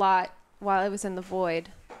for a lot while I was in the void.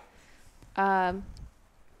 I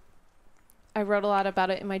wrote a lot about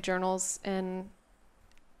it in my journals, and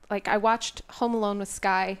like I watched Home Alone with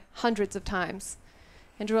Sky hundreds of times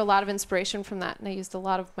and drew a lot of inspiration from that, and I used a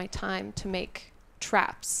lot of my time to make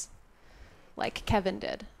traps like Kevin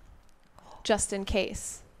did, just in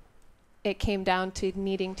case it came down to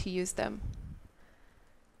needing to use them.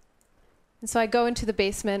 And so I go into the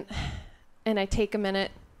basement and I take a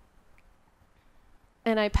minute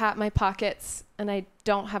and I pat my pockets, and I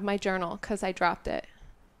don't have my journal because I dropped it.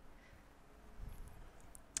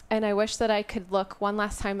 And I wish that I could look one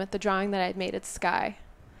last time at the drawing that I'd made at Sky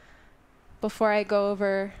before I go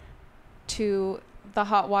over to the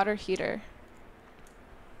hot water heater.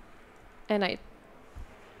 And I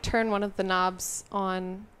turn one of the knobs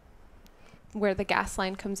on where the gas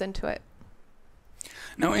line comes into it.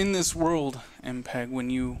 Now, in this world, MPEG, when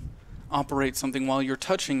you operate something while you're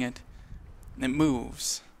touching it, it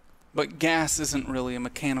moves. But gas isn't really a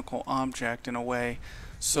mechanical object in a way,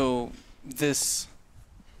 so this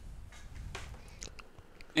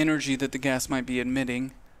energy that the gas might be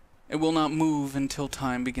emitting, it will not move until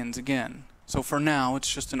time begins again. So for now,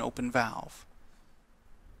 it's just an open valve.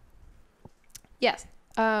 Yes.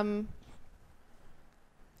 I'm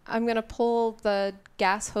going to pull the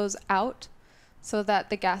gas hose out so that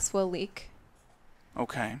the gas will leak.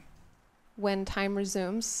 Okay. When time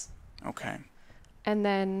resumes. Okay. And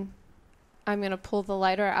then I'm going to pull the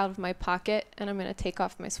lighter out of my pocket, and I'm going to take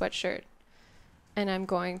off my sweatshirt. And I'm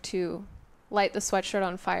going to light the sweatshirt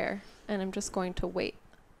on fire, and I'm just going to wait,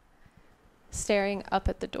 staring up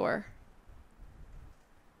at the door.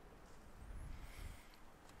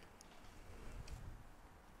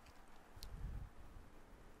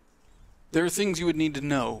 There are things you would need to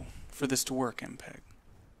know for this to work, MPEG.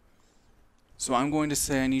 So I'm going to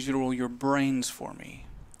say I need you to roll your brains for me.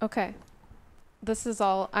 Okay. This is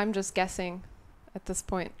all, I'm just guessing at this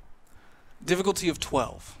point. Difficulty of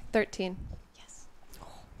 12. 13. Yes.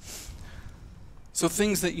 So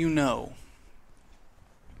things that you know.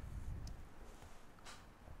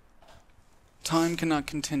 Time cannot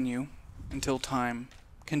continue until time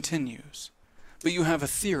continues. But you have a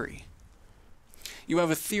theory. You have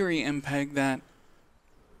a theory, MPEG, that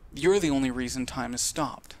you're the only reason time is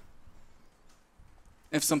stopped.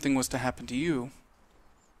 If something was to happen to you,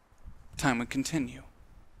 time would continue,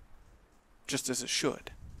 just as it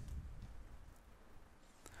should.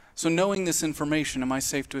 So knowing this information, am I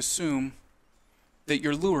safe to assume that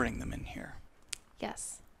you're luring them in here?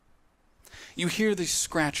 Yes. You hear the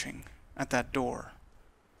scratching at that door.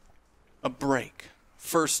 A break,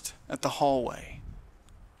 first at the hallway,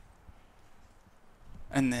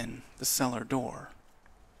 and then the cellar door.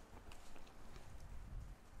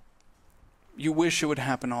 You wish it would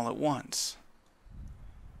happen all at once.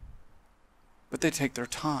 But they take their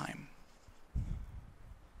time.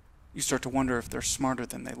 You start to wonder if they're smarter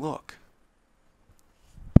than they look.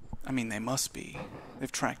 I mean, they must be.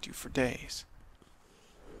 They've tracked you for days.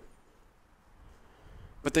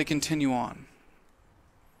 But they continue on.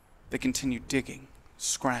 They continue digging,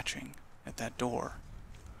 scratching at that door,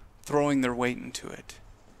 throwing their weight into it,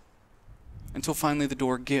 until finally the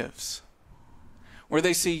door gives, where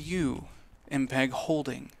they see you, MPEG,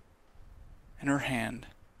 holding in her hand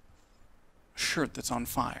a shirt that's on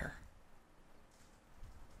fire.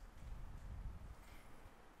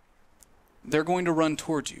 They're going to run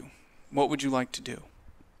towards you. What would you like to do?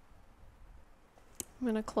 I'm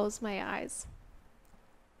going to close my eyes.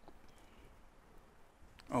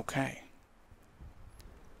 Okay.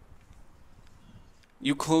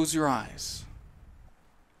 You close your eyes.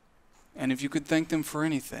 And if you could thank them for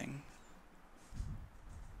anything,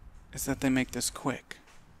 it's that they make this quick.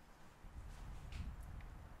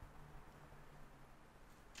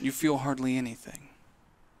 You feel hardly anything.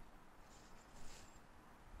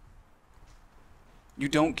 You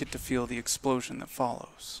don't get to feel the explosion that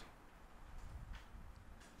follows.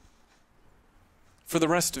 For the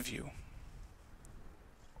rest of you,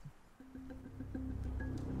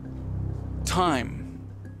 time,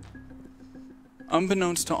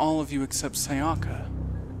 unbeknownst to all of you except Sayaka,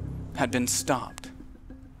 had been stopped.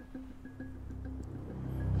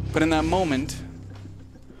 But in that moment,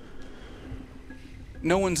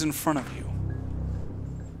 no one's in front of you.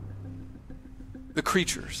 The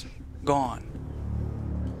creature's gone.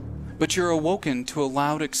 But you're awoken to a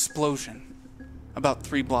loud explosion about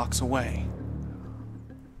 3 blocks away.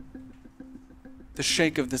 The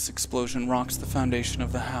shake of this explosion rocks the foundation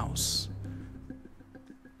of the house.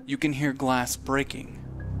 you can hear glass breaking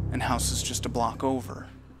and houses just a block over.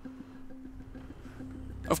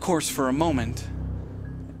 Of course, for a moment,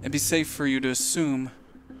 it'd be safe for you to assume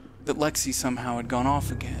that Lexi somehow had gone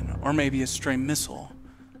off again, or maybe a stray missile.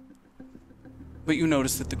 But you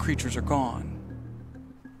notice that the creatures are gone,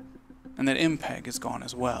 and that Impeg is gone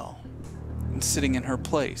as well. And sitting in her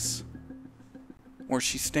place, where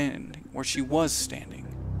she was standing,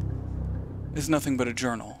 is nothing but a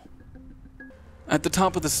journal. At the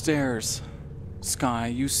top of the stairs, Sky,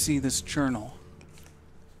 you see this journal.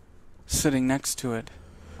 Sitting next to it,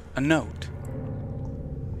 a note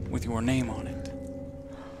with your name on it.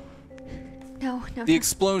 No. The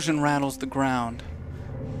explosion rattles the ground.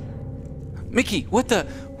 Mickey, what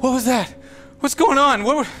was that? What's going on?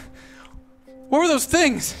 What were those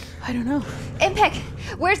things? I don't know. Impeg!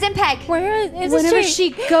 Where's Impeg? Where is Whenever she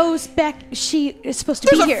goes back, she is supposed to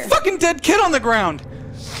There's be a here. fucking dead kid on the ground!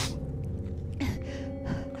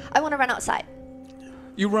 I want to run outside.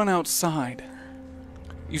 You run outside.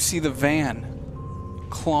 You see the van,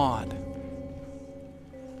 clawed.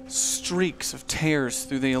 Streaks of tears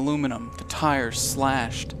through the aluminum, the tires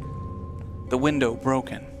slashed, the window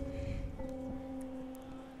broken.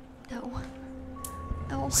 No.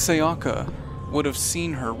 Sayaka would have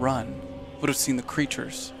seen her run, would have seen the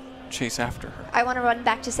creatures chase after her. I want to run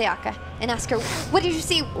back to Sayaka and ask her, what did you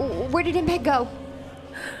see? Where did Impeg go?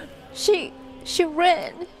 She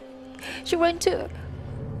ran. She went to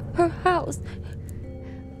her house.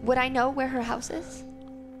 Would I know where her house is?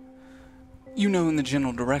 You know in the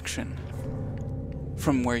general direction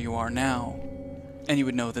from where you are now, and you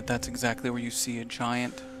would know that that's exactly where you see a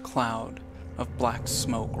giant cloud of black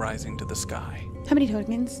smoke rising to the sky. How many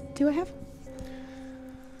tokens do I have?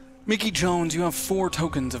 Mickey Jones, you have 4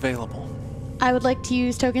 tokens available. I would like to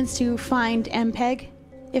use tokens to find MPEG,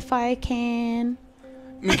 if I can.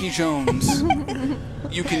 Mickey Jones,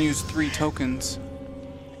 you can use 3 tokens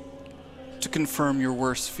to confirm your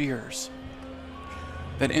worst fears.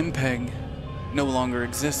 That MPEG no longer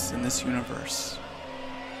exists in this universe.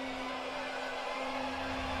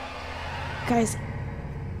 Guys,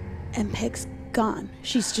 MPEG's gone.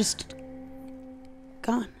 She's just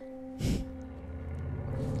gone.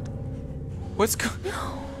 What's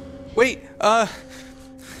Wait,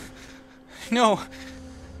 No.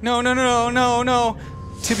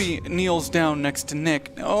 Tibby kneels down next to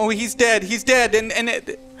Nick. Oh, he's dead.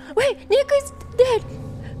 Wait, Nick is dead.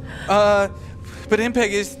 But Impeg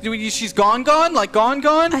is, she's gone? Like gone?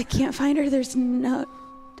 I can't find her.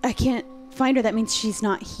 I can't find her. That means she's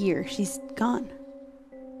not here. She's gone.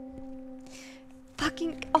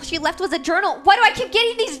 Fucking, all she left was a journal. Why do I keep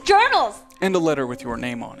getting these journals? And a letter with your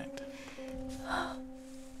name on it.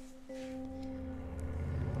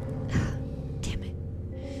 Damn it.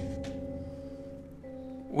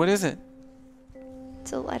 What is it?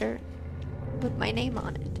 It's a letter with my name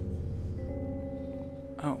on it.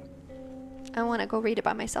 Oh. I want to go read it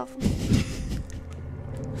by myself.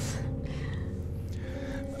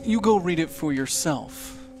 You go read it for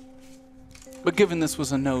yourself. But given this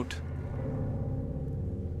was a note,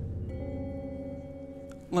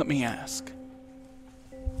 let me ask.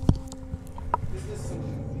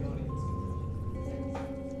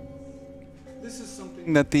 This is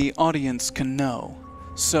something that the audience can know.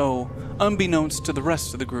 So, unbeknownst to the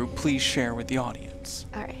rest of the group, please share with the audience.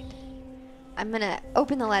 All right. I'm going to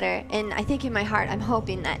open the letter, and I think in my heart I'm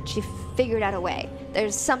hoping that she figured out a way.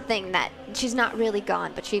 There's something that she's not really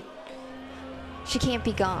gone, but she can't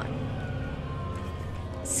be gone.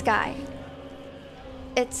 Sky,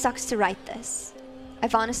 it sucks to write this.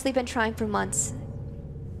 I've honestly been trying for months,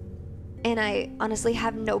 and I honestly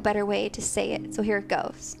have no better way to say it, so here it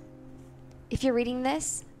goes. If you're reading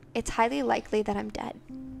this, it's highly likely that I'm dead.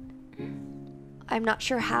 I'm not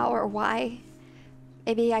sure how or why.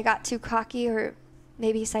 Maybe I got too cocky, or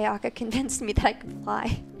maybe Sayaka convinced me that I could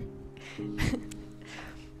fly.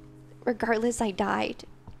 Regardless, I died,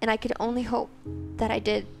 and I could only hope that I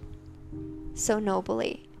did so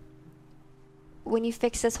nobly. When you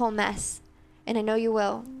fix this whole mess, and I know you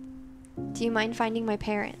will, do you mind finding my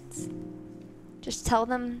parents? Just tell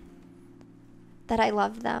them that I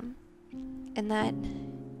love them, and that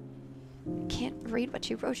I can't read what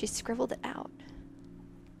she wrote. She scribbled it out.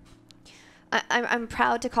 I'm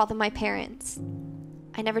proud to call them my parents.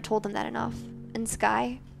 I never told them that enough. And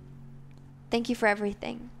Sky, thank you for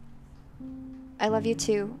everything. I love you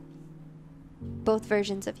too. Both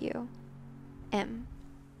versions of you. M.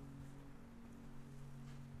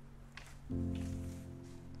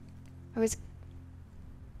 I was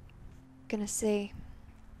gonna saying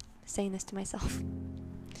this to myself.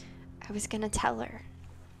 I was gonna tell her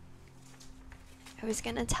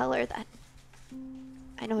that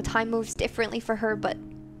I know time moves differently for her, but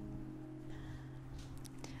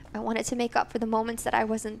I wanted to make up for the moments that I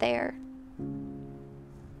wasn't there.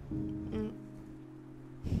 Man,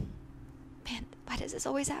 why does this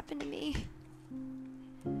always happen to me?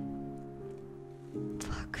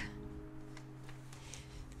 Fuck.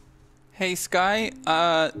 Hey, Sky,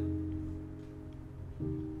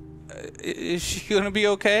 is she gonna be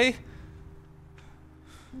okay?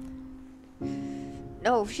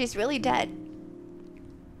 No, she's really dead.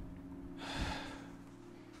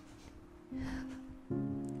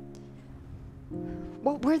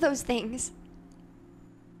 What were those things?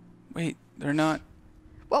 Wait, they're not...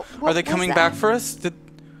 What Are they was coming that? back for us? Do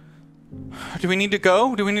we need to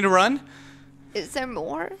go? Do we need to run? Is there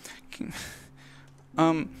more?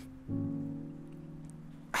 How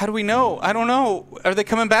do we know? I don't know. Are they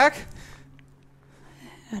coming back?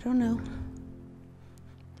 I don't know.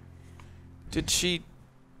 Did she...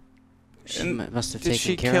 She must have Did taken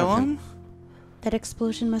she care kill of him? That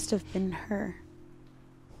explosion must have been her.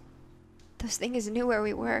 Those things knew where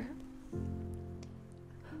we were.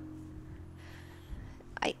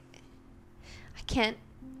 I can't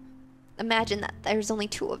imagine that there's only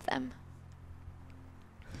 2 of them.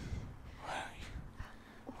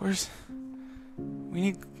 Where's...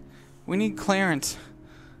 We need Clarence.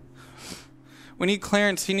 We need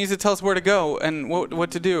Clarence. He needs to tell us where to go and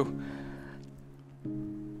what to do.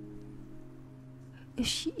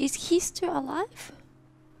 Is he still alive?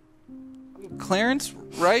 Clarence,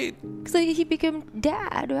 right? Cause he became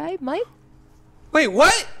dad, right, Mike? Wait,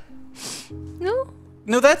 what? No.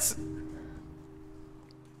 No, that's...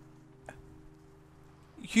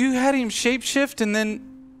 You had him shapeshift and then...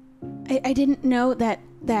 I didn't know that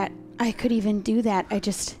I could even do that.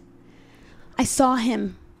 I saw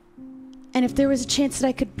him. And if there was a chance that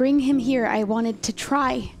I could bring him here, I wanted to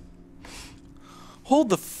try. Hold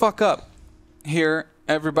the fuck up here,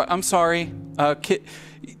 everybody. I'm sorry. Kid,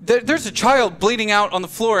 there's a child bleeding out on the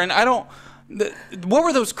floor, and I don't... what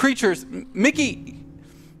were those creatures? Mickey,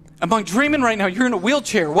 am I dreaming right now? You're in a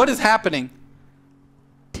wheelchair. What is happening?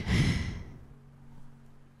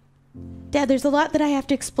 Dad, there's a lot that I have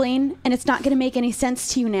to explain, and it's not going to make any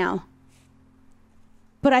sense to you now.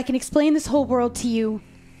 But I can explain this whole world to you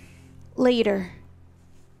later.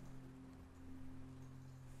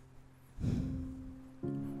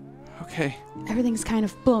 Okay. Everything's kind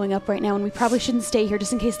of blowing up right now, and we probably shouldn't stay here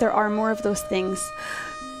just in case there are more of those things.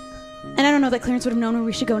 And I don't know that Clarence would have known where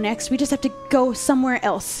we should go next. We just have to go somewhere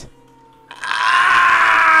else.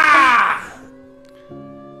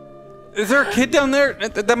 Is there a kid down there?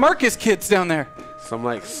 The Marcus kid's down there. So I'm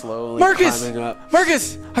like slowly Marcus! climbing up.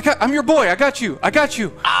 Marcus! I'm your boy. I got you. I got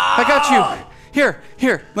you. Here.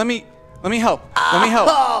 Let me help. Let me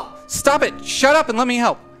help. Stop it. Shut up and let me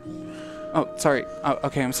help. Oh, sorry. Oh,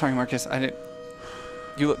 okay, I'm sorry, Marcus. I didn't...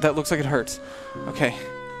 That looks like it hurts. Okay.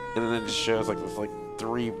 And then it just shows like this, like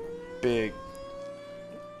 3 big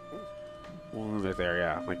wounds right there.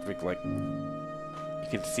 Yeah, like you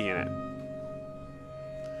can see in it.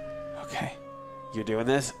 Okay. You doing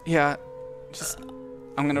this? Yeah.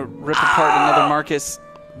 I'm gonna rip apart another Marcus.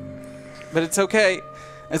 But it's okay.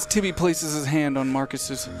 As Tibby places his hand on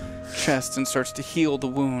Marcus's chest and starts to heal the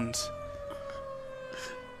wounds.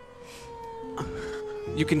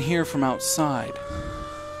 You can hear from outside.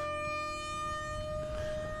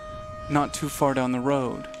 Not too far down the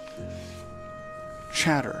road.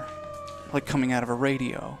 Chatter. Like coming out of a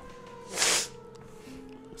radio.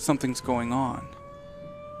 Something's going on.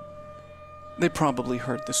 They probably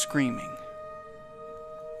heard the screaming.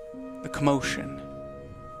 The commotion.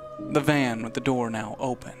 The van with the door now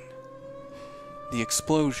open. The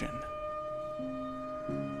explosion.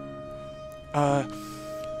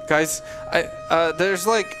 Guys, there's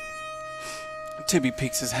like... Tibby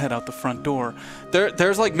peeks his head out the front door.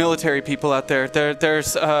 There's like military people out there.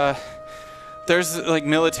 There's like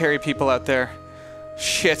military people out there.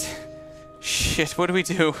 Shit, what do we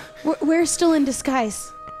do? We're still in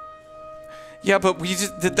disguise. Yeah, but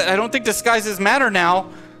I don't think disguises matter now.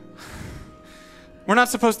 We're not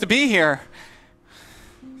supposed to be here.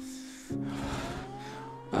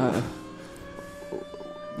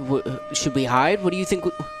 Should we hide? What do you think?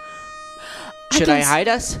 Should I hide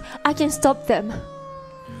us? I can stop them.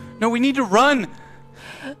 No, we need to run.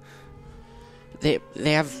 They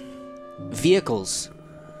have vehicles,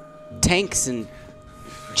 tanks, and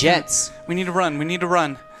jets. We need to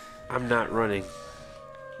run. I'm not running.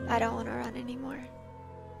 I don't want to run anymore.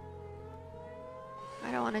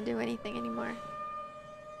 I don't want to do anything anymore.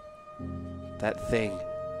 That thing.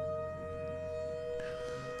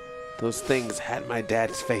 Those things had my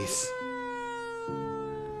dad's face.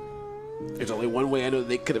 There's only one way I know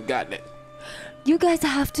they could have gotten it. You guys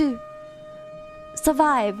have to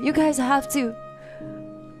survive. You guys have to.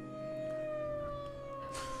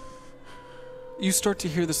 You start to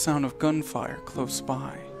hear the sound of gunfire close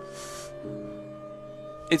by.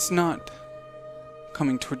 It's not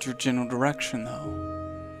coming towards your general direction, though.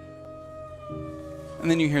 And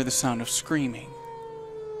then you hear the sound of screaming.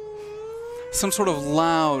 Some sort of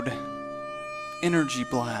loud energy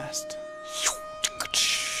blast.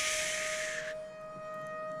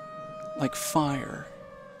 Like fire.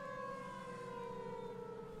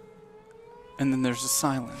 And then there's a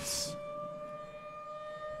silence.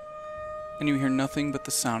 And you hear nothing but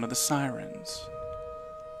the sound of the sirens.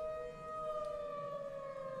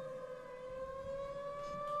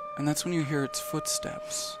 And that's when you hear its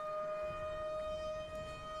footsteps.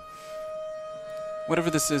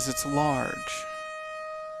 Whatever this is, it's large.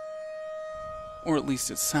 Or at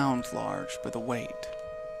least it sounds large by the weight.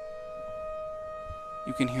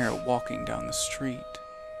 You can hear it walking down the street.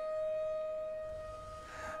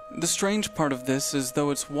 The strange part of this is, though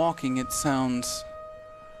it's walking, it sounds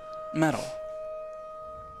metal.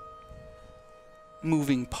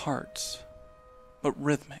 Moving parts, but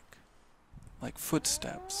rhythmic, like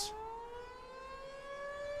footsteps.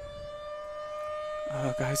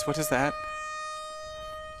 Guys, what is that?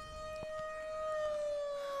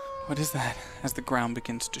 What is that? As the ground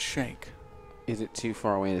begins to shake. Is it too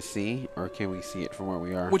far away to see, or can we see it from where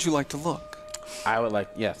we are? Would you like to look?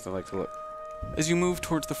 Yes, I'd like to look. As you move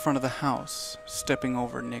towards the front of the house, stepping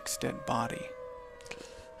over Nick's dead body,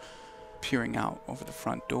 peering out over the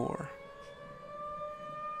front door,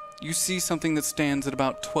 you see something that stands at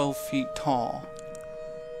about 12 feet tall.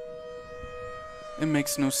 It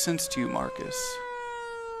makes no sense to you, Marcus.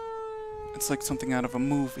 It's like something out of a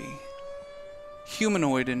movie.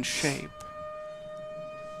 Humanoid in shape,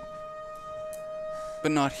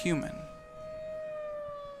 but not human.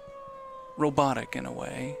 Robotic in a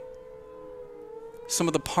way. Some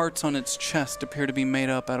of the parts on its chest appear to be made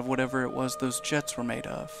up out of whatever it was those jets were made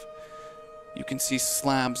of. You can see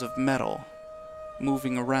slabs of metal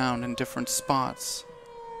moving around in different spots.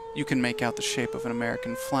 You can make out the shape of an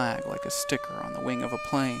American flag, like a sticker on the wing of a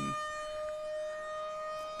plane.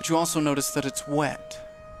 But you also notice that it's wet.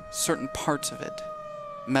 Certain parts of it,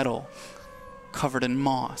 metal, covered in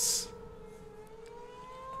moss,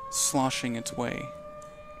 sloshing its way.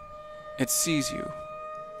 It sees you.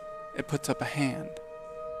 It puts up a hand.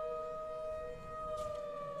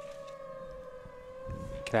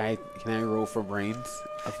 Can I roll for brains?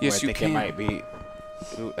 Of who Yes, you can. I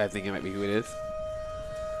think it might be who it is.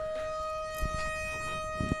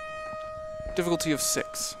 Difficulty of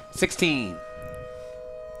 6. 16.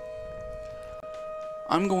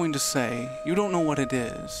 I'm going to say you don't know what it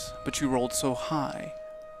is, but you rolled so high.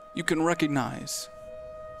 You can recognize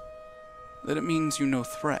that it means you no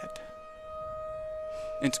threat.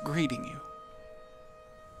 It's greeting you.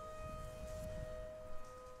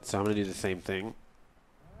 So I'm going to do the same thing.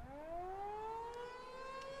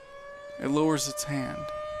 It lowers its hand,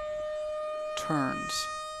 turns,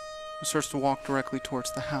 and starts to walk directly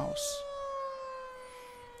towards the house.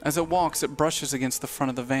 As it walks, it brushes against the front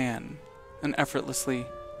of the van and effortlessly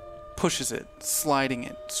pushes it, sliding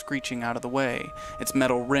it, screeching out of the way, its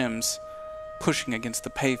metal rims pushing against the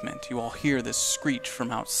pavement. You all hear this screech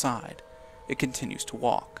from outside. It continues to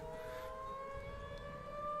walk.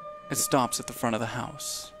 It stops at the front of the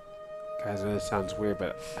house. Guys, I know this sounds weird,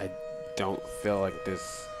 but I don't feel like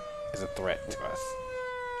this is a threat to us.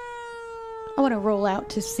 I want to roll out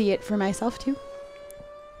to see it for myself, too.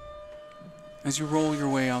 As you roll your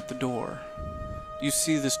way out the door, you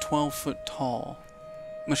see this 12-foot tall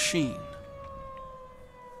machine.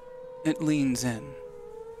 It leans in.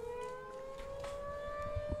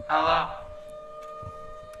 Hello.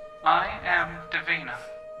 I am Davina.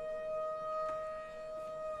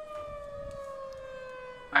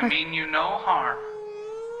 I mean you no harm.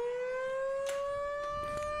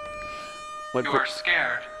 You are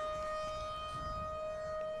scared.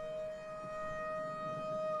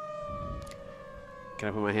 Can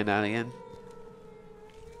I put my hand out again?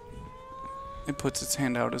 It puts its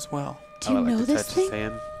hand out as well. Do you know to this touch thing? his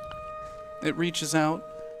hand. It reaches out,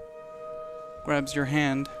 grabs your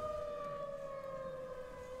hand.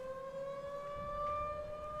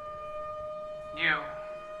 You.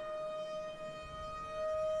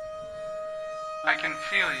 I can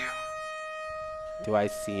feel you. Do I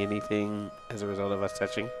see anything as a result of us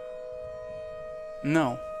touching?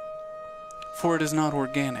 No, for it is not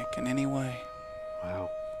organic in any way.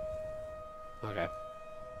 Wow. Okay.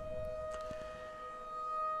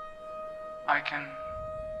 I can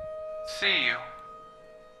see you.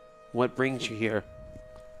 What brings you here?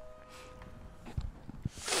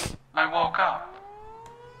 I woke up.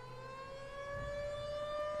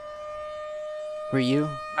 Were you?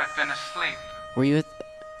 I've been asleep Were you at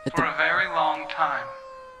for the? a very long time.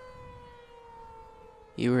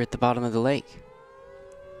 You were at the bottom of the lake.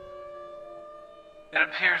 It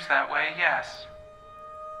appears that way, yes.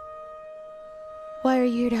 Why are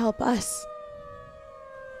you here to help us?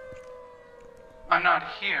 I'm not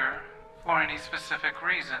here for any specific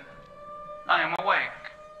reason. I am awake.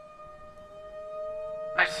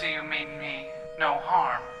 I see you mean me no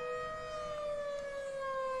harm.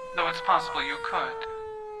 Though it's possible you could.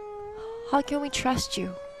 How can we trust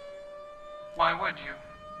you? Why would you?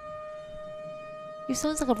 You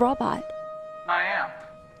sound like a robot. I am.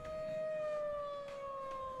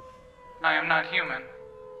 I am not human.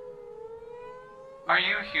 Are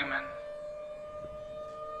you human?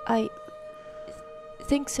 I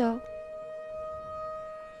think so.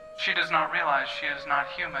 She does not realize she is not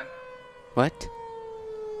human. What?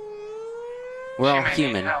 We're She all may need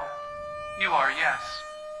human. help. You are, yes.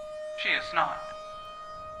 She is not.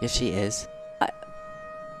 Yes, she is.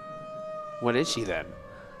 What is she then?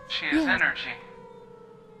 She is energy.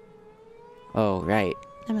 Oh, right.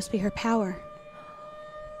 That must be her power.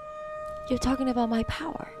 You're talking about my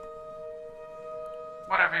power.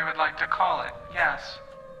 Whatever you would like to call it, yes.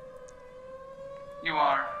 You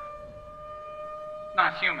are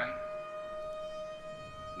not human.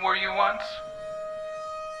 Were you once?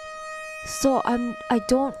 So I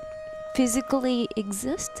don't physically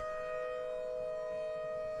exist?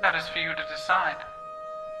 That is for you to decide.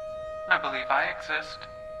 I believe I exist.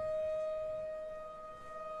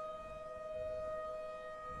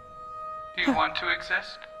 Do you want to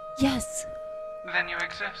exist? Yes. Then you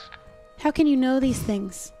exist. How can you know these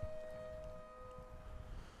things?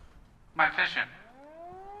 My vision.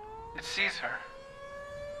 It sees her.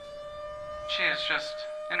 She is just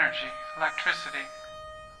energy, electricity.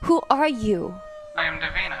 Who are you? I am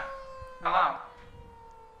Davina. Hello.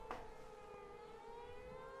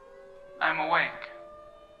 I'm awake.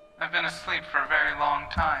 I've been asleep for a very long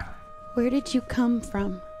time. Where did you come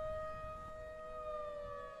from?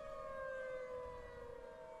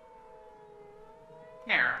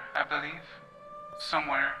 Here, I believe.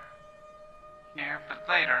 Somewhere here, but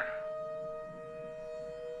later.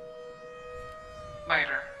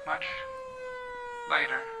 Later. Much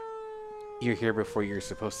later. You're here before you're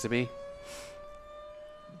supposed to be?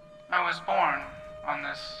 I was born on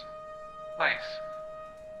this place.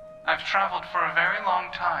 I've traveled for a very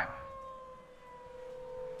long time.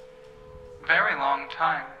 Very long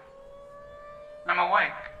time. I'm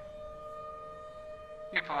awake.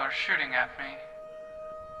 People are shooting at me.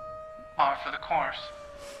 Par for the course.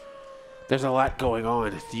 There's a lot going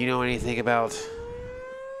on. Do you know anything about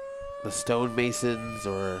the stonemasons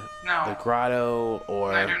or No. the grotto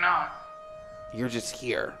or... I do not. You're just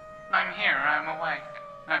here. I'm here. I'm awake.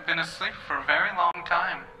 I've been asleep for a very long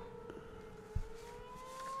time.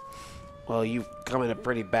 Well, you've come at a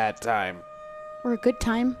pretty bad time. Or a good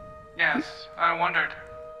time? Yes, I wondered.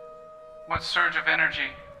 What surge of energy?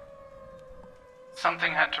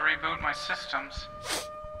 Something had to reboot my systems.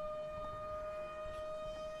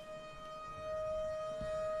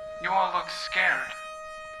 You all look scared.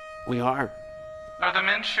 We are. Are the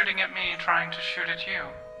men shooting at me trying to shoot at you?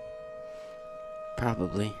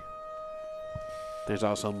 Probably. There's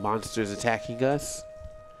also monsters attacking us.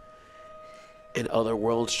 And other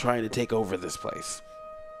worlds trying to take over this place.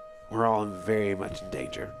 We're all very much in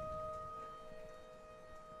danger.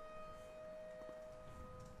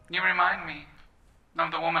 You remind me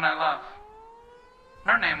of the woman I love.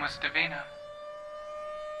 Her name was Davina.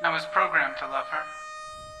 I was programmed to love her,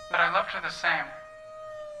 but I loved her the same.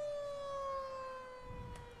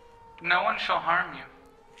 No one shall harm you.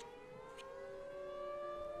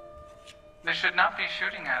 They should not be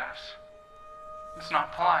shooting at us. It's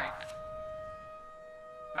not polite.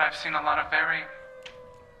 But I've seen a lot of very,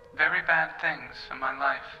 very bad things in my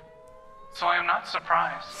life. So I am not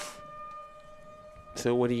surprised.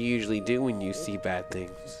 So what do you usually do when you see bad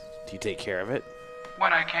things? Do you take care of it?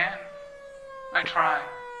 When I can, I try.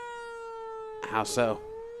 How so?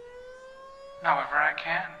 However I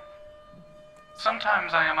can.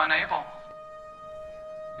 Sometimes I am unable.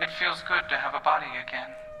 It feels good to have a body again.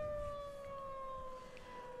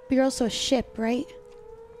 But you're also a ship, right?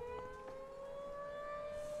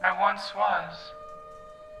 I once was.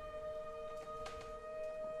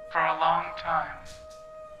 For a long time.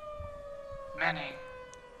 Many,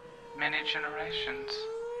 many generations.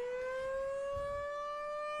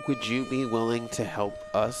 Would you be willing to help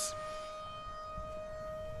us?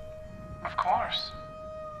 Of course.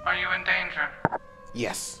 Are you in danger?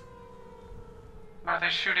 Yes. Are they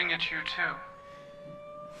shooting at you too?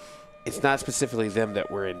 It's not specifically them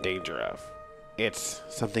that we're in danger of. It's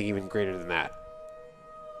something even greater than that.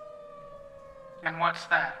 And what's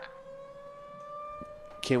that?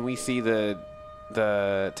 Can we see the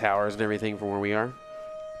towers and everything from where we are?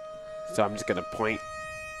 So I'm just gonna point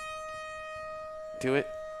to it.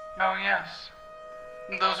 Oh, yes.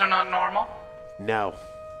 Those are not normal? No,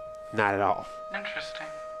 not at all. Interesting.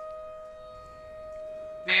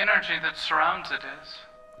 The energy that surrounds it is.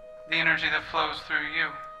 The energy that flows through you.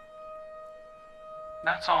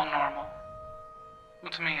 That's all normal.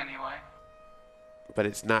 Well, to me, anyway. But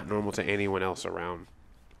it's not normal to anyone else around.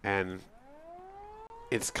 And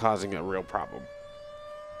it's causing a real problem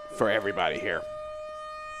for everybody here.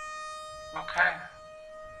 Okay.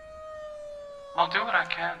 I'll do what I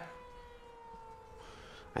can.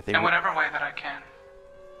 I think In whatever way that I can.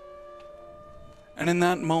 And in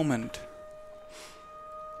that moment,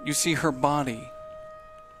 you see her body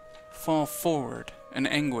fall forward in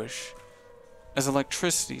anguish as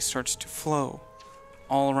electricity starts to flow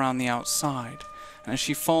all around the outside. And as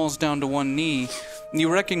she falls down to one knee, you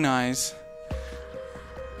recognize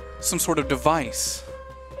some sort of device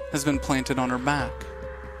has been planted on her back.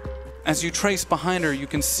 As you trace behind her, you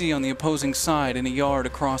can see on the opposing side, in a yard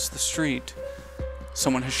across the street,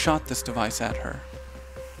 someone has shot this device at her.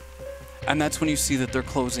 And that's when you see that they're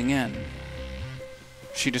closing in.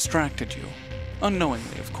 She distracted you,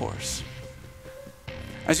 unknowingly, of course.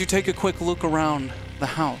 As you take a quick look around the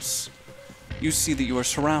house, you see that you are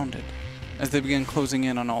surrounded as they begin closing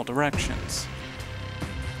in on all directions.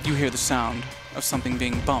 You hear the sound of something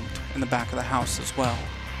being bumped in the back of the house as well.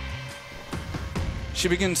 She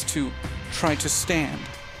begins to try to stand,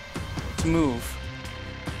 to move.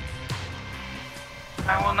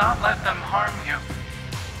 I will not let them harm you.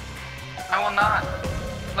 I will not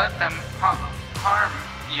let them harm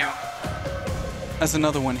you. As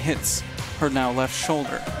another one hits her now left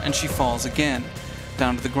shoulder, and she falls again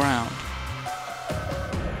down to the ground.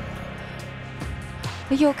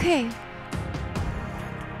 Are you okay?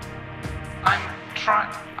 I'm trying.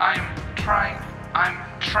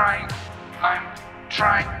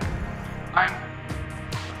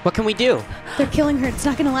 What can we do? They're killing her. It's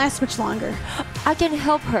not going to last much longer. I can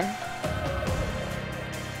help her.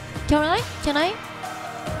 Can I? Can I?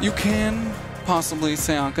 You can, possibly,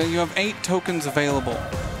 Sayaka. You have 8 tokens available.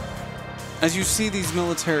 As you see these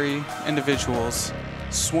military individuals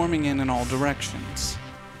swarming in all directions.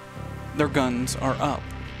 Their guns are up.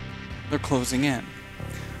 They're closing in.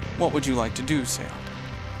 What would you like to do, Sayaka?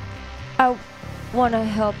 I want to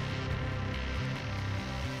help.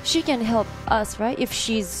 She can help us, right? If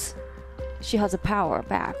she has a power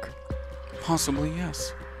back. Possibly,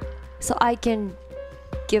 yes. So I can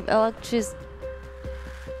give electricity.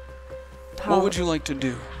 What would you like to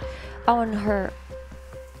do? I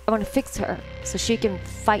want to fix her so she can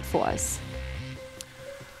fight for us.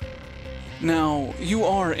 Now, you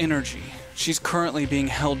are energy. She's currently being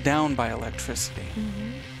held down by electricity.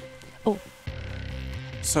 Mm-hmm. Oh.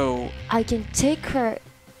 So I can take her.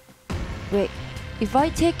 Wait. If I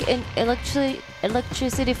take an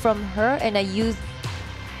electricity from her and I use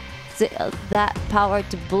that power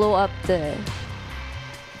to blow up the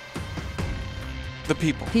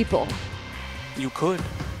people. You could.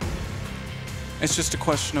 It's just a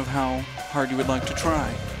question of how hard you would like to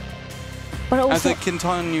try. But also, as they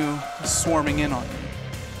continue swarming in on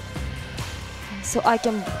you. So I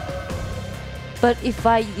can. But if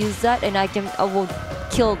I use that and I will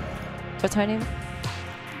kill. What's her name?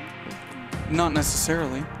 Not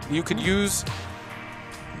necessarily. You could use.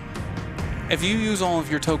 If you use all of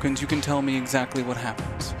your tokens, you can tell me exactly what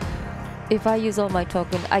happens. If I use all my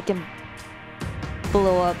tokens, I can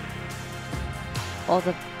blow up all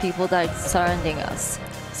the people that are surrounding us,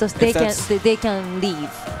 so they can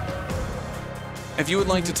leave. If you would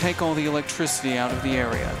like to take all the electricity out of the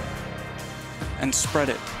area and spread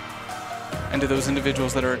it into those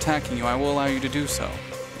individuals that are attacking you, I will allow you to do so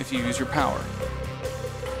if you use your power.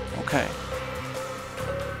 Okay.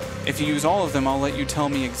 If you use all of them, I'll let you tell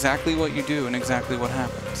me exactly what you do and exactly what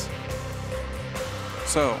happens.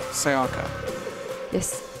 So, Sayaka.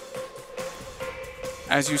 Yes.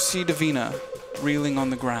 As you see Davina reeling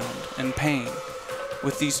on the ground in pain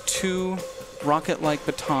with these 2 rocket-like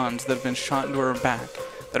batons that have been shot into her back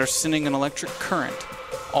that are sending an electric current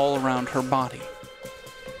all around her body.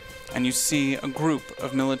 And you see a group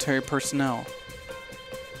of military personnel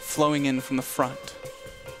flowing in from the front.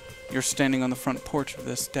 You're standing on the front porch of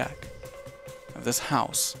this deck, of this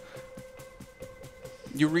house.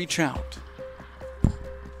 You reach out.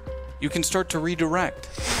 You can start to redirect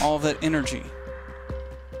all of that energy.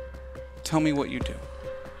 Tell me what you do.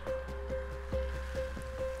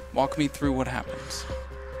 Walk me through what happens.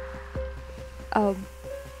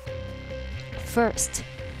 First,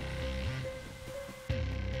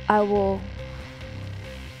 I will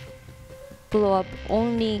blow up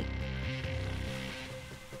only.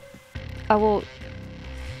 I want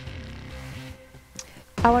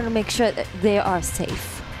to make sure that they are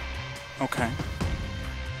safe. Okay.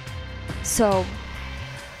 So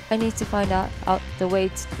I need to find out the way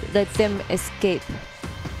to let them escape.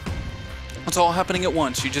 It's all happening at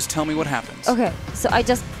once. You just tell me what happens. Okay, so I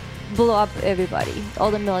just blow up everybody,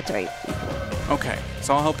 all the military people. Okay,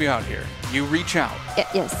 so I'll help you out here. You reach out.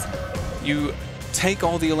 Yes. You take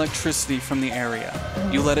all the electricity from the area.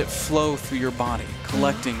 You let it flow through your body,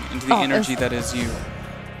 collecting into the energy that is you.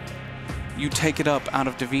 You take it up out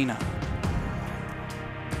of Davina.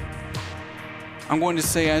 I'm going to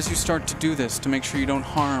say, as you start to do this, to make sure you don't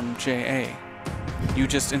harm J.A., you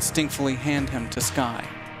just instinctively hand him to Sky.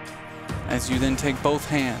 As you then take both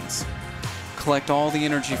hands, collect all the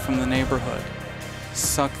energy from the neighborhood,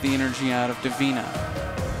 suck the energy out of Davina,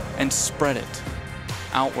 and spread it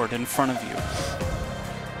outward in front of you.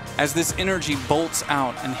 As this energy bolts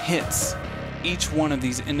out and hits each one of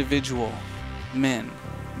these individual men,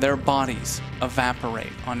 their bodies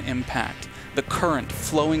evaporate on impact. The current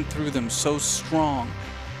flowing through them so strong,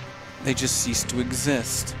 they just cease to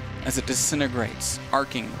exist as it disintegrates,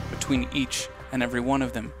 arcing between each and every one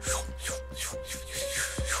of them.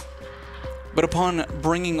 But upon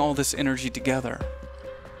bringing all this energy together,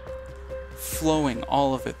 flowing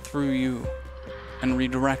all of it through you and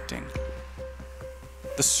redirecting,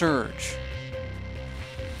 the surge,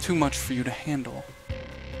 too much for you to handle.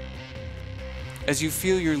 As you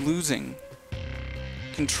feel you're losing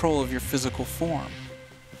control of your physical form,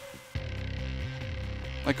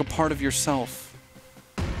 like a part of yourself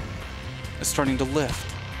is starting to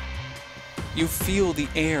lift. You feel the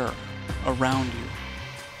air around you,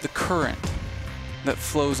 the current that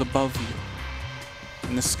flows above you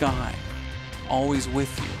in the sky, always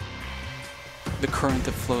with you, the current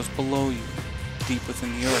that flows below you, deep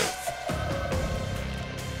within the earth.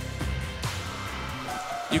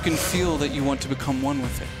 You can feel that you want to become one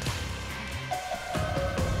with it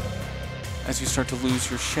as you start to lose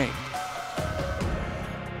your shape.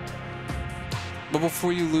 But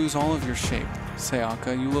before you lose all of your shape,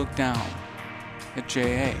 Sayaka, you look down at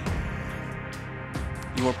J.A.,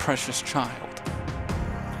 your precious child,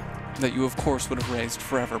 that you of course would have raised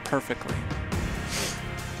forever perfectly.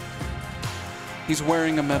 He's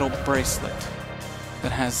wearing a metal bracelet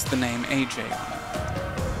that has the name AJ on it.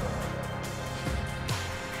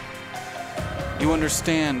 You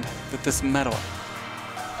understand that this metal,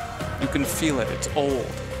 you can feel it, it's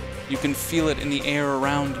old. You can feel it in the air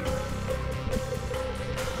around you.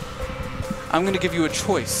 I'm going to give you a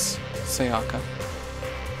choice, Sayaka.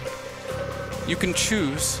 You can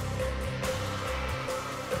choose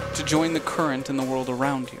to join the current in the world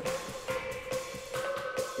around you.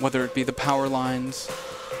 Whether it be the power lines,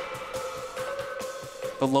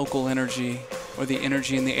 the local energy, or the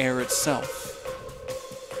energy in the air itself.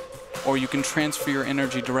 Or you can transfer your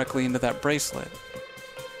energy directly into that bracelet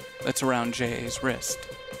that's around J.A.'s wrist.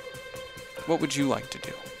 What would you like to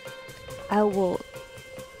do? I will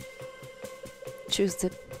choose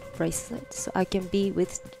the bracelet so I can be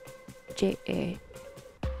with J.A.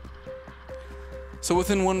 So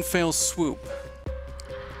within one fell swoop,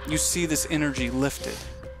 you see this energy lifted,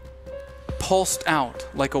 pulsed out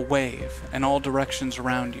like a wave in all directions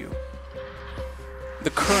around you. The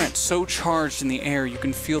current so charged in the air you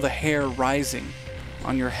can feel the hair rising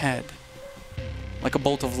on your head, like a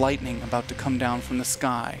bolt of lightning about to come down from the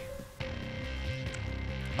sky.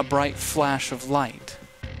 A bright flash of light.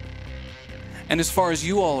 And as far as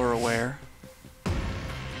you all are aware,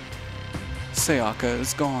 Sayaka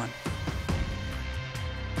is gone.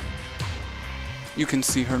 You can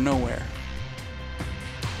see her nowhere,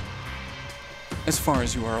 as far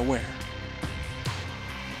as you are aware.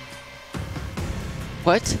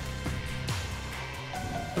 What?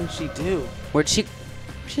 What did she do? Where'd she...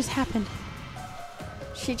 What just happened?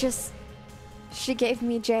 She gave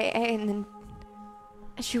me J.A. and then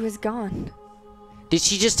she was gone. Did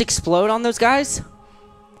she just explode on those guys?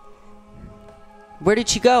 Where did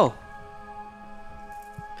she go?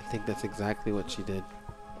 I think that's exactly what she did.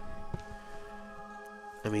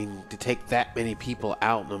 I mean, to take that many people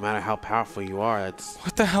out, no matter how powerful you are, that's...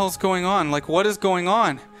 What the hell's going on? Like, what is going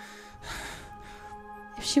on?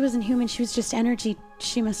 If she wasn't human, she was just energy.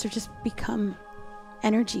 She must have just become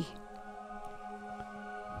energy.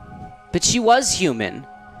 But she was human.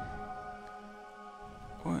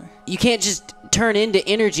 What? You can't just turn into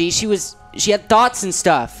energy. She had thoughts and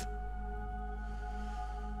stuff.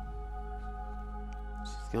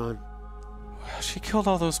 She's gone. She killed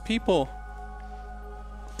all those people.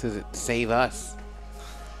 To save us.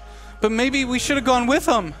 But maybe we should have gone with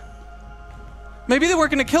them. Maybe they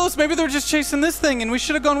weren't going to kill us. Maybe they were just chasing this thing, and we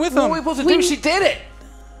should have gone with them. What were we supposed to do? She did it.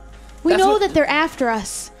 We know that they're after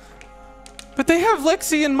us. But they have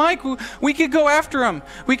Lexi and Mike. We could go after them.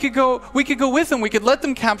 We could go with them. We could let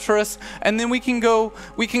them capture us, and then we can go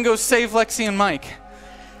save Lexi and Mike.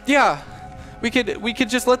 Yeah. We could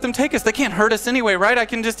just let them take us. They can't hurt us anyway, right? I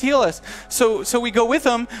can just heal us. So we go with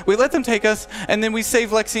them, we let them take us, and then we save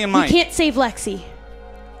Lexi and Mike. We can't save Lexi.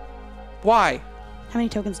 Why? How many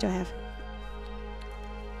tokens do I have?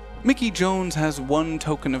 Mickey Jones has 1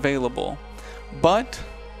 token available, but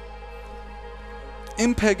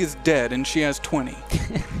Impeg is dead and she has 20.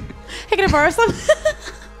 Hey, can I borrow some?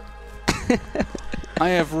 I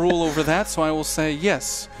have rule over that, so I will say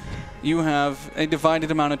yes. You have a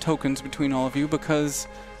divided amount of tokens between all of you because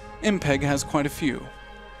Impeg has quite a few.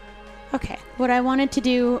 Okay. What I wanted to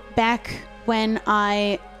do back when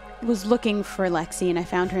I was looking for Lexi and I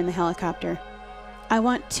found her in the helicopter, I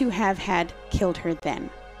want to have had killed her then.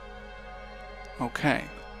 Okay.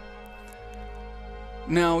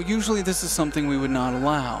 Now, usually this is something we would not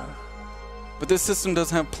allow. But this system does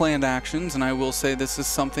have planned actions, and I will say this is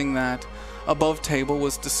something that above table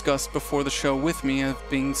was discussed before the show with me as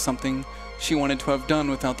being something she wanted to have done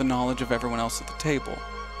without the knowledge of everyone else at the table.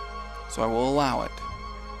 So I will allow it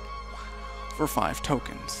for 5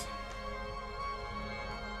 tokens.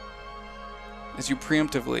 As you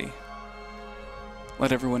preemptively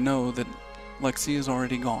let everyone know that Lexi is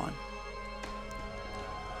already gone.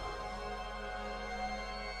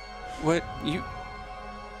 What? You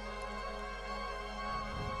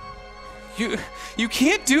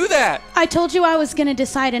can't do that. I told you I was going to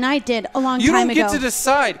decide, and I did a long time ago. You don't get to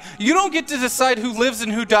decide. You don't get to decide who lives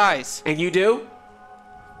and who dies. And you do?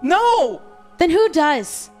 No. Then who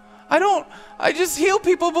does? I don't. I just heal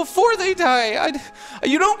people before they die.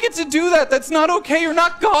 You don't get to do that. That's not okay. You're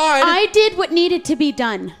not God. I did what needed to be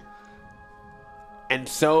done. And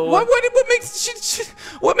so... What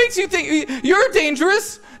makes you think you're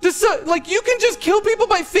dangerous? Like, you can just kill people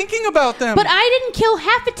by thinking about them. But I didn't kill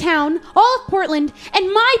half a town, all of Portland,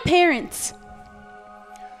 and my parents.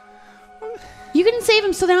 You couldn't save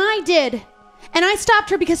him, so then I did. And I stopped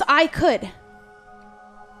her because I could.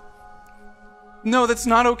 No, that's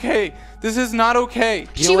not okay. This is not okay.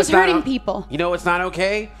 She was hurting people. You know what's not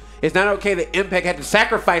okay? It's not okay that Impact had to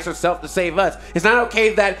sacrifice herself to save us. It's not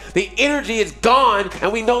okay that the energy is gone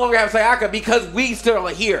and we no longer have Sayaka because we still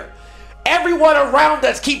are here. Everyone around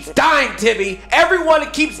us keeps dying, Tibby.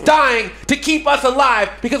 Everyone keeps dying to keep us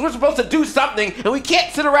alive because we're supposed to do something and we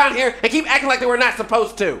can't sit around here and keep acting like that we're not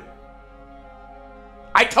supposed to.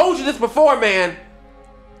 I told you this before, man.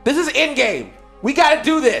 This is endgame. We gotta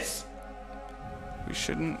do this. We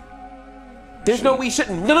shouldn't. There's no we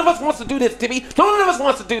shouldn't. None of us wants to do this, Tibby. None of us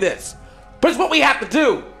wants to do this. But it's what we have to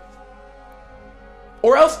do.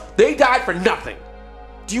 Or else they died for nothing.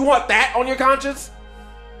 Do you want that on your conscience?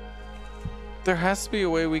 There has to be a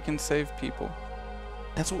way we can save people.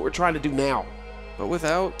 That's what we're trying to do now. But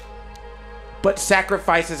without... But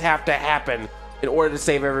sacrifices have to happen in order to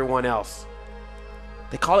save everyone else.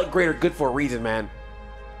 They call it greater good for a reason, man.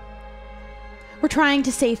 We're trying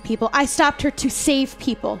to save people. I stopped her to save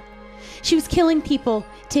people. She was killing people,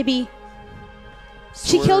 Tibby. So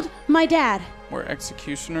she killed my dad. We're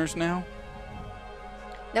executioners now?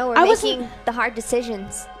 No, we're making the hard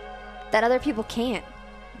decisions that other people can't.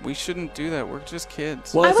 We shouldn't do that. We're just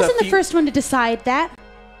kids. Well, I wasn't the first one to decide that.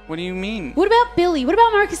 What do you mean? What about Billy? What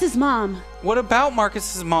about Marcus's mom? What about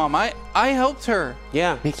Marcus's mom? I helped her.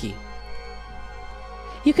 Yeah. Mickey.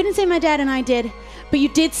 You couldn't save my dad and I did, but you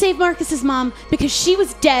did save Marcus's mom because she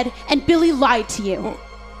was dead and Billy lied to you.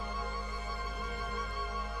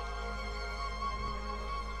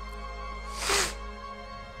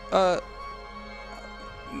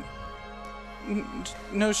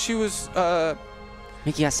 No, she was,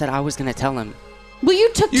 Mickey, I said I was gonna tell him. Well,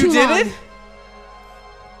 you took too long. You did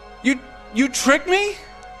it? You tricked me?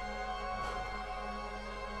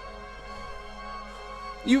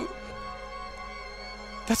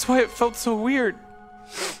 That's why it felt so weird.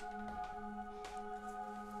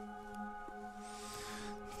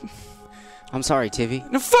 I'm sorry, Tivy.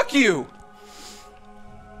 No, fuck you!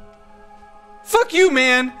 Fuck you,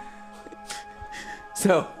 man!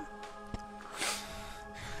 So...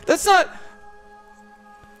 That's not...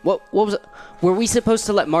 What was it? Were we supposed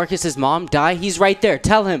to let Marcus's mom die? He's right there.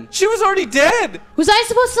 Tell him. She was already dead! Was I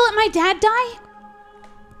supposed to let my dad die?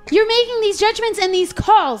 You're making these judgments and these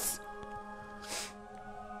calls.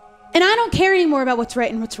 And I don't care anymore about what's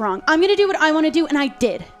right and what's wrong. I'm gonna do what I want to do, and I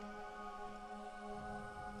did.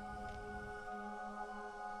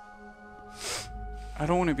 I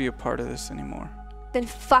don't want to be a part of this anymore. Then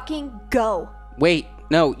fucking go. Wait,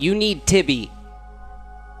 no, you need Tibby.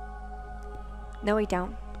 No, we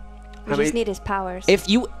don't. We How just many- need his powers. If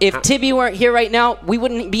Tibby weren't here right now, we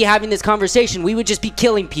wouldn't be having this conversation. We would just be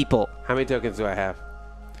killing people. How many tokens do I have?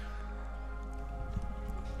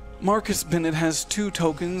 Marcus Bennett has 2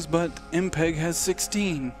 tokens, but MPEG has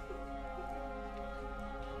 16.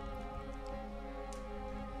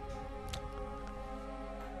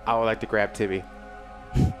 I would like to grab Tibby.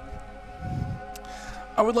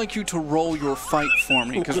 I would like you to roll your fight for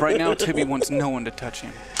me, because right now Tibby wants no one to touch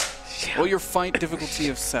him. Roll your fight difficulty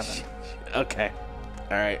of 7. Okay.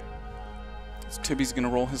 All right. So Tibby's going to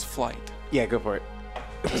roll his flight. Yeah, go for it.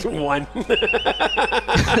 1.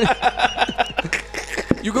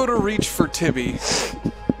 You go to reach for Tibby,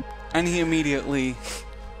 and he immediately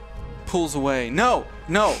pulls away. No,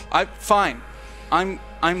 fine. I'm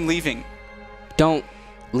leaving. Don't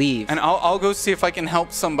leave. And I'll go see if I can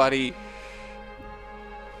help somebody.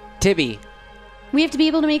 Tibby, We have to be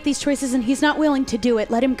able to make these choices, and he's not willing to do it.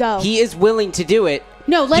 Let him go. he is willing to do it.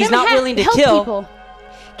 No, let He's him not willing to help kill. people.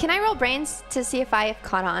 Can I roll brains to see if I have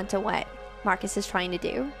caught on to what Marcus is trying to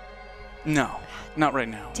do? No, not right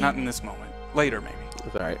now. Not in this moment. Later, maybe.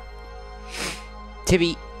 It's all right.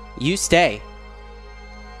 Tibby, you stay.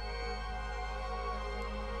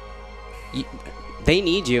 They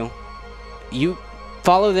need you. You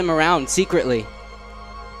follow them around secretly.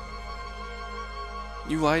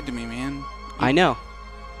 You lied to me, man. I know.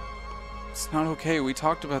 It's not okay. We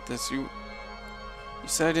talked about this. You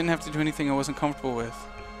said I didn't have to do anything I wasn't comfortable with.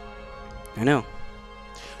 I know.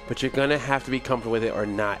 But you're gonna have to be comfortable with it or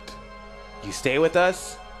not. You stay with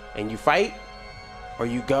us and you fight, or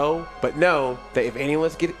you go, but know that if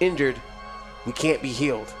anyone's get injured, we can't be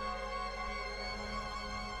healed.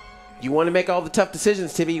 You want to make all the tough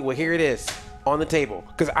decisions, Tibby? Well, here it is on the table.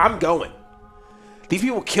 Because I'm going. These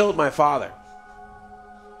people killed my father.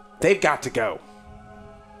 They've got to go.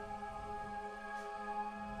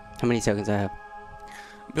 How many tokens I have?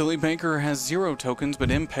 Billy Baker has 0 tokens, but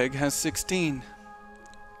MPEG has 16.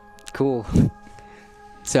 Cool.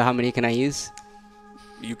 So how many can I use?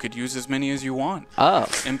 You could use as many as you want. Oh.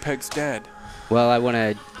 MPEG's dead. Well,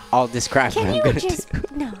 I'll describe what Can I'm you gonna just do.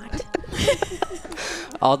 not?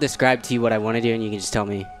 I'll describe to you what I want to do, and you can just tell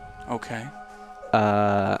me. Okay.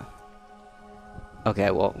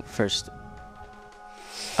 Okay, well, first,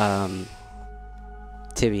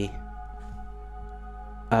 Tibby,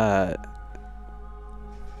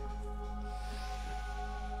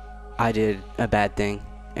 I did a bad thing,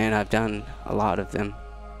 and I've done a lot of them.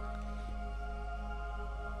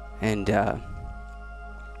 And,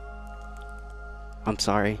 I'm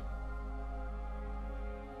sorry.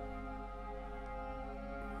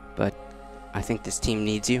 But I think this team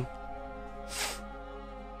needs you.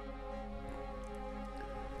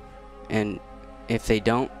 And if they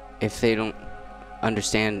don't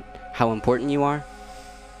understand how important you are,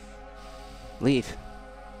 leave.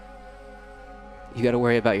 You gotta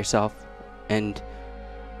worry about yourself, and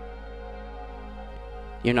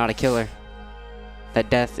you're not a killer. That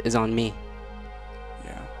death is on me.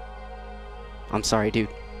 Yeah. I'm sorry, dude.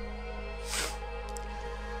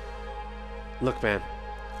 Look, man.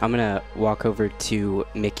 I'm gonna walk over to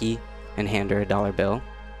Mickey and hand her a $1 bill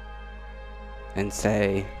and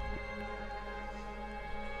say,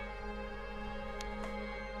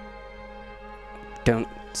 don't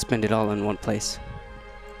spend it all in one place.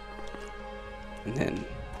 And then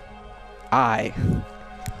I,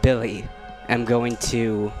 Billy, am going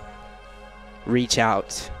to reach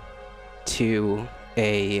out to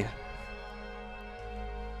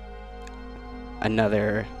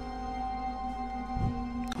another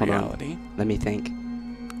hold reality. on. Let me think.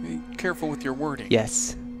 Be careful with your wording.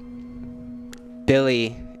 Yes.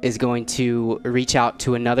 Billy is going to reach out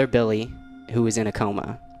to another Billy who is in a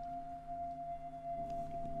coma.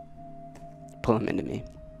 Pull him into me.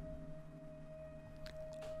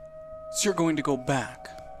 So you're going to go back.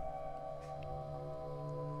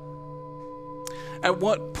 At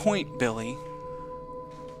what point, Billy,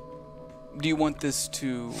 do you want this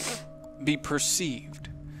to be perceived?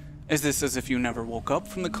 Is this as if you never woke up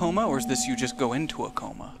from the coma, or is this you just go into a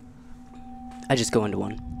coma? I just go into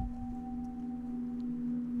one.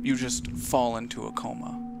 You just fall into a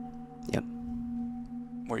coma. Yep.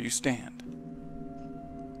 Where you stand.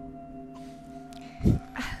 I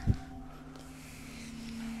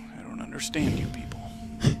don't understand you people.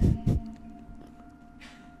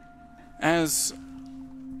 As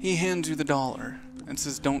he hands you the $1 and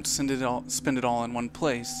says, don't spend it all in one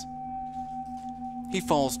place, he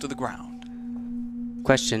falls to the ground.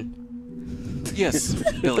 Question. Yes,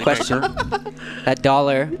 Billy Question. Baker. That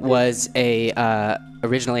 $1 was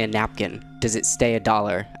originally a napkin. Does it stay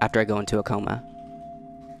 $1 after I go into a coma?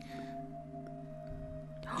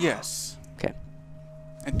 Yes. Okay.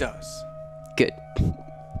 It does. Good.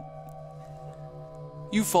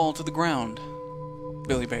 You fall to the ground,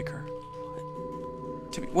 Billy Baker.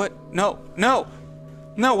 Timmy, what? No, no,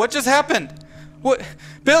 no, what just happened? What?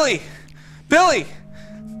 Billy! Billy!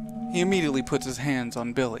 He immediately puts his hands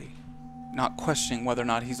on Billy, not questioning whether or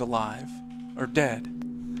not he's alive or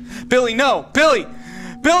dead. Billy, no! Billy!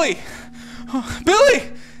 Billy! Oh,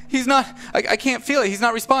 Billy! He's not... I can't feel it. He's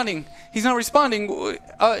not responding. He's not responding.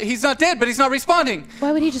 He's not dead, but he's not responding.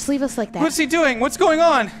 Why would he just leave us like that? What's he doing? What's going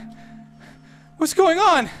on? What's going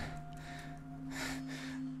on?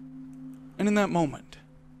 And in that moment,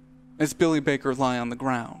 as Billy Baker lie on the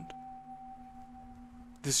ground,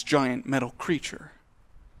 this giant metal creature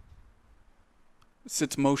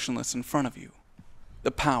sits motionless in front of you,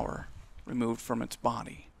 the power removed from its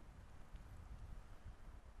body.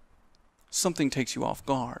 Something takes you off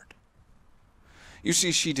guard. You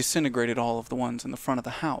see, she disintegrated all of the ones in the front of the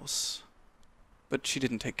house, but she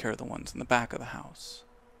didn't take care of the ones in the back of the house.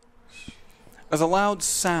 As a loud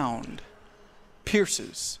sound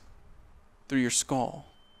pierces through your skull,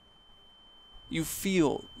 you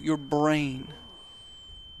feel your brain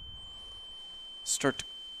start to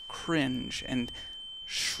cringe and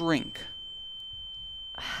shrink.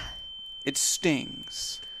 It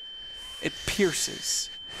stings. It pierces,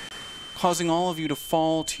 causing all of you to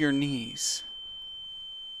fall to your knees,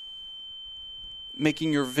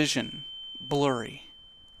 making your vision blurry.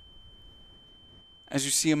 As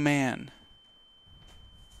you see a man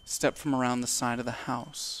step from around the side of the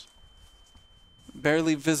house,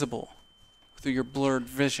 barely visible through your blurred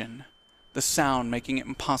vision, the sound making it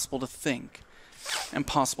impossible to think,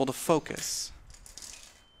 impossible to focus.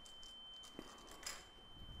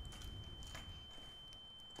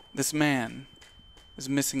 This man is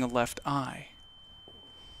missing a left eye,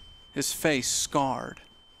 his face scarred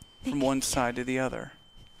from one side to the other.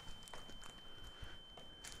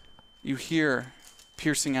 You hear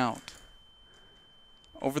piercing out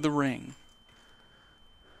over the ring,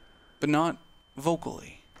 but not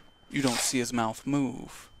vocally. You don't see his mouth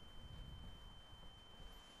move.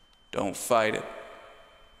 Don't fight it.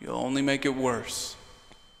 You'll only make it worse.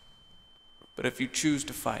 But if you choose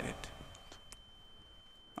to fight it,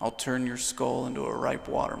 I'll turn your skull into a ripe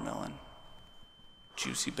watermelon,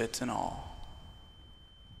 juicy bits and all.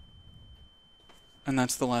 And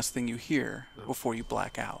that's the last thing you hear before you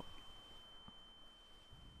black out.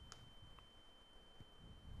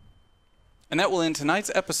 And that will end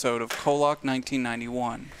tonight's episode of KOllOK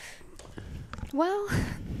 1991. Well,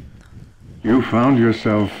 You found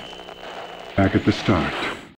yourself back at the start.